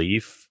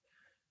disbelief.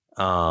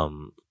 But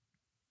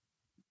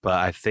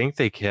I think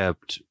they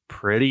kept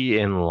pretty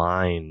in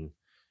line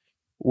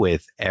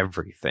with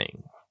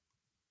everything.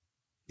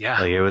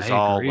 Yeah, it was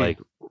all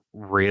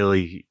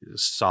really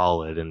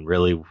solid and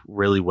really,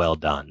 really well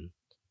done.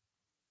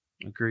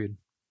 Agreed.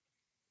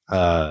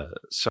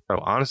 So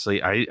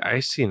honestly, I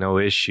see no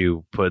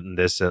issue putting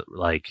this at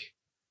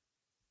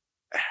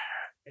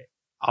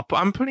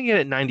I'm putting it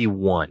at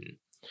 91.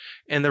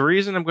 And the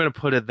reason I'm going to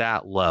put it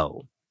that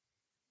low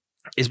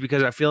is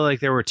because I feel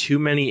like there were too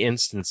many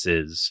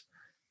instances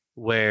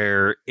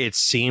where it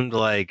seemed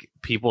like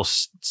people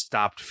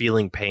stopped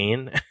feeling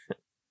pain.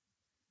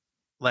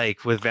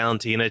 Like with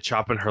Valentina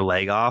chopping her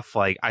leg off,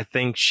 I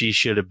think she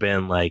should have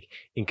been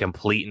in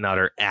complete and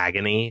utter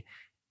agony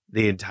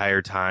the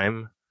entire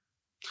time.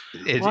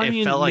 It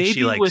felt like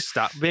she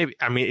stopped. Maybe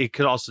it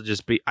could also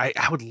just be.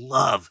 I would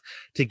love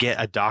to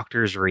get a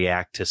doctor's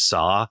react to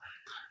Saw.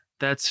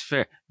 That's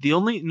fair.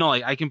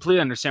 I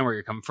completely understand where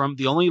you're coming from.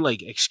 The only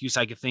excuse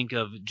I could think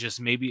of,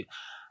 just maybe,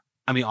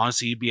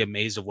 honestly, you'd be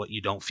amazed at what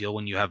you don't feel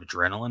when you have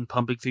adrenaline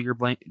pumping through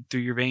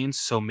your veins.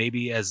 So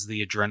maybe as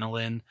the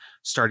adrenaline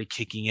started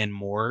kicking in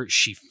more,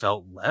 she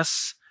felt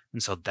less,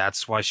 and so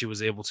that's why she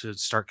was able to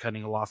start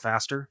cutting a lot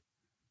faster.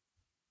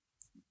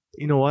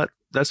 You know what?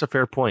 That's a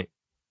fair point.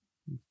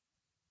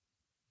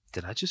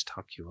 Did I just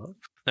talk you up?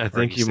 I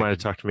think you might have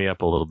talked me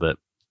up a little bit.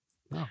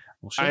 Oh,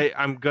 well, sure.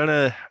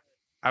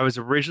 I was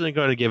originally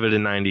going to give it a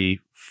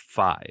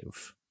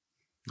 95.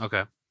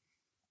 Okay.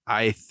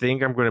 I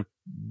think I'm going to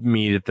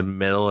meet at the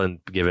middle and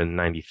give it a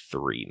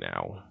 93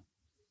 now.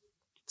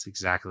 That's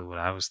exactly what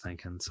I was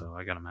thinking, so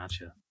I got to match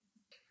you.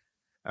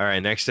 All right,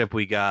 next up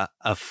we got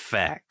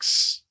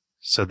effects.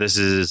 So this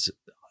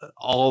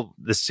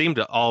seemed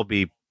to all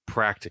be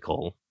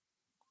practical.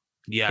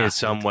 Yeah. In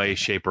some way,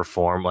 shape, or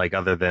form,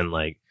 other than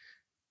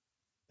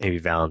maybe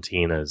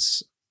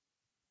Valentina's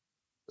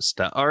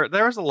stuff. Or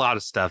there was a lot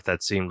of stuff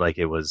that seemed like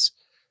it was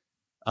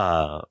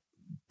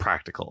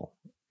practical.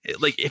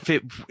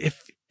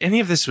 If any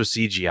of this was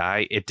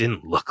CGI, it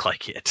didn't look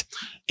like it.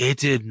 It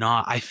did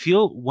not. I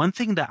feel one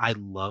thing that I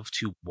love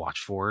to watch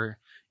for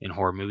in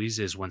horror movies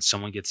is when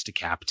someone gets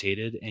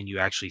decapitated and you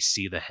actually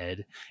see the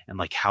head and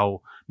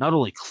how not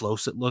only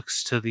close it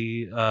looks to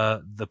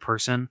the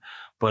person,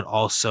 but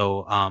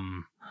also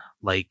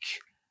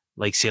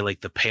say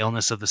the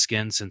paleness of the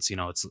skin, since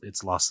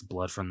it's lost the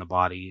blood from the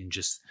body, and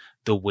just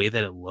the way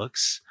that it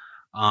looks.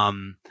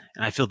 And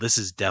I feel this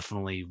is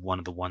definitely one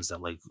of the ones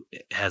that like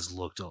has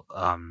looked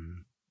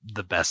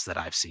the best that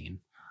I've seen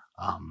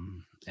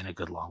in a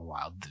good long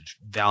while.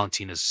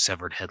 Valentina's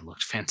severed head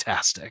looked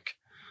fantastic.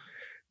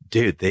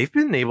 Dude, they've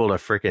been able to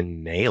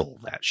freaking nail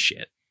that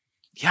shit.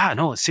 Yeah,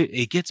 no,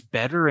 it gets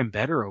better and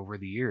better over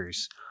the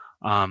years.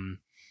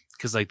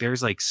 Because like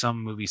there's like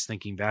some movies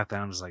thinking back that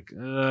I'm just like,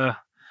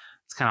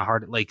 it's kind of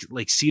hard.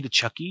 Like Seed of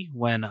Chucky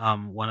when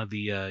one of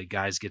the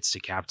guys gets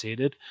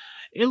decapitated.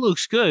 It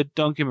looks good,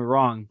 don't get me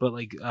wrong, but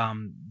like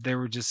there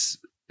were just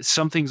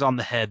some things on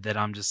the head that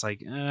I'm just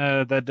like,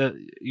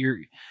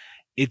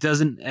 it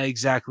doesn't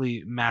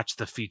exactly match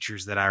the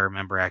features that I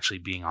remember actually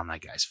being on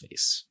that guy's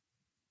face.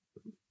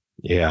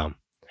 Yeah.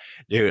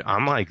 Dude,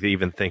 I'm like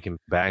even thinking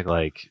back,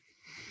 like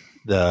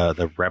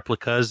the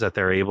replicas that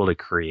they're able to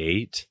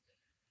create.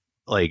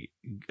 Like,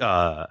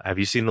 have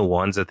you seen the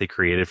ones that they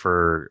created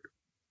for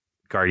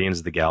Guardians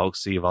of the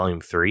Galaxy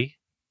Volume 3?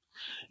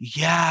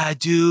 Yeah,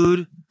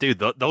 dude.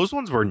 Dude, those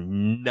ones were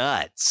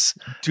nuts.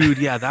 Dude,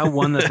 yeah, that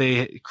one that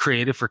they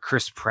created for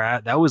Chris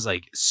Pratt, that was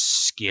like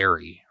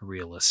scary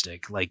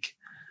realistic. Like,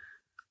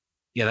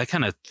 yeah, that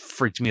kind of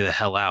freaked me the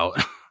hell out.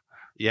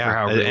 Yeah, for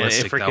how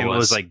realistic it freaking that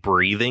was. like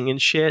breathing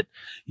and shit.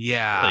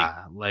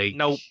 Yeah, like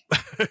nope.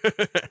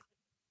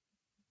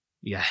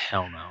 Yeah,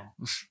 hell no.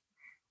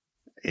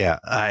 Yeah,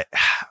 I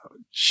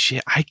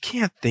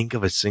can't think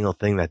of a single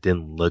thing that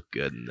didn't look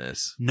good in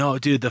this. No,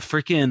 dude, the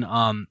freaking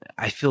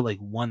I feel like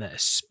one that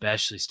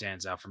especially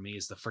stands out for me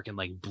is the freaking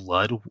like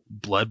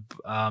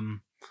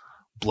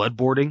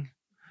bloodboarding.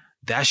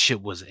 That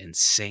shit was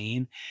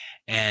insane,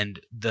 and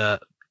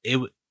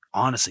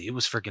honestly, it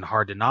was freaking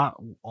hard to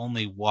not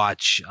only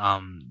watch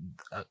a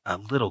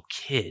little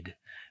kid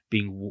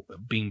being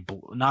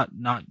not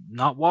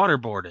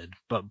waterboarded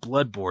but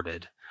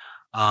bloodboarded.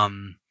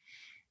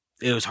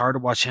 It was hard to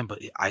watch him, but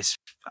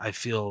I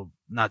feel,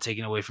 not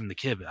taking away from the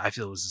kid, but I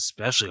feel it was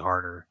especially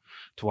harder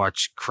to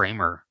watch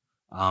Kramer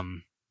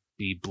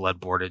be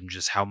bloodboarded and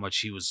just how much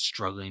he was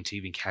struggling to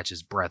even catch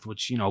his breath,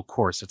 which, you know, of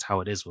course, that's how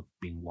it is with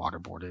being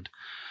waterboarded.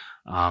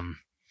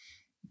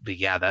 But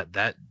yeah,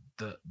 that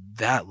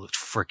looked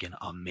freaking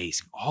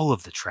amazing. All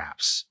of the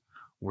traps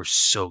were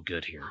so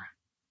good here.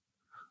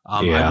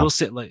 Yeah. I will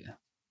say, like,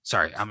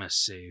 sorry, I'm gonna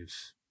save.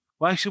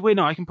 Well, actually, wait,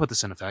 no, I can put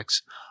this in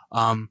effects.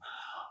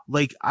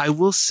 Like, I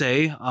will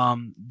say,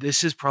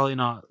 this is probably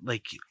not,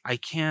 like, I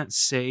can't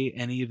say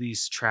any of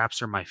these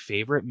traps are my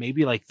favorite.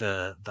 Maybe like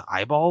the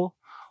eyeball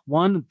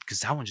one,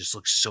 because that one just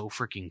looks so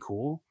freaking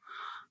cool.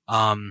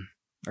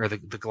 Or the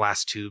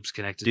glass tubes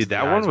connected. Dude, to the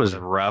that eyes, one was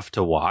rough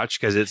to watch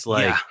because it's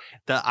like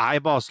the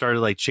eyeball started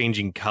like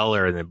changing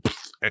color and then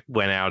it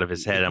went out of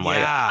his head. I'm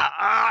like,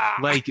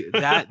 like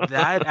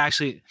that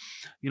actually,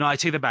 you know, I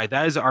take that back.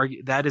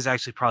 That is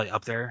actually probably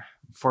up there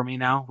for me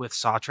now with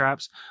saw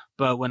traps.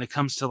 But when it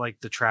comes to like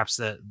the traps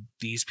that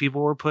these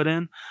people were put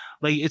in,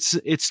 like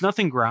it's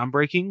nothing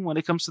groundbreaking when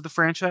it comes to the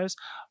franchise.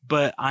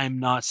 But I'm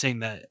not saying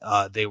that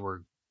they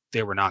were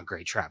not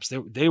great traps.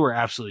 They were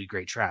absolutely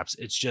great traps.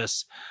 It's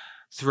just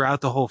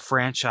throughout the whole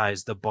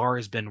franchise, the bar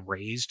has been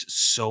raised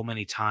so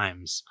many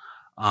times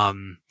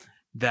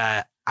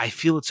that I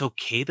feel it's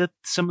okay that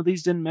some of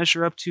these didn't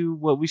measure up to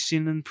what we've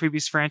seen in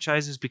previous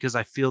franchises, because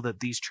I feel that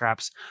these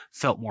traps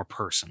felt more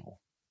personal.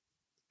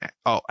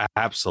 Oh,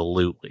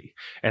 absolutely.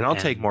 And I'll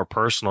take more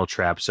personal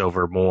traps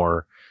over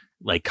more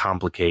like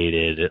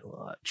complicated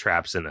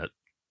traps in it,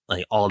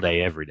 like all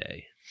day, every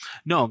day.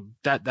 No,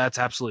 that's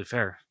absolutely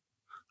fair.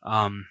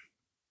 But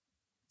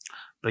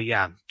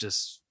yeah,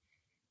 just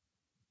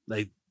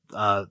like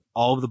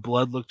all of the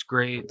blood looked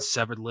great,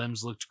 severed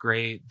limbs looked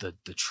great, the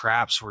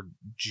traps were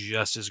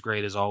just as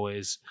great as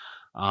always.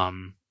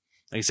 Like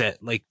I said,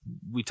 like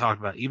we talked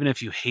about, even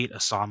if you hate a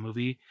Saw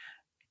movie,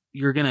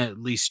 you're gonna at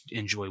least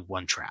enjoy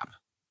one trap.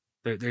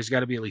 There's got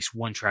to be at least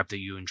one trap that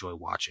you enjoy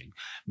watching.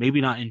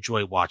 Maybe not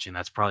enjoy watching.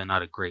 That's probably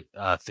not a great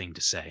thing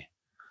to say.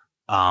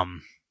 I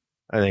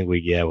think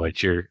we get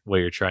what you're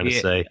trying to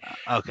say.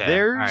 Okay.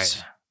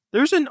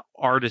 There's an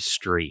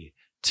artistry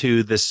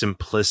to the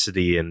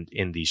simplicity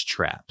in these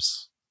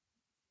traps.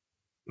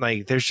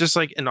 Like there's just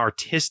like an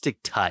artistic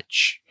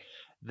touch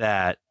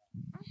that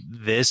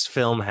this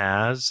film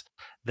has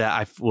that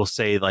I will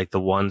say like the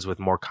ones with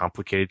more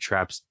complicated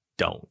traps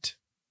don't.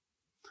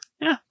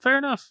 Yeah, fair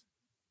enough.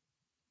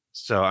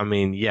 So, I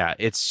mean, yeah,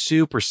 it's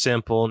super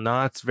simple,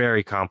 not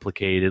very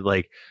complicated.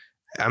 Like,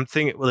 I'm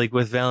thinking, like,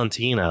 with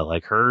Valentina,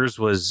 like, hers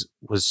was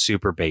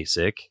super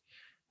basic.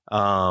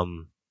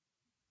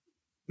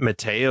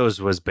 Mateo's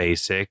was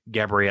basic.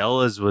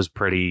 Gabriella's was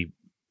pretty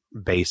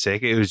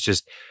basic. It was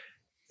just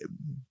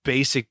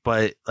basic,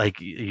 but, like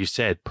you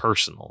said,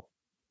 personal.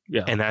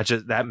 Yeah. And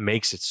that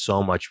makes it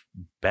so much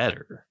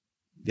better.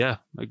 Yeah,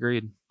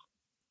 agreed.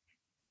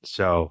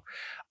 So,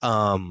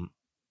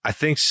 I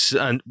think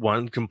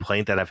one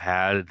complaint that I've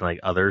had in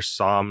like other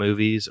Saw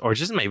movies, or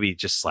just maybe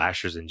just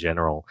slashers in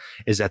general,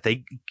 is that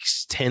they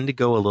tend to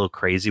go a little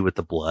crazy with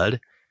the blood.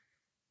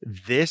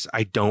 This,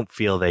 I don't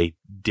feel they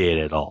did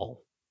at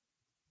all.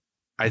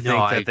 I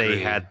think that they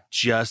had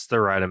just the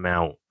right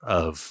amount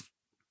of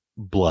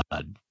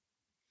blood.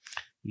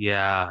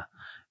 Yeah.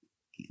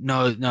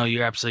 No,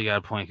 you're absolutely got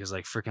a point because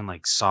like freaking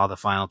like Saw the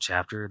final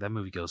chapter, that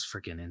movie goes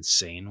freaking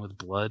insane with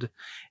blood,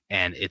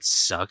 and it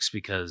sucks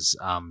because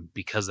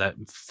that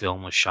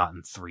film was shot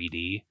in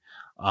 3D,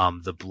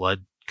 the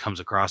blood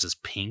comes across as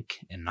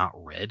pink and not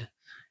red,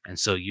 and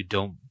so you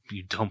don't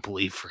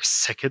believe for a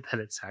second that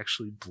it's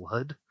actually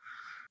blood.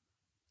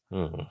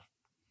 Hmm.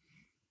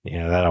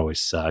 Yeah, that always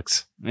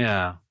sucks.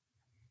 Yeah.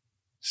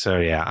 So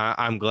yeah,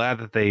 I'm glad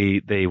that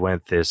they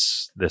went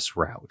this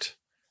route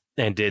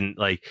and didn't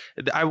like.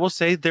 I will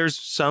say there's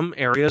some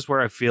areas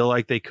where I feel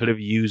like they could have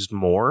used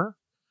more.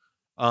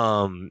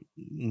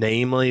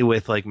 Namely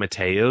with like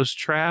Mateo's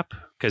trap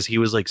because he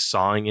was like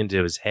sawing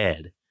into his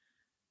head.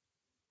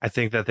 I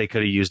think that they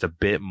could have used a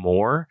bit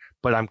more,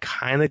 but I'm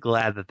kind of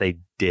glad that they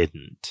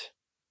didn't.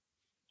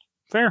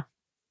 Fair.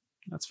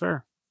 That's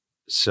fair.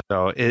 So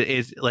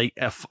it's like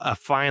a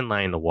fine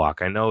line to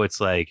walk. I know it's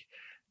like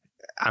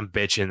I'm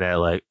bitching that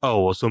like,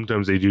 oh, well,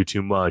 sometimes they do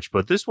too much,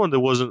 but this one there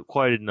wasn't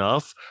quite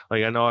enough.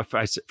 Like I know I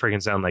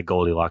freaking sound like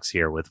Goldilocks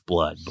here with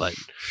blood, but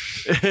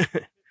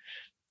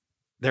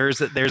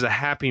there's a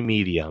happy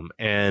medium,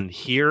 and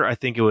here I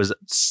think it was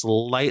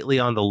slightly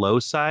on the low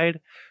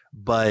side,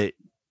 but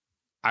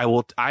I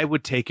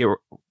would take it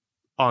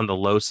on the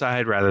low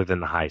side rather than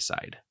the high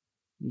side.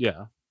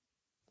 Yeah.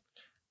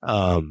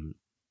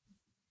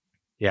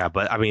 Yeah,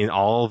 but I mean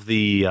all of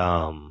the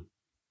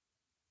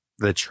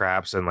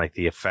traps and like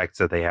the effects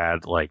that they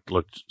had like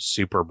looked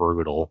super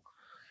brutal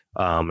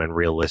and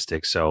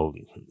realistic, so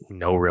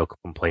no real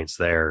complaints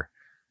there.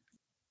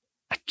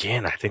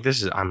 Again, I think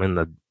I'm in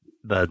the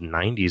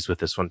 90s with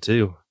this one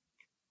too.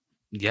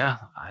 Yeah,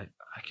 I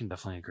can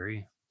definitely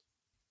agree.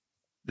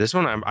 This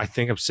one I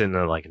think I'm sitting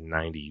at like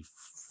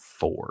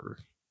 94.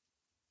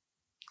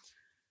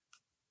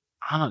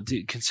 I don't know,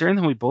 dude, considering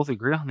that we both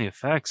agree on the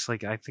effects,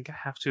 like I think I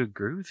have to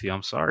agree with you.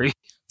 I'm sorry.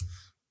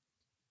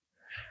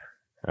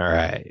 All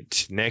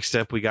right. Next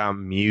up, we got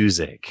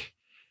music.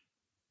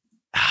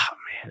 Oh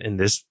man, and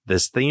this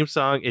theme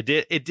song, it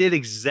did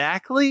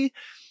exactly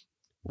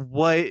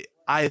what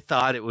I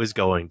thought it was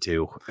going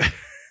to.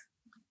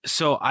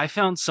 So I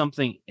found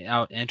something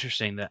out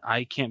interesting that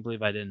I can't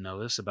believe I didn't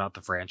know this about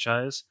the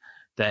franchise.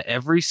 That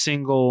every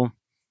single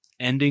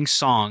ending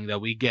song that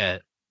we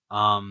get,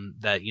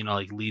 that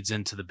like leads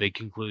into the big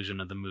conclusion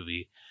of the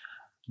movie.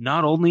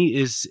 Not only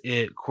is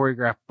it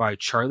choreographed by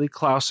Charlie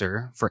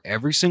Clouser for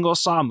every single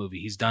Saw movie,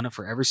 he's done it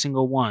for every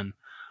single one,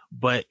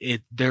 but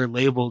they're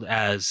labeled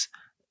as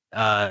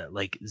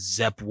like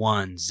Zep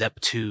 1, Zep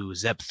 2,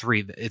 Zep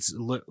 3. It's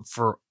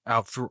for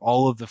out through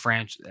all of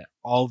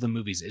the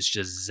movies. It's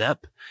just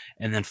Zep,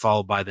 and then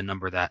followed by the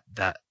number that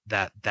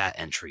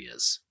entry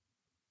is.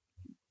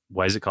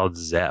 Why is it called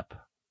Zep?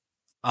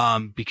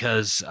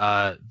 Because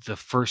the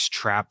first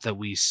trap that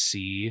we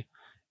see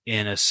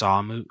in a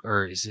Saw movie,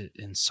 or is it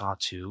in Saw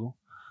 2?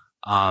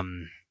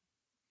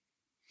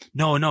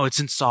 No, it's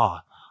in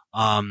Saw.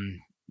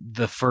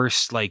 The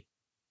first like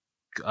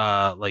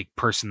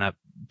person that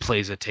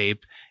plays a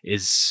tape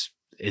is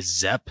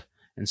Zep,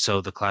 and so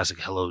the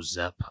classic "Hello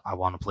Zep, I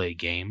want to play a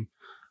game."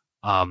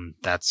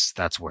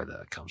 That's where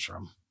that comes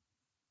from.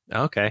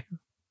 Okay,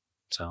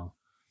 so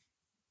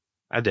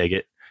I dig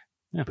it.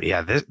 Yeah. But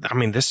yeah, this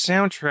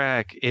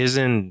soundtrack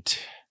isn't.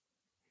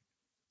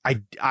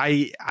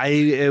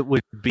 I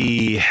would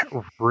be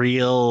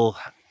real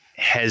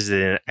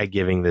hesitant at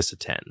giving this a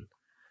 10.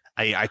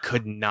 I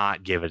could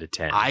not give it a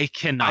 10. I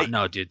cannot.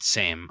 No, dude,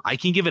 same. I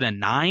can give it a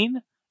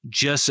 9.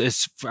 Just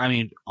as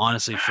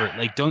honestly, for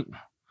like,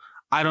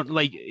 I don't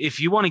like if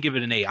you want to give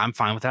it an 8, I'm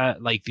fine with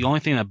that. Like the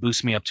only thing that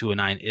boosts me up to a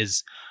 9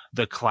 is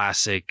the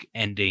classic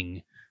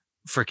ending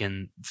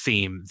freaking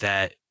theme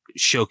that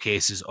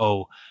showcases,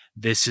 oh,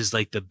 this is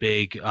like the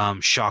big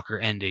shocker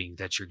ending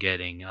that you're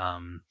getting.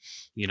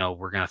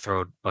 We're gonna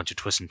throw a bunch of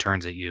twists and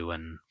turns at you,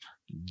 and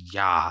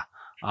yeah,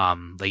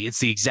 like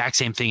it's the exact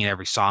same thing in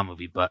every Saw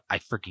movie, but I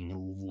freaking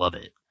love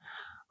it.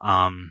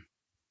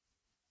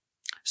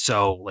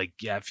 So like,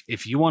 yeah,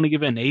 if you want to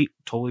give it an 8,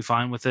 totally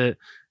fine with it.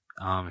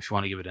 If you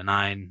want to give it a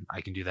 9, I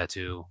can do that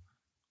too.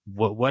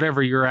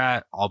 Whatever you're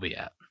at, I'll be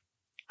at.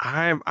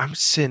 I'm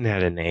sitting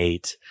at an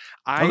 8.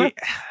 Okay.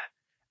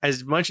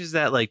 As much as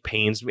that like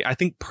pains me, I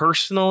think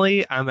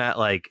personally I'm at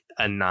like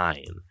a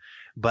 9.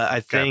 But I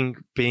think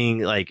being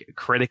like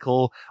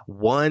critical,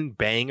 one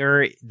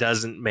banger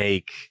doesn't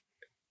make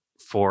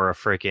for a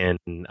freaking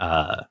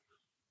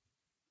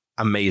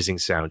amazing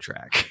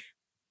soundtrack.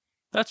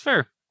 That's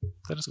fair.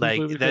 That is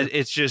like that. Fair.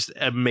 It's just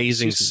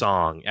amazing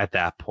song at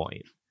that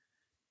point.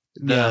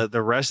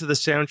 The rest of the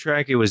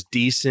soundtrack, it was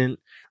decent.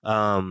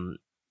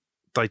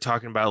 Like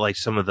talking about like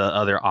some of the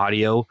other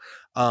audio.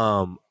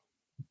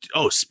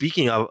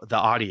 Speaking of the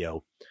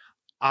audio,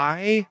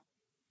 I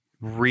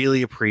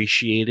really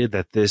appreciated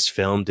that this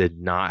film did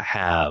not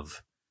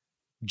have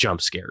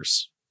jump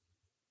scares.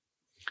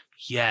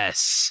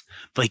 Yes.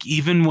 Like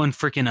even when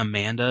freaking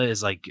Amanda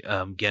is like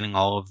getting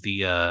all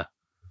the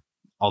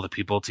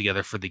people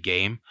together for the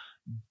game,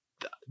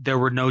 there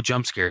were no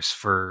jump scares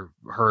for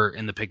her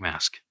in the pig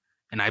mask.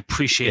 And I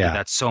appreciated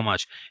that so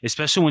much,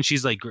 especially when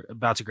she's like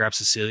about to grab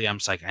Cecilia. I'm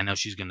just like, I know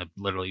she's going to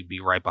literally be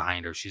right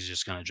behind her. She's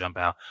just going to jump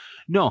out.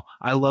 No,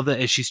 I love that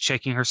as she's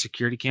checking her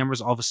security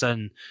cameras, all of a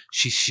sudden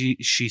she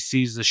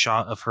sees the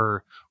shot of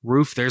her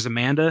roof. There's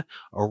Amanda.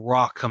 A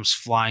rock comes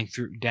flying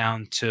through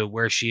down to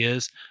where she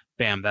is.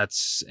 Bam.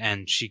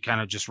 And she kind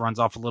of just runs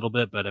off a little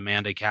bit, but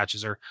Amanda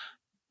catches her.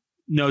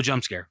 No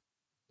jump scare.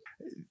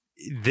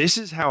 This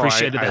is how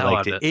Appreciated I the hell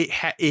liked out of it.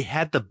 It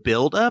had the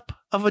build up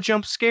of a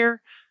jump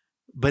scare,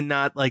 but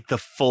not like the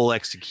full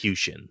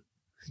execution.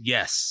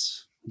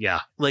 Yes.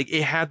 Yeah. Like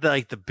it had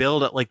the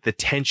build up, like the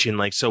tension.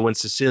 Like, so when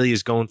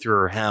Cecilia's going through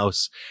her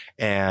house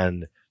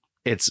and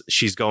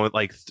she's going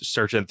like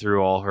searching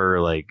through all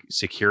her like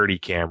security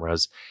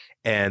cameras.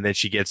 And then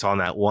she gets on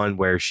that one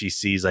where she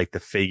sees like the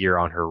figure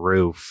on her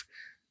roof.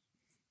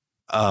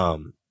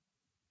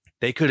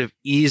 They could have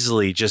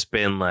easily just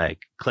been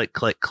like click,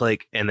 click,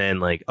 click. And then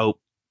like, oh,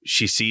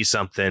 she sees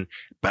something,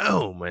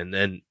 boom. And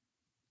then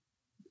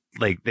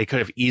like they could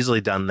have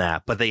easily done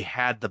that, but they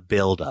had the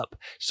build up.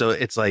 So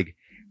it's like,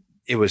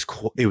 it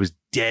was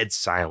dead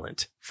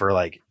silent for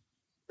like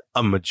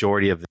a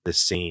majority of this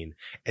scene.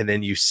 And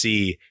then you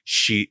see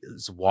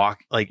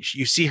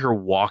you see her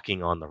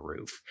walking on the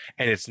roof,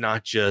 and it's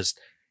not just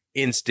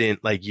instant.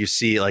 Like you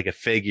see like a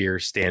figure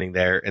standing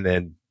there and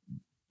then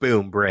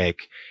boom,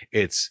 brick.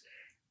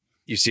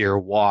 You see her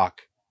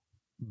walk,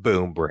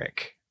 boom,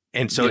 brick.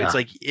 And so it's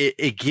like,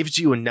 it gives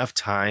you enough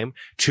time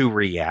to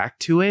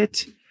react to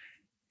it,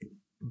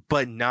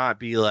 but not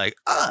be like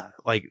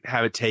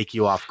have it take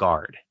you off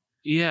guard.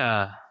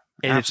 Yeah.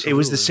 And it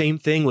was the same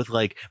thing with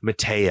like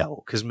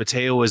Mateo, because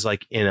Mateo was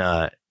like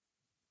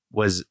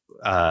was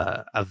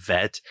a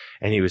vet,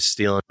 and he was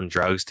stealing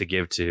drugs to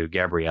give to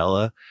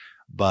Gabriella.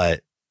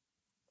 But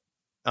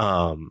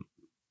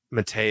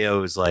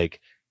Mateo is like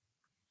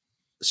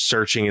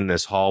searching in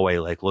this hallway,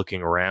 like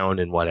looking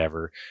around and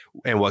whatever.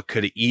 And what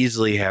could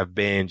easily have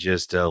been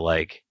just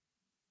like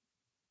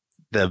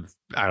the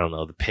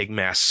pig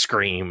mask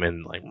scream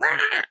and like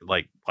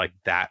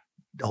that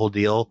whole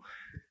deal.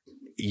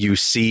 You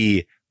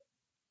see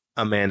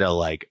Amanda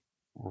like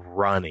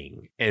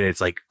running, and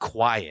it's like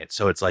quiet,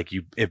 so it's like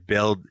it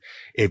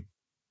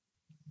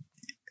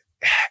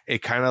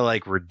kind of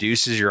like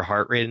reduces your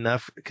heart rate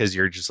enough, because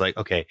you're just like,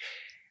 okay,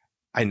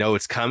 I know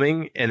it's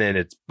coming, and then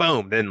it's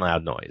boom, then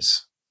loud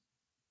noise.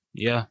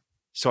 Yeah.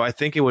 So I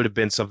think it would have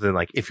been something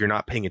like, if you're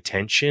not paying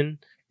attention,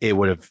 it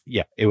would have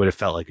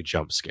felt like a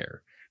jump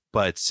scare.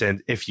 But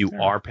if you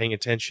are paying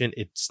attention,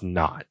 it's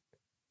not.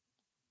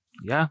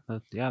 Yeah,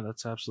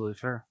 that's absolutely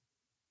fair.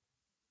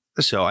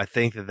 So I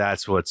think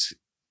that's what's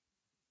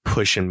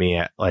pushing me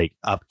at like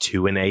up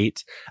to an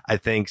 8. I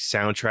think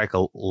soundtrack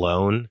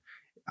alone,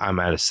 I'm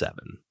at a 7.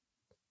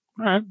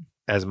 All right.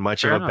 As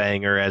much of a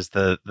banger as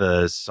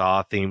the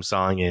Saw theme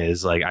song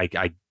is, like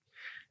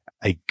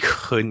I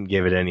couldn't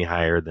give it any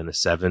higher than a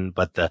 7.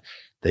 But the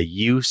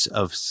use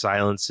of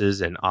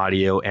silences and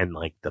audio and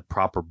like the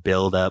proper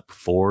build up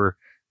for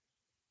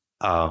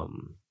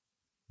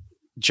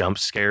jump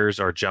scares,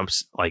 or jump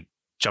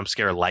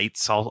scare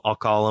lights, I'll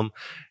call them,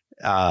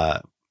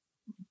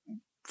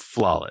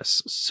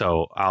 flawless.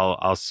 So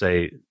I'll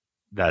say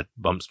that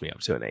bumps me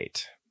up to an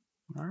 8.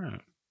 All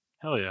right.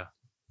 Hell yeah.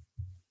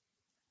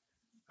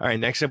 All right,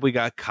 next up we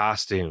got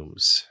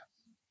costumes.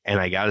 And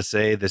I gotta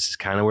say, this is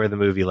kind of where the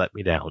movie let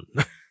me down.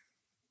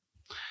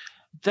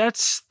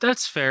 That's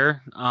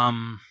fair.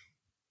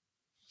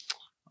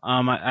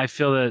 I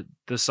feel that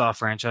the Saw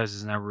franchise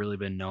has never really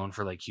been known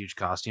for like huge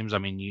costumes. I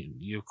mean,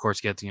 you of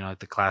course get like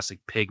the classic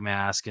pig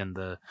mask and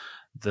the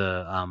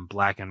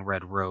black and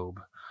red robe.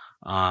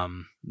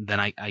 Then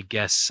I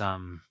guess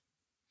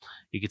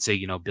you could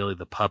say Billy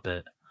the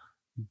Puppet,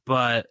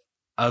 but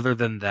other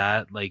than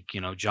that, like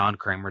John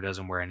Kramer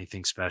doesn't wear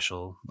anything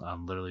special.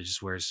 Literally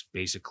just wears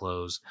basic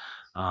clothes.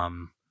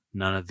 None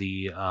of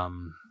the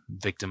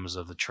victims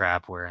of the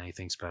trap wear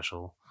anything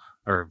special.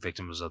 Or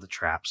victims of the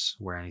traps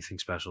wear anything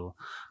special.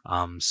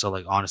 So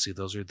like honestly,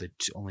 those are the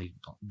only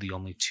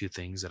 2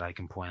 things that I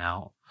can point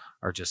out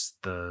are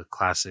just the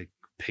classic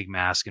pig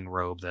mask and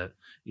robe that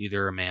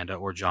either Amanda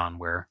or John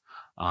wear,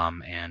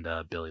 and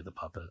Billy the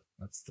Puppet.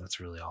 That's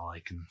really all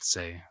I can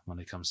say when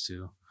it comes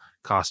to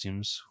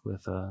costumes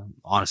with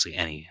honestly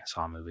any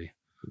Saw movie.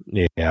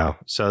 Yeah.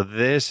 So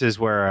this is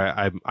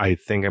where I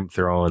think I'm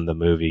throwing the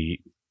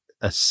movie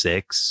a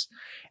 6,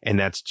 and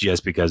that's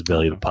just because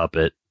Billy the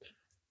Puppet.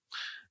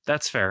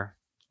 That's fair.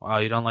 Wow,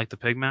 you don't like the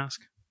pig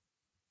mask?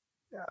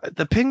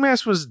 The pig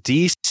mask was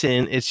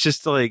decent. It's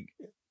just like,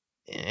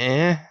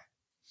 That's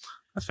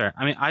fair.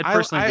 I mean, I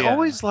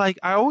always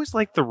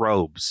like the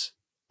robes.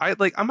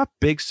 I'm a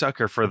big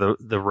sucker for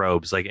the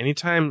robes. Like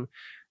anytime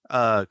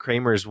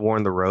Kramer's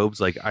worn the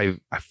robes, like I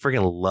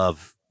freaking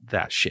love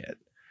that shit.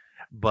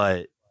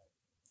 But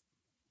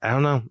I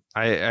don't know.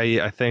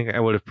 I think I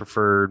would have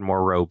preferred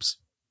more robes.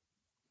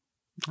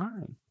 All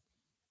right.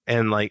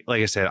 And like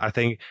I said, I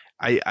think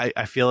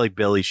I feel like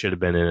Billy should have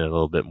been in it a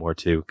little bit more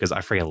too, because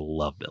I freaking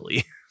love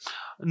Billy.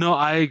 No,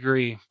 I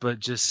agree, but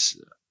just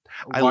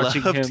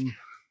watching him.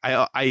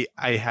 I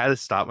had to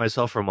stop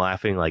myself from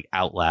laughing like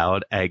out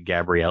loud at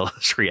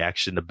Gabriella's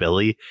reaction to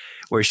Billy,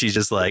 where she's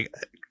just like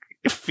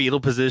fetal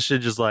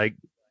position, just like,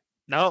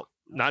 nope,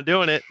 not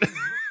doing it.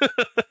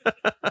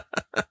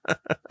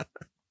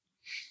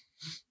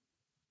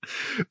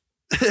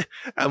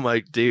 I'm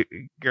like, dude,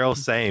 girl,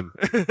 same.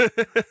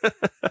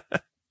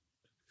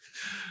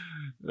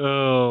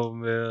 Oh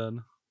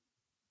man,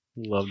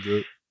 loved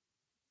it.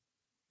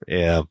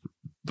 Yeah.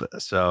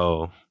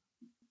 So,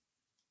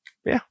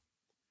 yeah.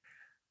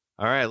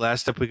 All right.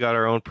 Last up, we got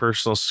our own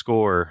personal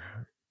score.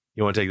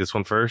 You want to take this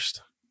one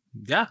first?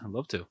 Yeah, I'd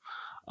love to.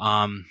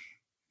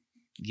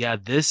 Yeah,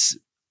 this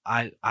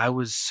I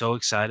was so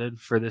excited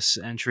for this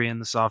entry in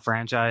the Saw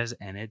franchise,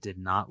 and it did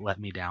not let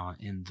me down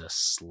in the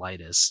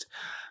slightest.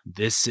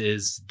 This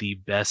is the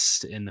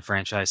best in the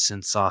franchise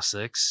since Saw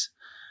 6,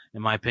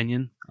 in my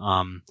opinion.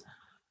 Oh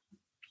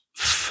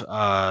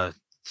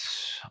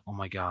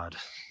my god.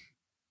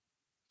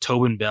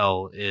 Tobin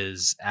Bell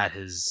is at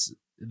his.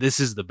 This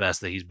is the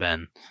best that he's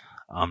been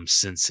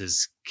since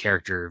his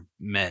character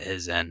met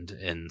his end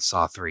in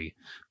Saw 3.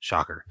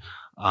 Shocker.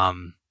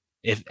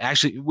 If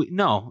actually,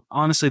 no,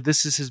 honestly,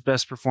 this is his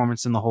best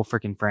performance in the whole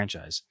freaking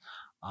franchise.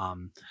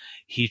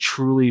 He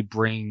truly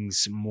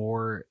brings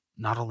more,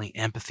 not only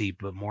empathy,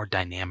 but more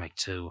dynamic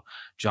to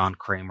John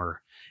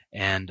Kramer.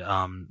 And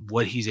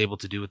what he's able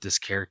to do with this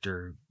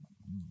character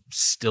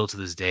still to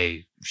this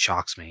day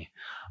shocks me.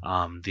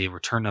 The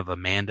return of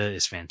Amanda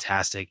is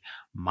fantastic,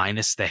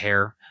 minus the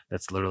hair.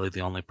 That's literally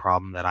the only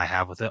problem that I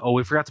have with it. Oh,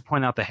 we forgot to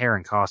point out the hair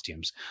and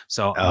costumes.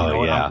 So you know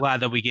what? I'm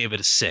glad that we gave it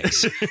a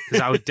 6, because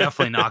I would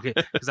definitely knock it,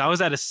 because I was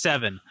at a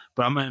 7,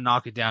 but I'm going to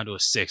knock it down to a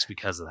 6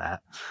 because of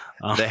that.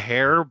 The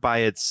hair by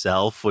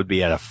itself would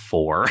be at a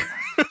 4.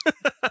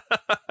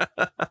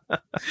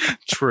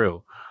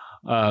 True.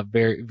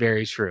 Very,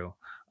 very true.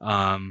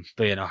 But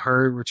you know,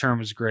 her return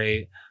was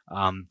great.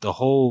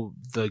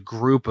 The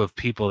group of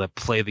people that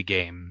play the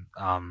game,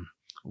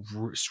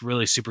 was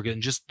really super good.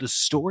 And just the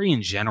story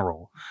in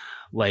general,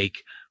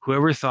 like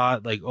whoever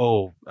thought like,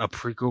 oh, a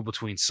prequel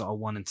between Saw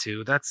 1 and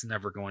 2, that's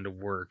never going to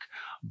work.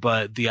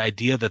 But the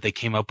idea that they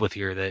came up with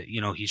here, that, you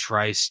know, he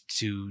tries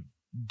to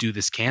do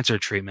this cancer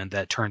treatment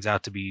that turns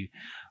out to be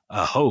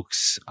a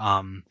hoax,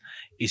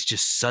 is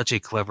just such a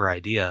clever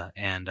idea.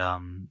 And,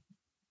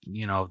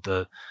 you know,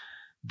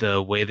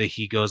 the way that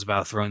he goes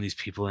about throwing these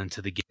people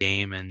into the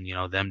game, and, you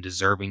know, them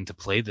deserving to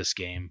play this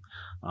game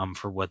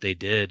for what they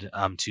did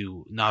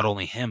to not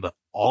only him, but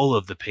all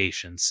of the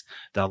patients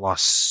that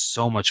lost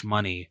so much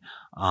money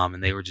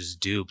and they were just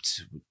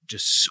duped.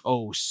 Just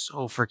so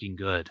freaking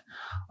good.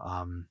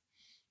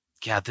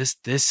 Yeah, this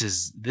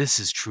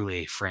is truly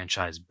a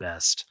franchise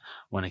best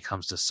when it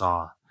comes to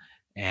Saw.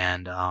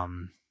 And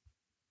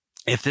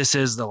if this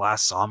is the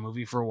last Saw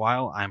movie for a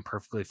while, I'm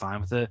perfectly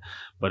fine with it.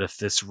 But if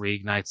this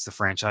reignites the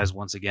franchise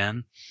once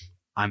again,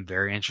 I'm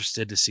very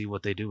interested to see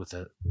what they do with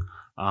it.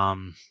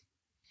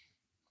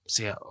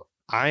 So yeah,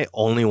 I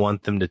only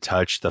want them to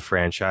touch the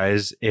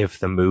franchise if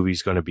the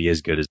movie's going to be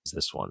as good as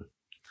this one.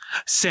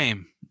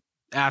 Same.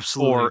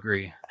 Absolutely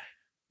agree.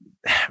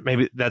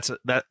 Maybe that's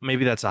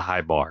a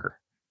high bar.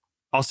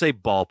 I'll say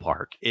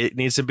ballpark. It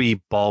needs to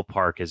be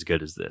ballpark as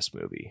good as this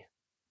movie.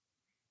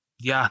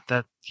 Yeah,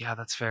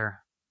 that's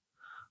fair.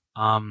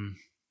 Yeah,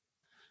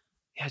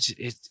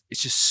 it's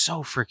just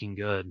so freaking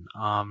good.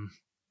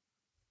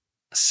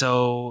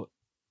 So,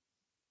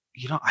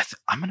 you know,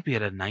 I'm gonna be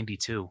at a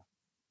 92.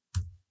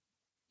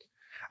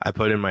 I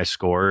put in my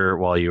score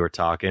while you were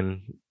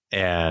talking,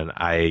 and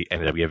I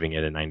ended up giving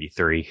it a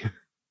 93.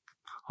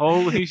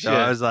 Holy shit! So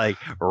I was like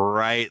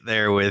right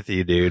there with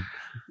you, dude.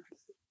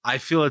 I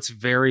feel it's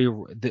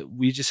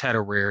we just had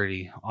a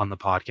rarity on the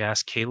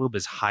podcast. Caleb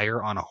is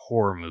higher on a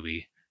horror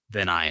movie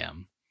than I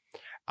am.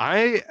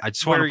 I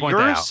just want to point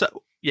that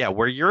out.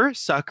 Where you're a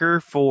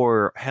sucker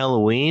for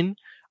Halloween,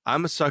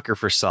 I'm a sucker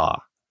for Saw.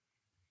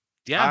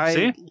 Yeah,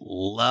 I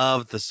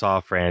love the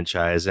Saw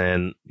franchise,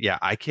 and yeah,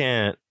 I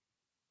can't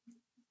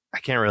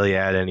really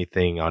add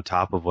anything on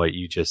top of what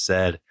you just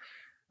said.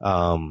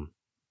 I'm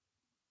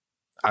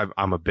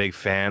a big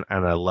fan,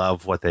 and I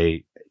love what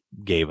they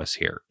gave us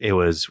here. It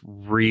was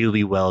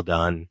really well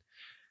done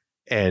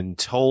and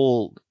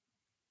told.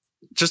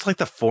 Just like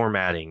the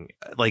formatting,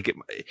 like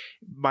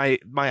my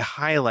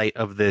highlight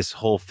of this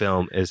whole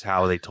film is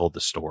how they told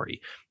the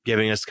story,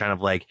 giving us kind of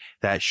like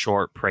that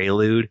short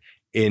prelude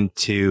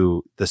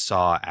into the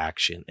Saw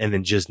action, and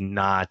then just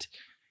not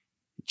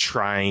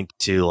trying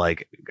to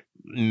like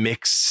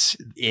mix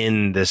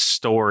in the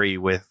story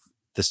with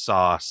the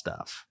Saw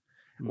stuff,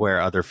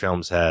 where other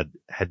films had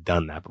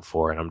done that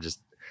before. And I'm just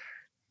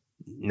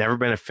never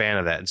been a fan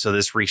of that. And so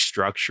this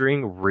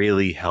restructuring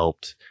really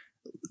helped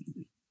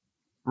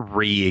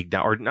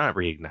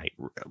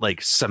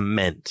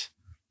cement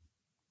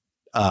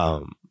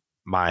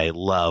my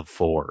love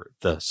for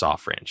the Saw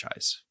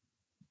franchise.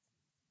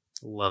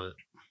 Love it.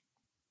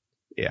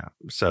 Yeah.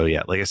 So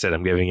yeah, like I said,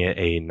 I'm giving it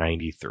a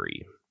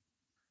 93.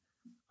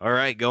 All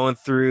right, going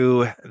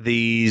through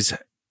these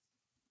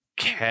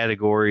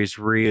categories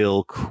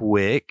real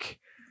quick.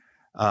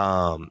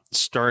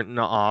 Starting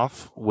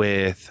off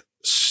with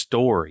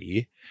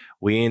story,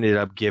 we ended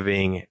up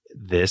giving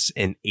this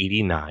an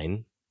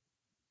 89.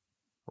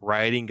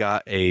 Writing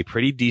got a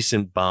pretty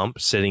decent bump,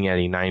 sitting at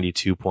a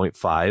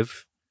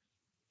 92.5.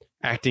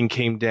 Acting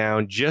came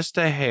down just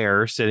a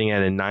hair, sitting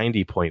at a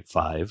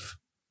 90.5.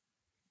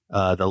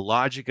 The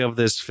logic of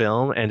this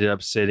film ended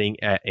up sitting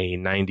at a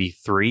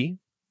 93.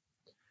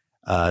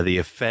 The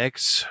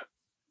effects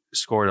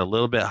scored a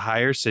little bit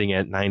higher, sitting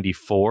at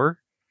 94.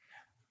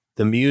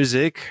 The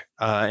music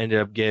ended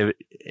up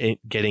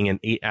getting an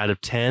 8 out of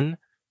 10.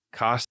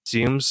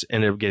 Costumes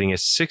ended up getting a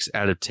 6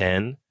 out of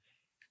 10.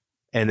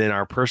 And then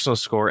our personal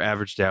score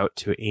averaged out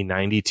to a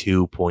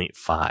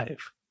 92.5.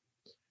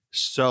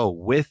 So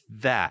with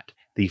that,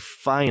 the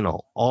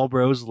final All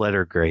Bros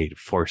letter grade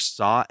for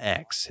Saw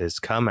X has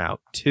come out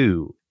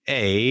to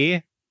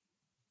a...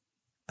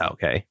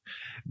 Okay.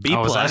 B+.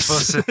 Was I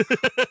supposed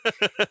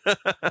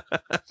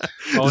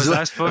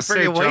to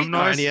say drum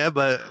noise? You,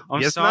 but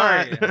I'm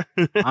sorry.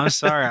 I'm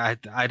sorry.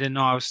 I didn't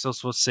know I was still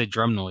supposed to say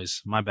drum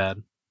noise. My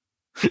bad.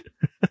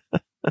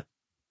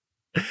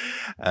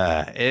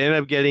 It ended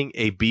up getting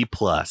a B+.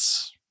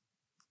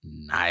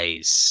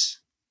 Nice.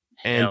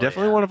 And Hell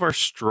definitely yeah. one of our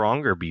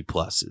stronger B+.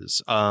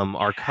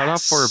 Our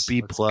cutoff for a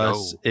B+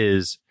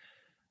 is,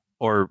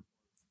 our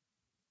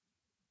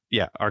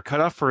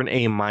cutoff for an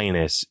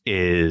A-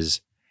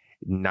 is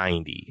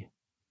 90.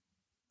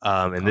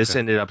 And this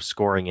ended up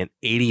scoring an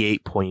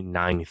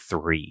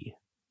 88.93.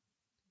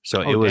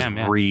 So it was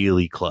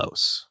really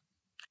close.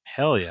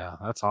 Hell yeah.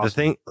 That's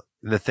awesome.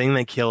 The thing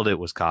that killed it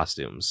was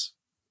costumes.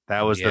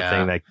 That was the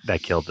thing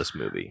that killed this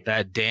movie.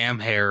 That damn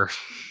hair.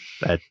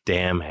 That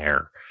damn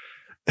hair.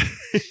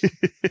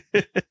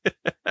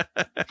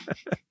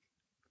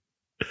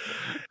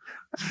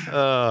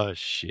 Oh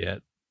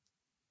shit.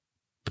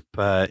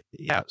 But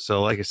yeah,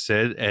 so like I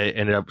said, it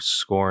ended up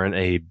scoring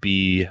a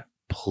B+.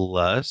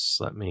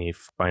 Let me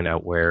find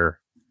out where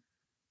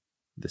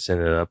this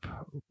ended up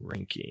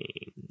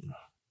ranking.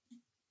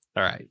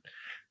 All right.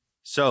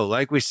 So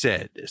like we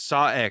said,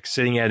 Saw X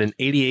sitting at an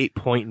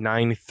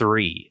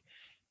 88.93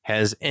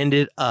 has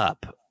ended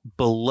up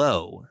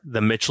below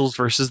the Mitchells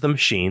versus the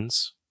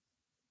Machines.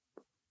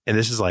 And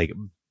this is like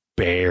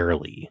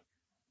barely,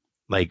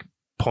 like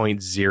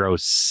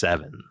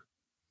 0.07.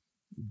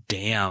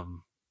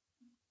 Damn.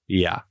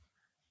 Yeah.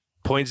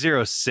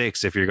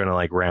 0.06 if you're going to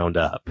like round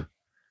up.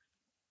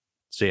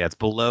 So yeah, it's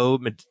below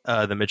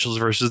the Mitchells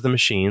versus the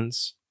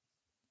Machines,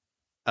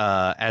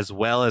 as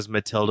well as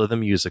Matilda the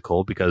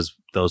Musical, because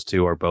those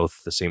two are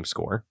both the same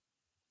score.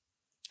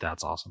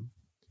 That's awesome.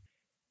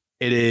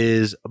 It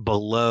is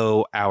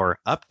below our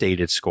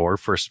updated score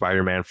for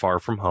Spider-Man Far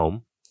From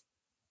Home.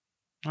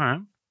 All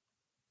right.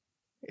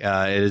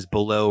 It is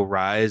below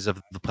Rise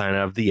of the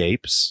Planet of the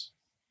Apes.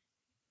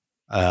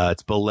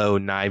 It's below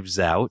Knives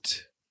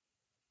Out.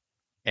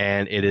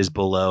 And it is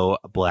below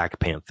Black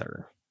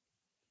Panther.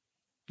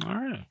 All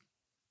right.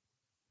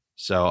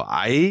 So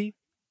I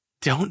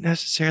don't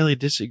necessarily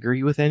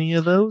disagree with any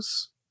of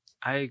those.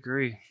 I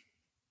agree.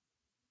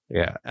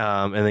 Yeah.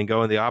 And then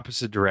going the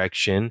opposite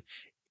direction,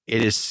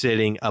 it is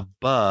sitting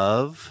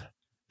above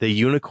the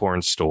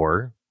Unicorn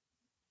Store,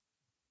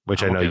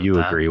 which I know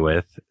you agree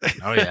with.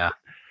 Oh, yeah.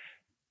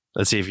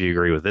 Let's see if you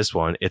agree with this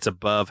one. It's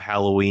above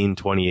Halloween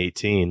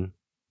 2018.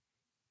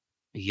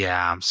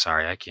 Yeah, I'm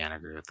sorry. I can't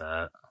agree with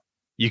that.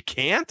 You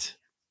can't?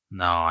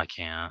 No, I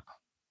can't.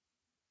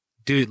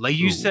 Dude, like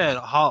you said,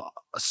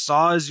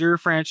 Saw is your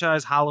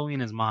franchise,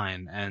 Halloween is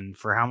mine. And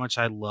for how much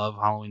I love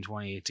Halloween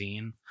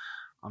 2018,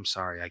 I'm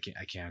sorry, I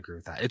can't agree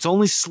with that. It's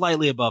only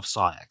slightly above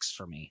Saw X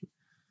for me.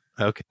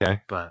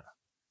 Okay. But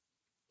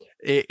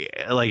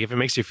like if it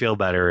makes you feel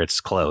better,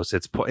 it's close.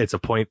 It's a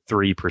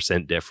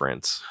 0.3%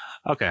 difference.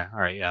 Okay. All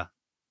right. Yeah.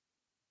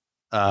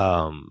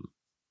 All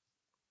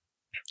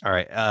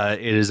right.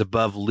 It is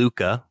above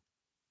Luca.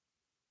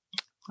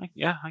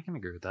 Yeah, I can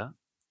agree with that.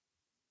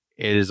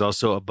 It is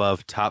also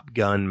above Top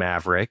Gun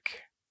Maverick.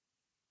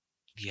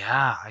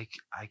 Yeah, I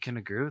can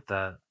agree with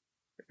that.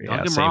 Don't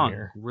Yeah, get me wrong.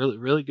 here. Really,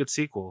 really good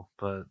sequel,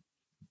 but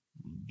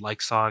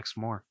like Saw X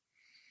more.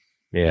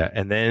 Yeah,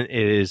 and then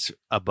it is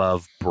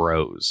above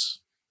Bros.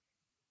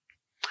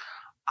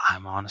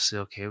 I'm honestly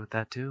okay with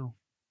that too.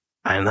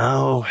 I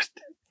know.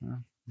 Yeah.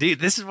 Dude,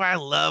 this is why I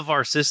love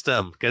our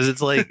system, because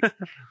it's like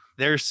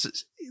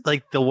there's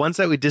like the ones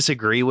that we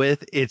disagree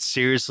with, it's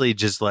seriously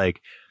just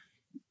like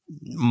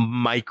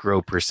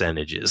micro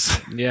percentages.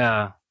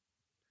 Yeah.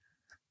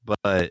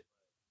 But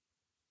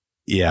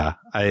yeah,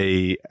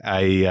 I'm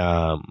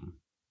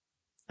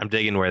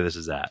digging where this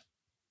is at.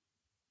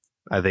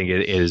 I think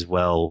it is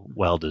well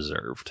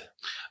deserved.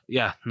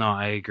 Yeah, no,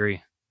 I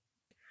agree.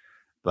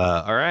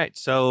 But all right,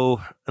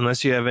 so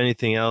unless you have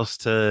anything else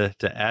to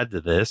add to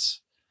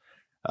this,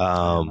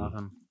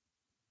 Nothing.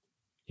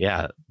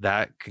 yeah,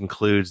 that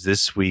concludes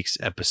this week's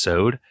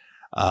episode.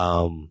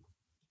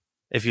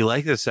 If you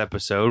like this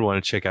episode,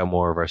 want to check out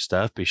more of our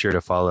stuff, be sure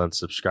to follow and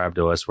subscribe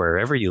to us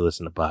wherever you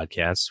listen to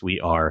podcasts. We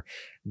are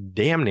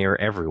damn near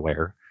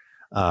everywhere.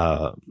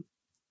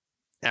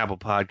 Apple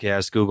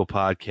Podcasts, Google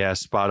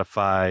Podcasts,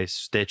 Spotify,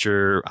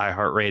 Stitcher,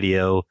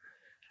 iHeartRadio.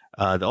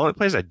 The only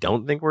place I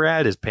don't think we're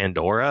at is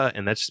Pandora,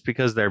 and that's just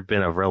because they've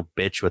been a real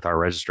bitch with our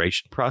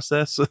registration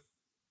process.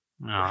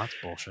 No, that's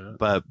bullshit.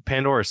 But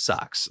Pandora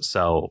sucks,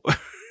 so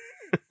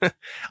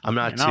I'm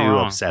not You're too not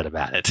wrong. upset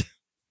about it.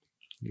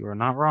 You are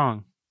not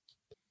wrong.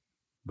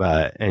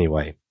 But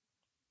anyway,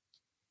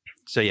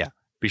 so yeah,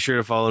 be sure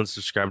to follow and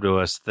subscribe to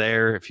us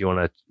there if you want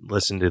to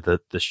listen to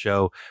the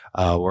show.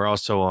 We're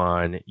also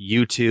on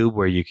YouTube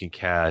where you can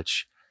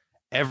catch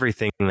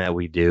everything that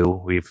we do.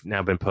 We've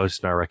now been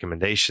posting our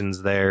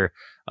recommendations there,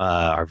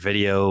 our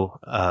video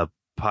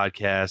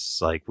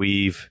podcasts. Like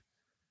we've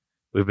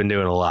been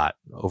doing a lot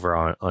over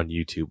on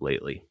YouTube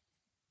lately.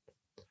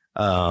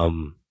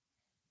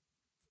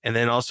 And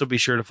then also be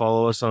sure to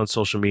follow us on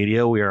social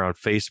media. We are on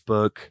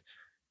Facebook,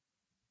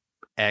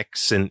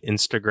 X, and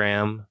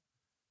Instagram.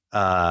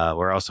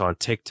 We're also on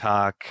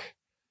TikTok,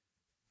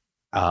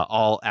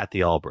 all at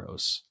the All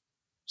Bros.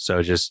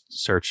 So just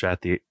search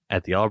at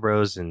the All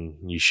Bros and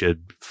you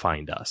should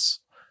find us.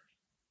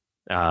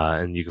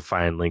 And you can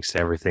find links to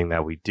everything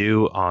that we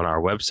do on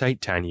our website,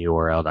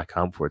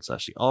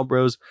 tinyurl.com/the All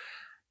Bros.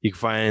 You can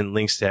find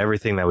links to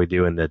everything that we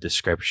do in the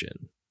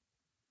description.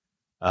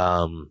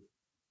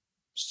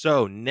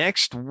 So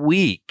next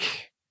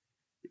week,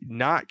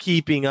 not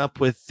keeping up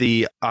with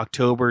the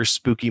October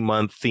spooky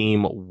month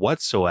theme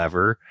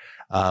whatsoever,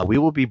 we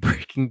will be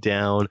breaking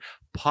down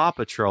Paw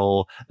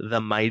Patrol, the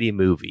Mighty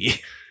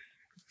Movie.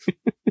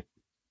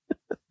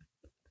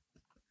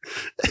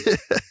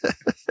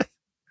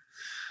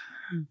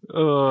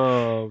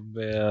 Oh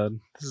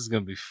man, this is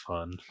gonna be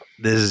fun.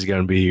 This is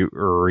going to be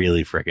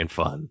really freaking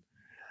fun.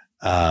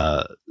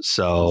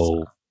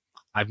 So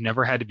I've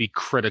never had to be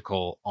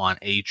critical on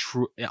a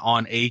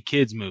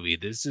kids movie.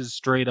 This is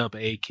straight up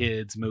a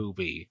kids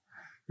movie.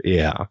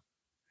 yeah,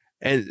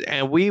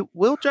 and we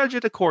will judge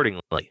it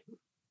accordingly.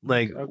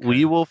 Like Okay.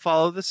 we will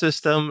follow the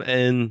system,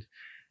 and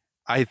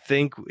I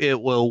think it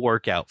will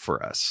work out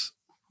for us.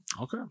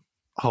 Okay,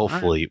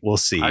 Hopefully, we'll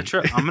see. I'm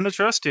gonna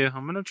trust you.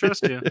 I'm gonna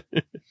trust you.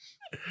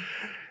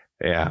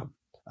 Yeah.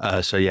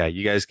 So yeah,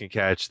 you guys can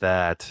catch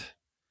that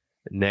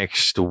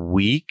next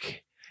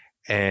week,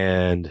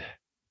 and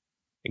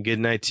good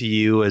night to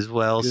you as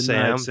well, Good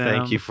Sam. night, Sam.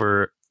 Thank you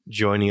for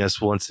joining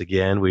us once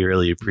again. We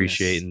really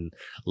appreciate Yes. and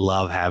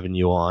love having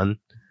you on.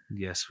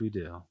 Yes, we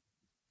do.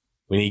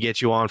 We need to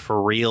get you on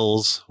for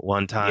reels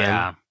one time.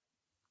 Yeah,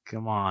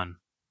 come on.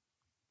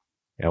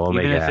 Yeah, we'll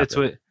make Even it if it's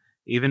happen. with,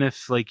 even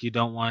if like you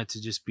don't want it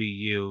to just be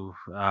you,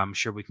 I'm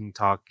sure we can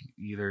talk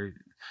either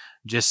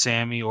just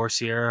Sammy or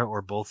Sierra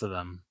or both of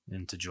them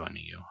into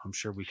joining you. I'm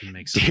sure we can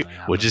make something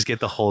happen. We'll just get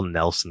the whole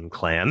Nelson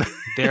clan.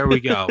 There we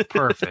go.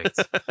 Perfect.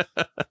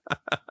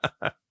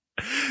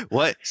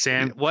 What?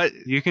 Sam, What?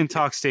 you can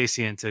talk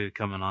Stacy into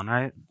coming on,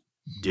 right?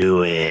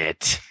 Do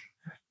it.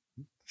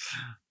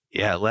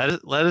 Yeah,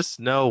 let us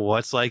know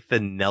what's like the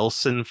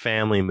Nelson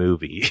family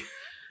movie,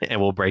 and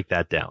we'll break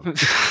that down.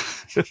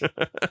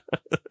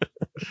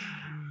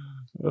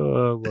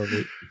 Oh, I love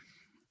it.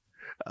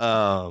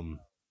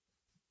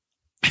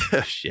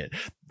 Shit,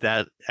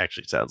 that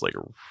actually sounds like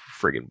a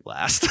friggin'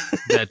 blast.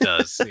 That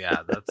does.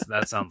 Yeah,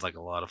 that sounds like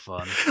a lot of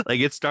fun. Like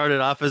it started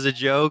off as a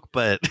joke,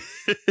 but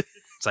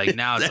It's like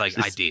now it's like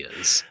That's-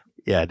 ideas.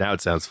 yeah, now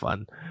it sounds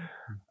fun.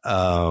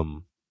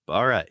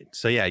 All right.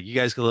 So yeah, you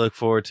guys can look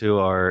forward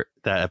to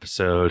that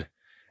episode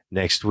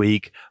next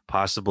week.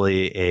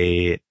 Possibly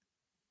a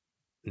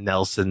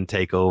Nelson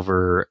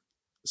takeover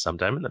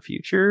sometime in the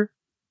future.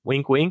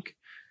 Wink, wink.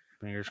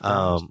 Fingers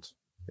crossed.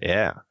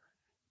 Yeah.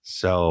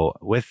 So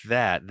with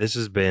that, this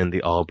has been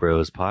the All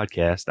Bros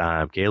Podcast.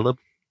 I'm Caleb,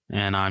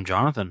 And I'm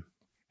Jonathan.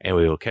 and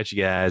we will catch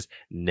you guys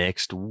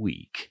next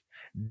week.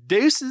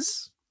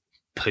 Deuces.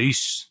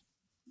 Peace.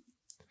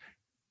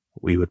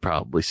 We would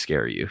probably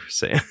scare you,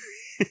 Sam.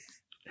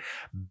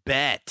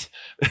 Bet.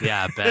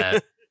 Yeah,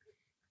 I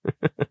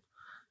bet.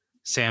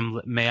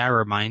 Sam, may I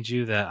remind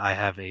you that I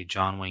have a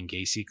John Wayne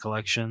Gacy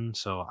collection,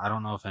 so I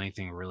don't know if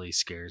anything really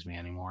scares me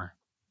anymore.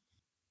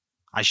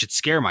 I should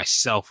scare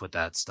myself with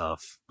that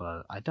stuff,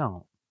 but I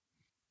don't.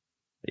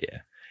 Yeah.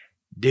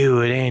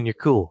 Do it and you're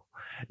cool.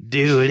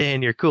 Do it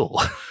and you're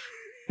cool.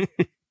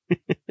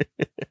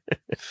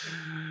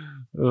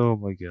 Oh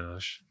my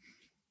gosh.